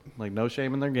 "Yep." Like, no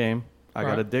shame in their game. I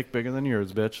got a dick bigger than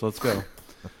yours, bitch. Let's go.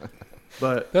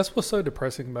 But that's what's so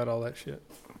depressing about all that shit.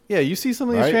 yeah, you see some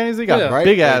of these Right? trannies, they got Yeah.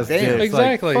 big Right? ass Damn. dicks.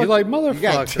 Exactly. You're like, motherfucker. You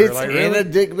got tits like, and really? a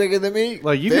dick bigger than me?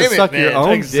 Like, you Damn can it, suck your man. own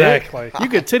Exactly. dick. You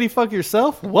could titty fuck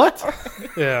yourself? What?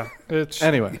 Yeah. It's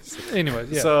Anyway. Anyways,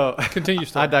 yeah. So Continue. I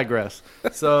Story. digress.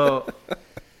 So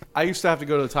I used to have to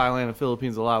go to Thailand and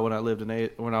Philippines a lot when I lived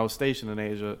when I was stationed in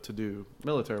Asia to do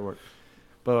military work.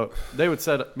 But they would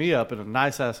set me up in a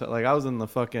nice ass. Like, I was in the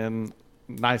fucking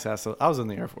nice ass. I was in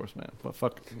the Air Force, man. But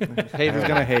fuck, haters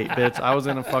gonna hate, bitch. I was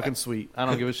in a fucking suite. I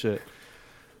don't give a shit.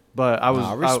 But I was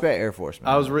Nah, respect Air Force,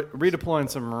 man. I was redeploying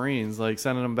some Marines, like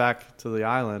sending them back to the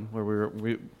island where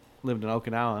we lived in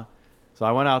Okinawa. So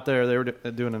I went out there. They were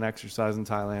doing an exercise in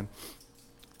Thailand,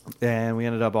 and we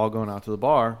ended up all going out to the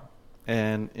bar.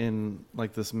 And in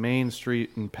like this main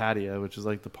street in Pattaya, which is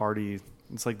like the party,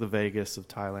 it's like the Vegas of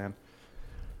Thailand.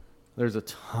 There's a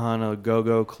ton of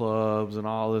go-go clubs and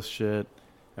all this shit.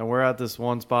 And we're at this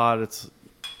one spot. It's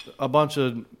a bunch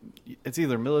of, it's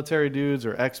either military dudes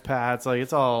or expats. Like,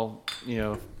 it's all,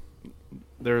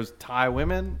 there's Thai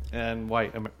women and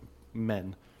white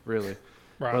men, really.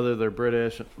 Right. Whether they're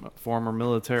British, former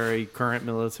military, current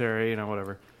military,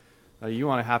 whatever. You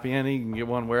want a happy ending, you can get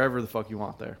one wherever the fuck you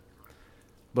want there.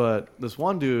 But this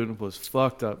one dude was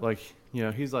fucked up. Like,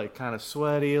 he's like kind of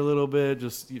sweaty a little bit,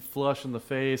 just flush in the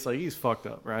face. Like, he's fucked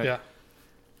up, right? Yeah.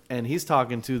 And he's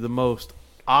talking to the most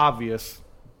obvious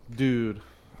dude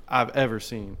I've ever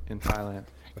seen in Thailand.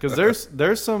 Because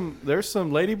there's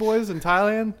some lady boys in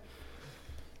Thailand.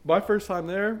 My first time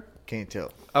there, Can't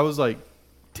tell. I was like,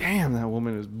 damn, that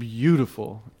woman is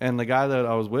beautiful. And the guy that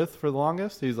I was with for the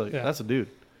longest, he's like, that's a dude.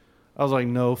 I was like,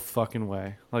 no fucking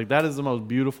way. Like, that is the most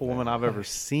beautiful woman I've ever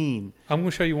seen. I'm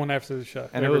going to show you one after the show.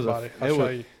 And Everybody. I'll show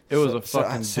you. It was a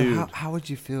fucking dude. How would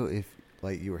you feel if,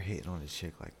 like, you were hitting on a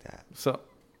chick like that? So,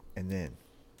 And then...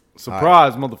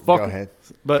 surprise, motherfucker. Go ahead.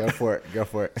 But, Go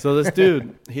for it. So this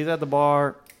dude, he's at the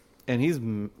bar, and he's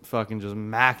fucking just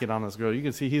macking on this girl. You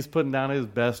can see he's putting down his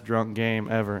best drunk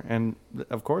game ever. And,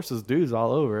 of course, this dude's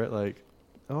all over it. Like,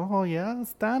 oh, yeah,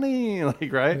 it's Danny.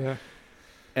 Like, right? Yeah.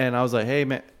 And I was like, hey,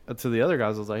 man. To the other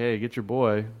guys, I was like, hey, get your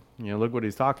boy. Look what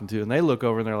he's talking to. And they look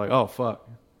over, and they're like, oh, fuck.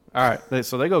 All right.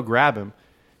 So they go grab him.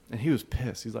 And he was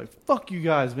pissed. He's like, fuck you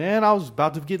guys, man. I was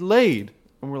about to get laid.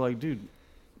 And we're like, dude,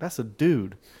 that's a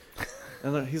dude.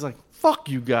 And then he's like, fuck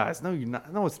you guys. No, you're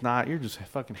not. No, it's not. You're just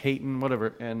fucking hating,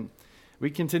 whatever. And we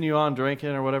continue on drinking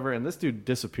or whatever, and this dude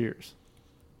disappears.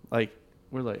 Like,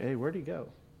 we're like, hey, where'd he go?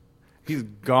 He's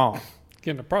gone.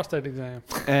 Getting a prostate exam.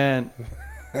 And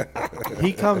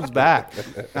he comes back.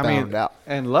 Found out.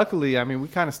 And luckily, we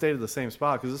kind of stayed at the same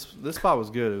spot because this spot was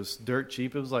good. It was dirt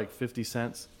cheap. It was like 50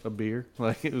 cents a beer.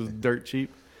 Like, it was dirt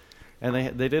cheap. And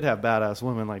they did have badass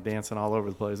women like dancing all over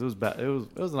the place. It was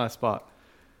it was a nice spot.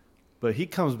 But he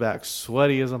comes back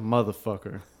sweaty as a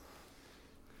motherfucker.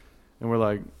 And we're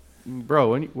like,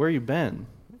 bro, where you been?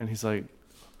 And he's like,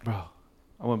 bro,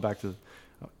 I went back to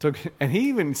and he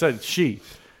even said she.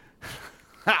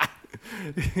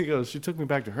 He goes, she took me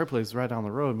back to her place right down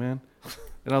the road, man.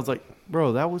 And I was like,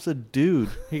 bro, that was a dude.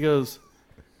 He goes,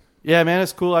 yeah, man,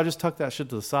 it's cool. I just tucked that shit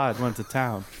to the side, went to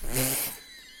town.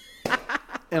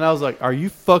 And I was like, are you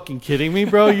fucking kidding me,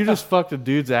 bro? You just fucked a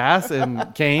dude's ass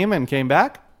and came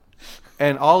back?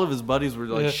 And all of his buddies were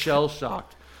like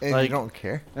shell-shocked. And like, you don't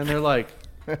care? And they're like,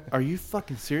 are you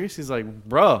fucking serious? He's like,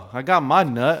 bro, I got my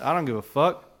nut. I don't give a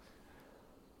fuck.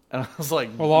 And I was like,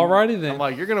 Well, alrighty then. I'm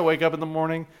like, you're going to wake up in the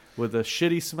morning with a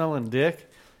shitty smelling dick,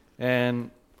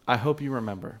 and I hope you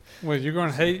remember. Well, you're going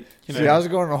to hate. See, I was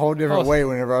going a whole different way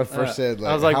whenever I first said, like,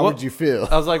 I was like, how what- would you feel?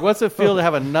 I was like, what's it feel to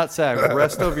have a nutsack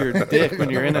rest over your dick when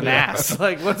you're in an ass?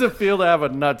 Like, what's it feel to have a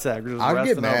nutsack just I'd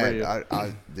resting get over mad. you?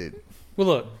 I did. Well,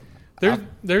 look,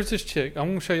 there's this chick. I'm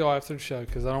going to show y'all after the show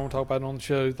because I don't want to talk about it on the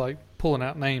show, like pulling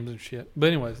out names and shit. But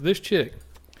anyways, this chick,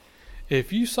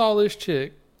 if you saw this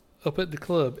chick up at the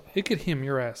club, it could hem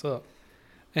your ass up.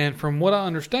 And from what I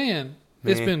understand,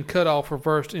 it's been cut off,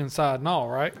 reversed inside and all,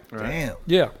 right? Damn.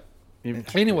 Yeah. You-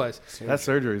 Anyways, that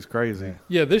surgery is crazy.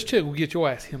 yeah, this chick will get your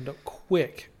ass hemmed up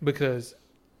quick because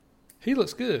he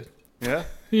looks good. Yeah,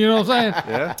 You know what I'm saying?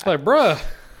 yeah, It's like, bruh,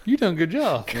 you done a good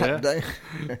job. yeah. Damn.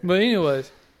 But anyways,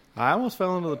 I almost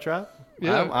fell into the trap.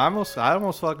 Yeah. I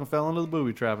almost fucking fell into the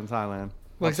booby trap in Thailand.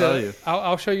 like I'll I tell said, you.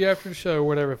 I'll show you after the show or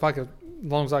whatever if I could, as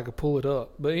long as I could pull it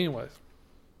up. But anyways,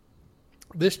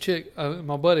 this chick,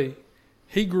 my buddy,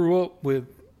 he grew up with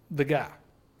the guy.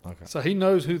 Okay. So he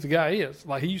knows who the guy is.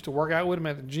 Like, he used to work out with him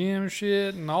at the gym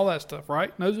shit and all that stuff,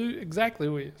 right? Knows exactly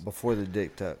who he is. Before the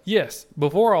dick tuck. Yes,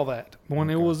 before all that, when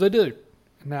it was a dude.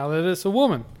 Now that it's a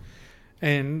woman.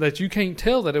 And that you can't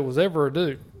tell that it was ever a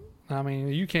dude. I mean,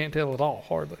 you can't tell at all,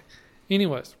 hardly.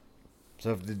 Anyways. So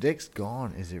if the dick's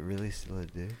gone, is it really still a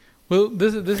dick? Well,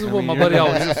 this is what my buddy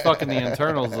always This is fucking the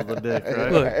internals of the dick,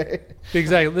 right? Look,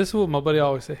 exactly. This is what my buddy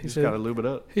always said. He You just said, gotta lube it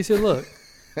up. he said, look.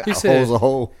 He A said, hole's a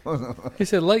hole. he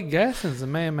said, Lake Gaston's a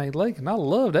man-made lake, and I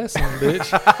love that son of a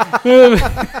bitch.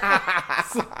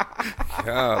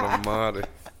 God almighty.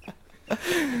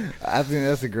 I think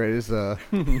that's the greatest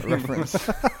reference.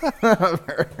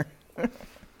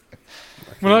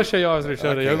 When I show y'all this show,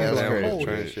 Okay, you're that's going to be like, great. holy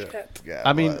Trash shit. shit. God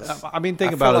I mean, bless.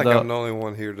 think I about feel it like though. I'm the only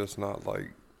one here that's not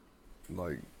like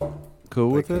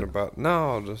Cool with thinking it. about.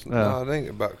 No, just no. I ain't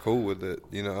about cool with it.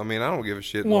 You know, I mean, I don't give a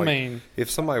shit. Well, like, I mean, if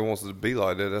somebody wants to be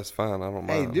like that, that's fine. I don't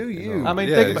Hey, mind. do you? know? I mean,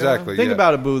 yeah, think exactly. Think yeah.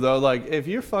 about it, Boo. Though, like if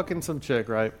you're fucking some chick,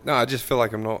 right? No, I just feel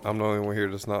like I'm the only one here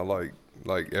that's not like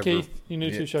ever Keith, you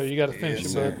new to the show. You got to finish Yes,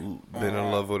 it, sir. bud. been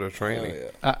in love with a tranny.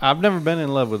 I've never been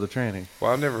in love with a tranny.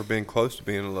 Well, I've never been close to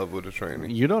being in love with a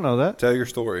tranny. You don't know that? Tell your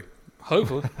story.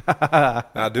 Hopefully.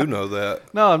 I do know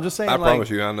that. No, I'm just saying. I like, promise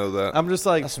you, I know that. I'm just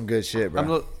like That's some good shit, bro. I'm.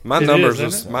 Lo- My It numbers is,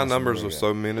 is isn't it? my That's numbers really are good.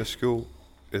 so minuscule.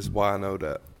 Is why I know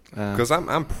that. Because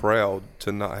I'm proud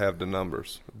to not have the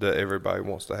numbers that everybody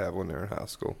wants to have when they're in high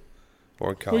school or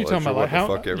in What are college you talking or about? what Like the how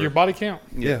fuck ever. your body count?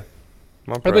 Yeah,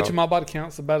 I'm I proud. bet you my body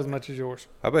count's about as much as yours.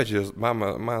 I bet you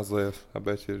mine's less. I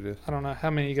bet you it is. I don't know how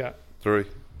many you got. 3.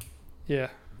 Yeah.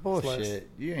 It's less. Bullshit.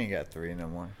 You ain't got 3 no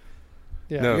more.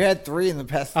 Yeah. No. You had 3 in the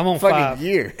past I'm on fucking 5.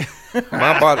 year.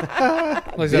 My body.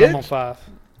 Like I said, I'm on 5.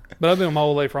 But I've been on my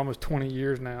old lady for almost 20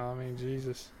 years now. I mean,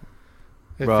 Jesus.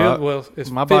 It Bro, feels, well, it's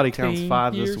my body 15 counts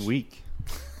 5 years this week.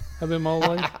 I've been my old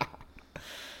lady.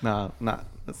 No, not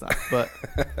that's not. But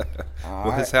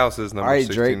Well, his house is number All right,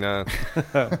 Drake.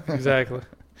 69. Exactly.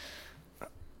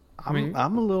 I mean,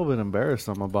 I'm a little bit embarrassed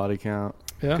on my body count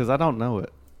Yeah. because I don't know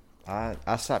it. I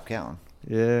stopped counting.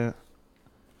 Yeah,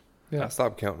 Yeah. I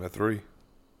stopped counting at 3.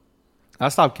 I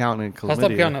stopped counting in chlamydia. I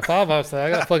stopped counting at 5. I was like,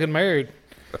 I got fucking married.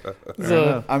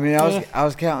 enough. I mean, I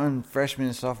was counting freshman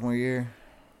and sophomore year.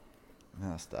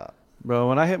 Then I stopped. Bro,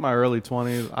 when I hit my early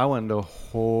 20s, I went into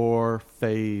whore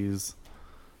phase.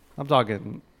 I'm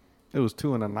talking, it was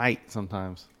 2 in a night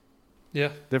sometimes.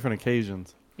 Yeah. Different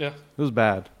occasions. Yeah. It was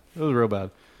bad. It was real bad.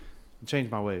 I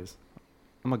changed my ways.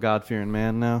 I'm a God-fearing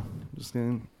man now. Just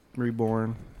getting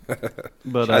reborn.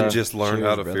 But I just learned cheers,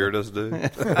 how to brother. fear this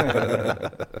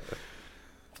dude.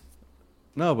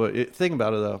 no, but think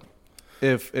about it though.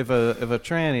 If a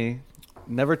tranny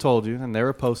never told you and they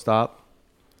were post-op,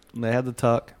 and they had the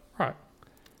tuck, Right.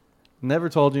 never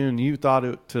told you, and you thought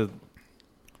it to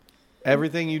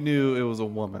everything you knew, it was a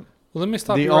woman. Well, let me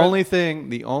stop The you right- only thing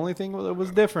that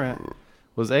was different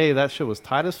was A, that shit was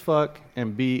tight as fuck,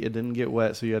 and B, it didn't get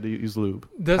wet, so you had to use lube.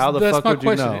 That's, How the that's fuck my would you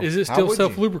question. know? Is it How still would you?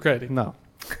 self-lubricating? No,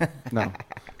 no,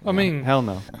 I mean, hell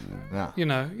no. No. you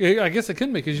know, I guess it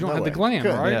couldn't be because you don't No have the way. gland,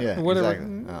 Couldn't, right? yeah, Whatever. exactly.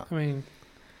 No. I mean,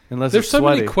 Unless there's you're so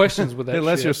sweaty. many questions with that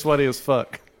Unless shit. you're sweaty as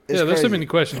fuck, It's yeah, there's so crazy. many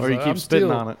questions. or you though. keep I'm spitting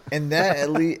still, on it. And that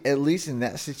at least in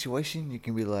that situation, you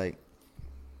can be like,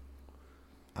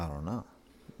 I don't know,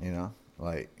 you know,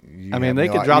 like. You I mean, have they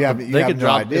no could i- drop. you have- The, you they have could no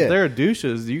drop. idea. If they're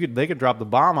douches, they could drop the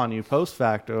bomb on you post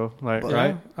facto, like But-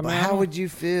 right? I But mean, how would you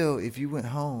feel if you went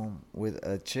home with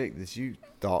a chick that you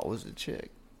thought was a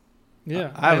chick?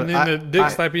 Yeah, I and have- then the dick I-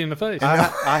 slap you in the face. I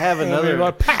have And another. you're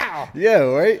like, pow! Yeah,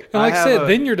 right. And like I I said, have a-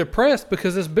 then you're depressed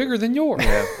because it's bigger than yours.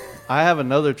 I have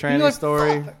another tranny like,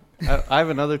 story. I have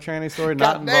another tranny story,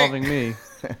 not God dang. involving me,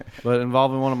 but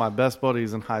involving one of my best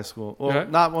buddies in high school. Well,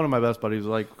 Okay. not one of my best buddies,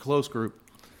 like close group.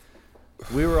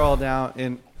 We were all down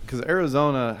in because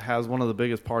Arizona has one of the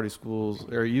biggest party schools,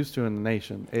 or used to in the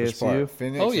nation. Which part? ASU,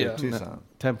 Phoenix Oh, yeah. or Tucson?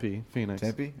 Tempe, Phoenix.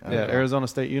 Tempe? Yeah, Okay. Arizona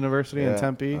State University in Yeah.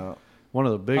 Tempe. Oh. One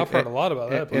of the big. I've heard a lot about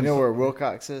that You place. know where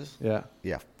Wilcox is? Yeah.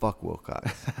 Yeah, fuck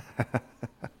Wilcox.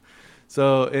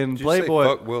 So in Did you Playboy, say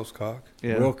fuck Will's cock?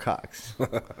 yeah. Wilcox.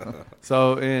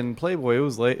 So in Playboy,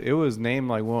 it was named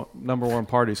like number one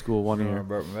party school one I year,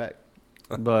 broke my back.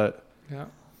 but Yeah.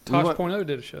 We Tosh went- Point oh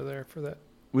did a show there for that.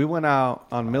 we went out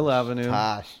on Mill Avenue.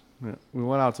 Tosh. Yeah, we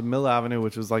went out to Mill Avenue,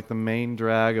 which is like the main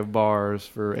drag of bars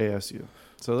for ASU.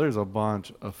 So there's a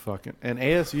bunch of fucking... And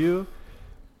ASU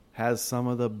has some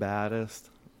of the baddest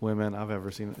women I've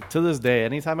ever seen. To this day,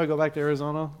 anytime I go back to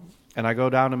Arizona and I go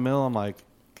down to Mill, I'm like,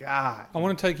 God, I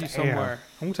want to take you Damn. somewhere.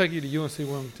 I want to take you to UNC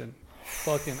Wilmington.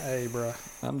 Fucking A,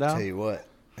 bruh. I'm Tell down. you what.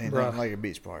 Ain't Bruh. nothing like a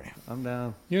beach party. I'm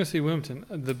down. UNC Wilmington.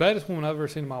 The baddest woman I've ever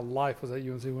seen in my life was at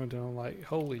UNC Wilmington. I'm like,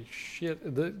 holy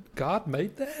shit! God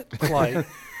made that? Like,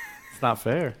 It's not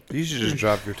fair. You should just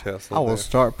drop your Tesla. I will there.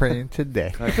 start praying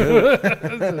today. I could.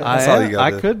 That's all you I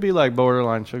gotta do. could be like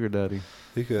borderline sugar daddy.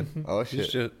 You could. Oh You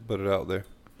shit! should put it out there.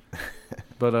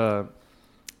 But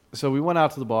so we went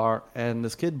out to the bar, and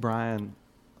this kid Brian,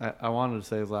 I wanted to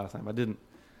say his last name, I didn't.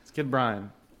 This kid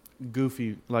Brian,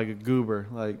 goofy like a goober,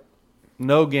 like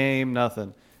no game,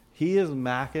 nothing. He is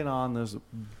macking on this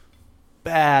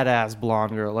badass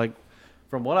blonde girl. Like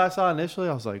from what I saw initially,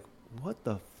 I was like, "What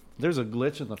the? There's a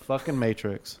glitch in the fucking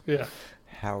matrix." yeah.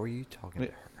 How are you talking to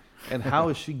her? And how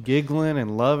is she giggling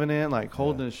and loving it, like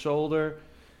holding his shoulder?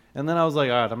 And then I was like,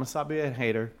 all right, I'm going to stop being a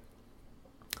hater.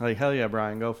 Like, hell yeah,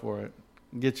 Brian, go for it.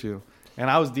 Get you. And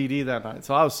I was DD that night,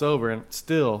 so I was sober. And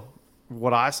still,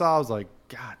 what I saw, I was like,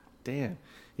 God damn.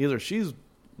 Either she's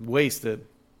wasted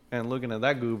and looking at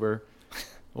that goober,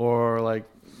 or like,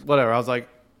 whatever. I was like,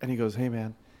 and he goes, hey,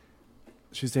 man,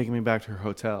 she's taking me back to her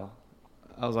hotel.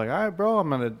 I was like, all right, bro, I'm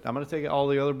gonna take all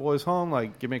the other boys home.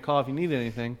 Like, give me a call if you need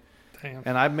anything. Damn.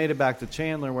 And I made it back to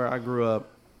Chandler where I grew up,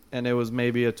 and it was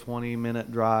maybe a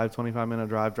 20-minute drive, 25-minute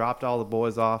drive. Dropped all the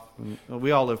boys off. And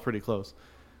we all live pretty close.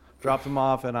 Dropped them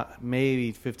off, and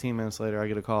maybe 15 minutes later, I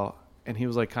get a call. And he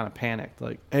was like kind of panicked,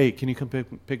 like, hey, can you come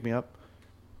pick me up?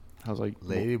 I was like,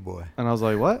 Lady boy. and I was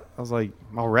like, what? I was like,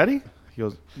 already? He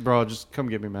goes, bro, just come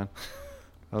get me, man.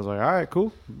 I was like, all right,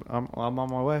 cool. I'm on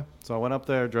my way. So I went up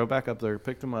there, drove back up there,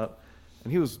 picked him up,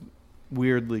 and he was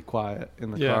weirdly quiet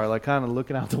in the Yeah. car, like kind of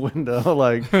looking out the window,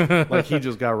 like he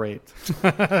just got raped.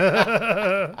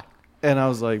 And I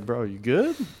was like, bro, you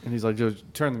good? And he's like, just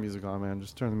turn the music on, man.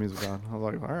 Just turn the music on. I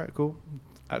was like, all right, cool.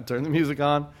 I turned the music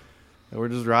on, and we're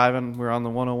just driving. We're on the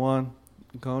 101,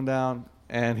 going down,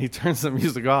 and he turns the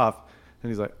music off.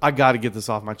 And he's like, I got to get this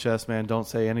off my chest, man. Don't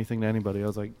say anything to anybody. I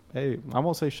was like, hey, I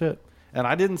won't say shit. And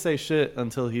I didn't say shit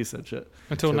until he said shit.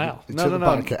 Until now. No, the no.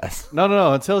 podcast.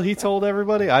 No. Until he told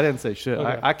everybody, I didn't say shit.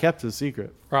 Okay. I kept his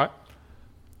secret. Right.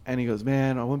 And he goes,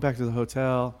 man, I went back to the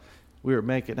hotel. We were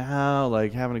making out,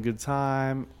 like having a good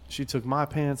time. She took my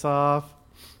pants off.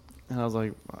 And I was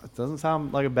like, it doesn't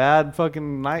sound like a bad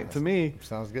fucking night to me.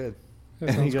 Sounds good. That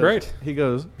And he sounds goes- great. He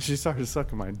goes, she started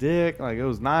sucking my dick. Like, it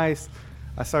was nice.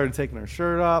 I started taking her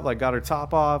shirt off, like got her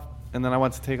top off. And then I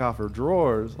went to take off her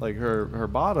drawers, like her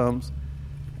bottoms.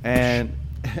 And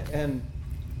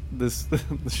this,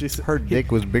 she said, Her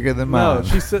dick was bigger than no, mine.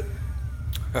 she said,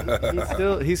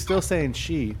 he's still saying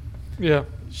she. Yeah.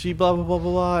 She blah blah blah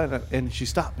blah blah, and she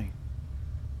stopped me.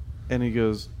 And he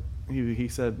goes, he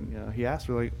said, you know, he asked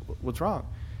her like, what's wrong?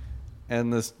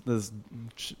 And this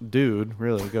dude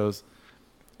really goes,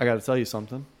 I got to tell you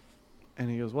something. And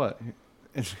he goes, what?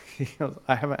 And he goes,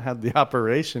 I haven't had the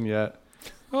operation yet.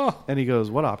 Oh. And he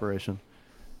goes, what operation?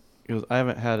 He goes, I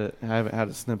haven't had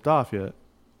it snipped off yet.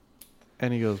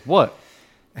 And he goes, what?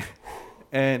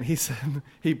 And he said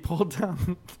he pulled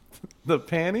down the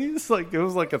panties, like it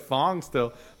was like a thong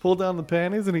still. Pulled down the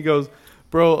panties, and he goes,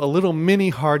 bro, a little mini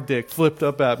hard dick flipped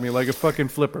up at me like a fucking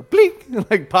flipper. Blink! And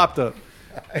like popped up.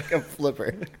 Like a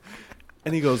flipper.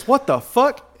 And he goes, what the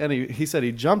fuck? And he said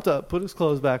he jumped up, put his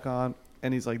clothes back on,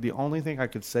 and he's like, the only thing I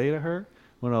could say to her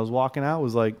when I was walking out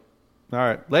was like, all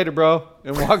right, later, bro.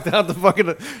 And walked out the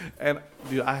fucking... And,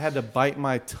 dude, I had to bite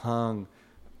my tongue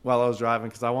while I was driving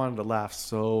because I wanted to laugh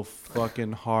so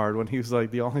fucking hard when he was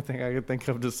like, the only thing I could think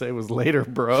of to say was later,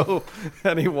 bro.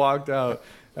 And he walked out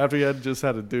after he had just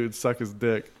had a dude suck his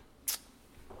dick.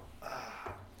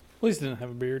 At least he didn't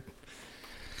have a beard.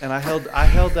 And I held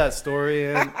that story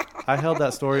in. I held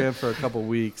that story in for a couple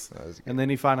weeks. And then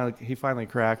he finally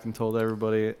cracked and told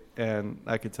everybody, and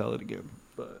I could tell it again.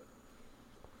 But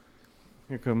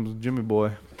here comes Jimmy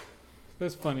Boy.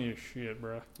 That's funny as shit,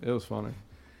 bro. It was funny.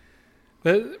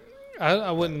 That,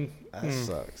 I wouldn't. That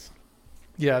sucks.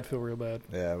 Yeah, I'd feel real bad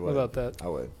Yeah, I would. about that. I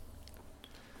would.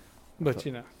 But,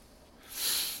 you know.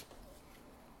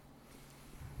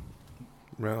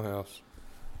 Roundhouse.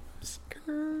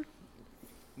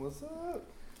 What's up?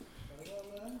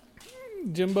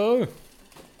 Jimbo,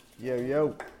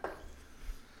 Yo.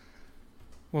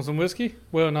 want some whiskey?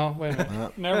 Well, no. Wait a minute. Uh,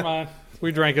 Never mind.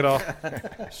 We drank it all.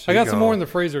 She I got some more in gone. the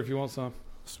freezer if you want some.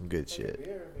 some good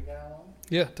shit.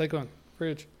 Yeah, take one.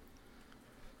 Fridge.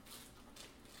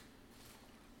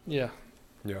 Yeah.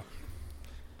 Yeah.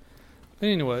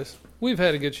 Anyways, we've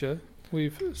had a good show.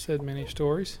 We've said many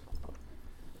stories.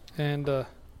 And,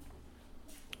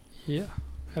 yeah,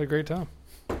 had a great time.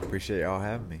 Appreciate y'all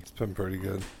having me. It's been pretty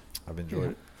good. I've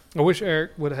enjoyed it. I wish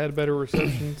Eric would have had a better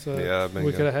reception, so Yeah, I mean,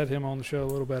 we yeah. could have had him on the show a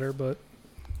little better, but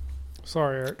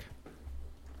sorry, Eric.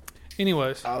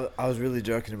 Anyways, I was really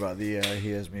joking about the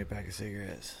he owes me a pack of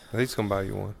cigarettes. He's gonna buy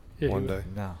you one Yeah, one he day.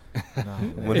 No.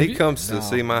 When he comes to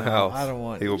see my house, I don't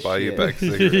want he will buy you a shit. pack of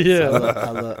cigarettes.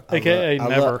 Yeah. AKA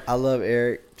never. I love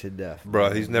Eric to death.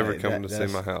 Bro, he's never Like, coming to see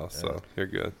that's- my house, so you're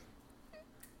good.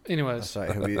 anyways, That's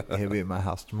right. He'll be at my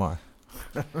house tomorrow.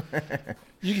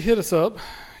 you can hit us up.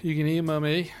 You can email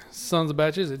me,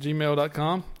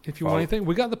 sonsofbatches@gmail.com. If you want Follow- anything,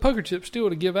 we got the poker chip still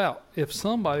to give out. If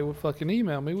somebody would fucking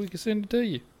email me, we could send it to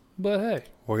you. But hey,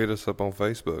 Or hit us up on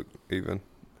Facebook, even.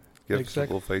 Give Exactly. us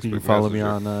a little Facebook You can follow me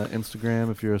messenger. on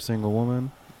Instagram if you're a single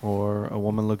woman or a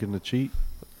woman looking to cheat.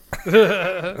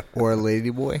 Or a lady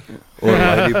boy. Or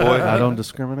a lady boy. I don't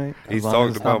discriminate. as He's long talked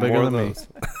as it's not about bigger more than of me. those.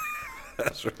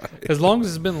 That's right. as long as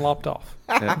it's been lopped off.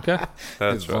 Yeah. Okay,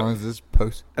 That's As right. long as it's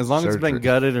post. As long as it's been surgery.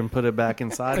 gutted and put it back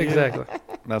inside. of you, exactly.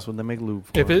 that's what they make lube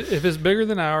for. If it's bigger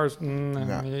than ours, no.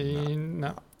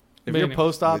 No. If you're Anyway.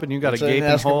 post-op and you got a That's ain't gaping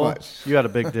asking hole, much. you got a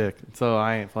big dick. So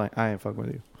I ain't fucking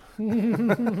with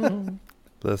you.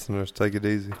 Listeners, take it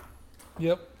easy.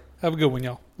 Yep. Have a good one,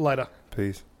 y'all. Later.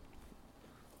 Peace.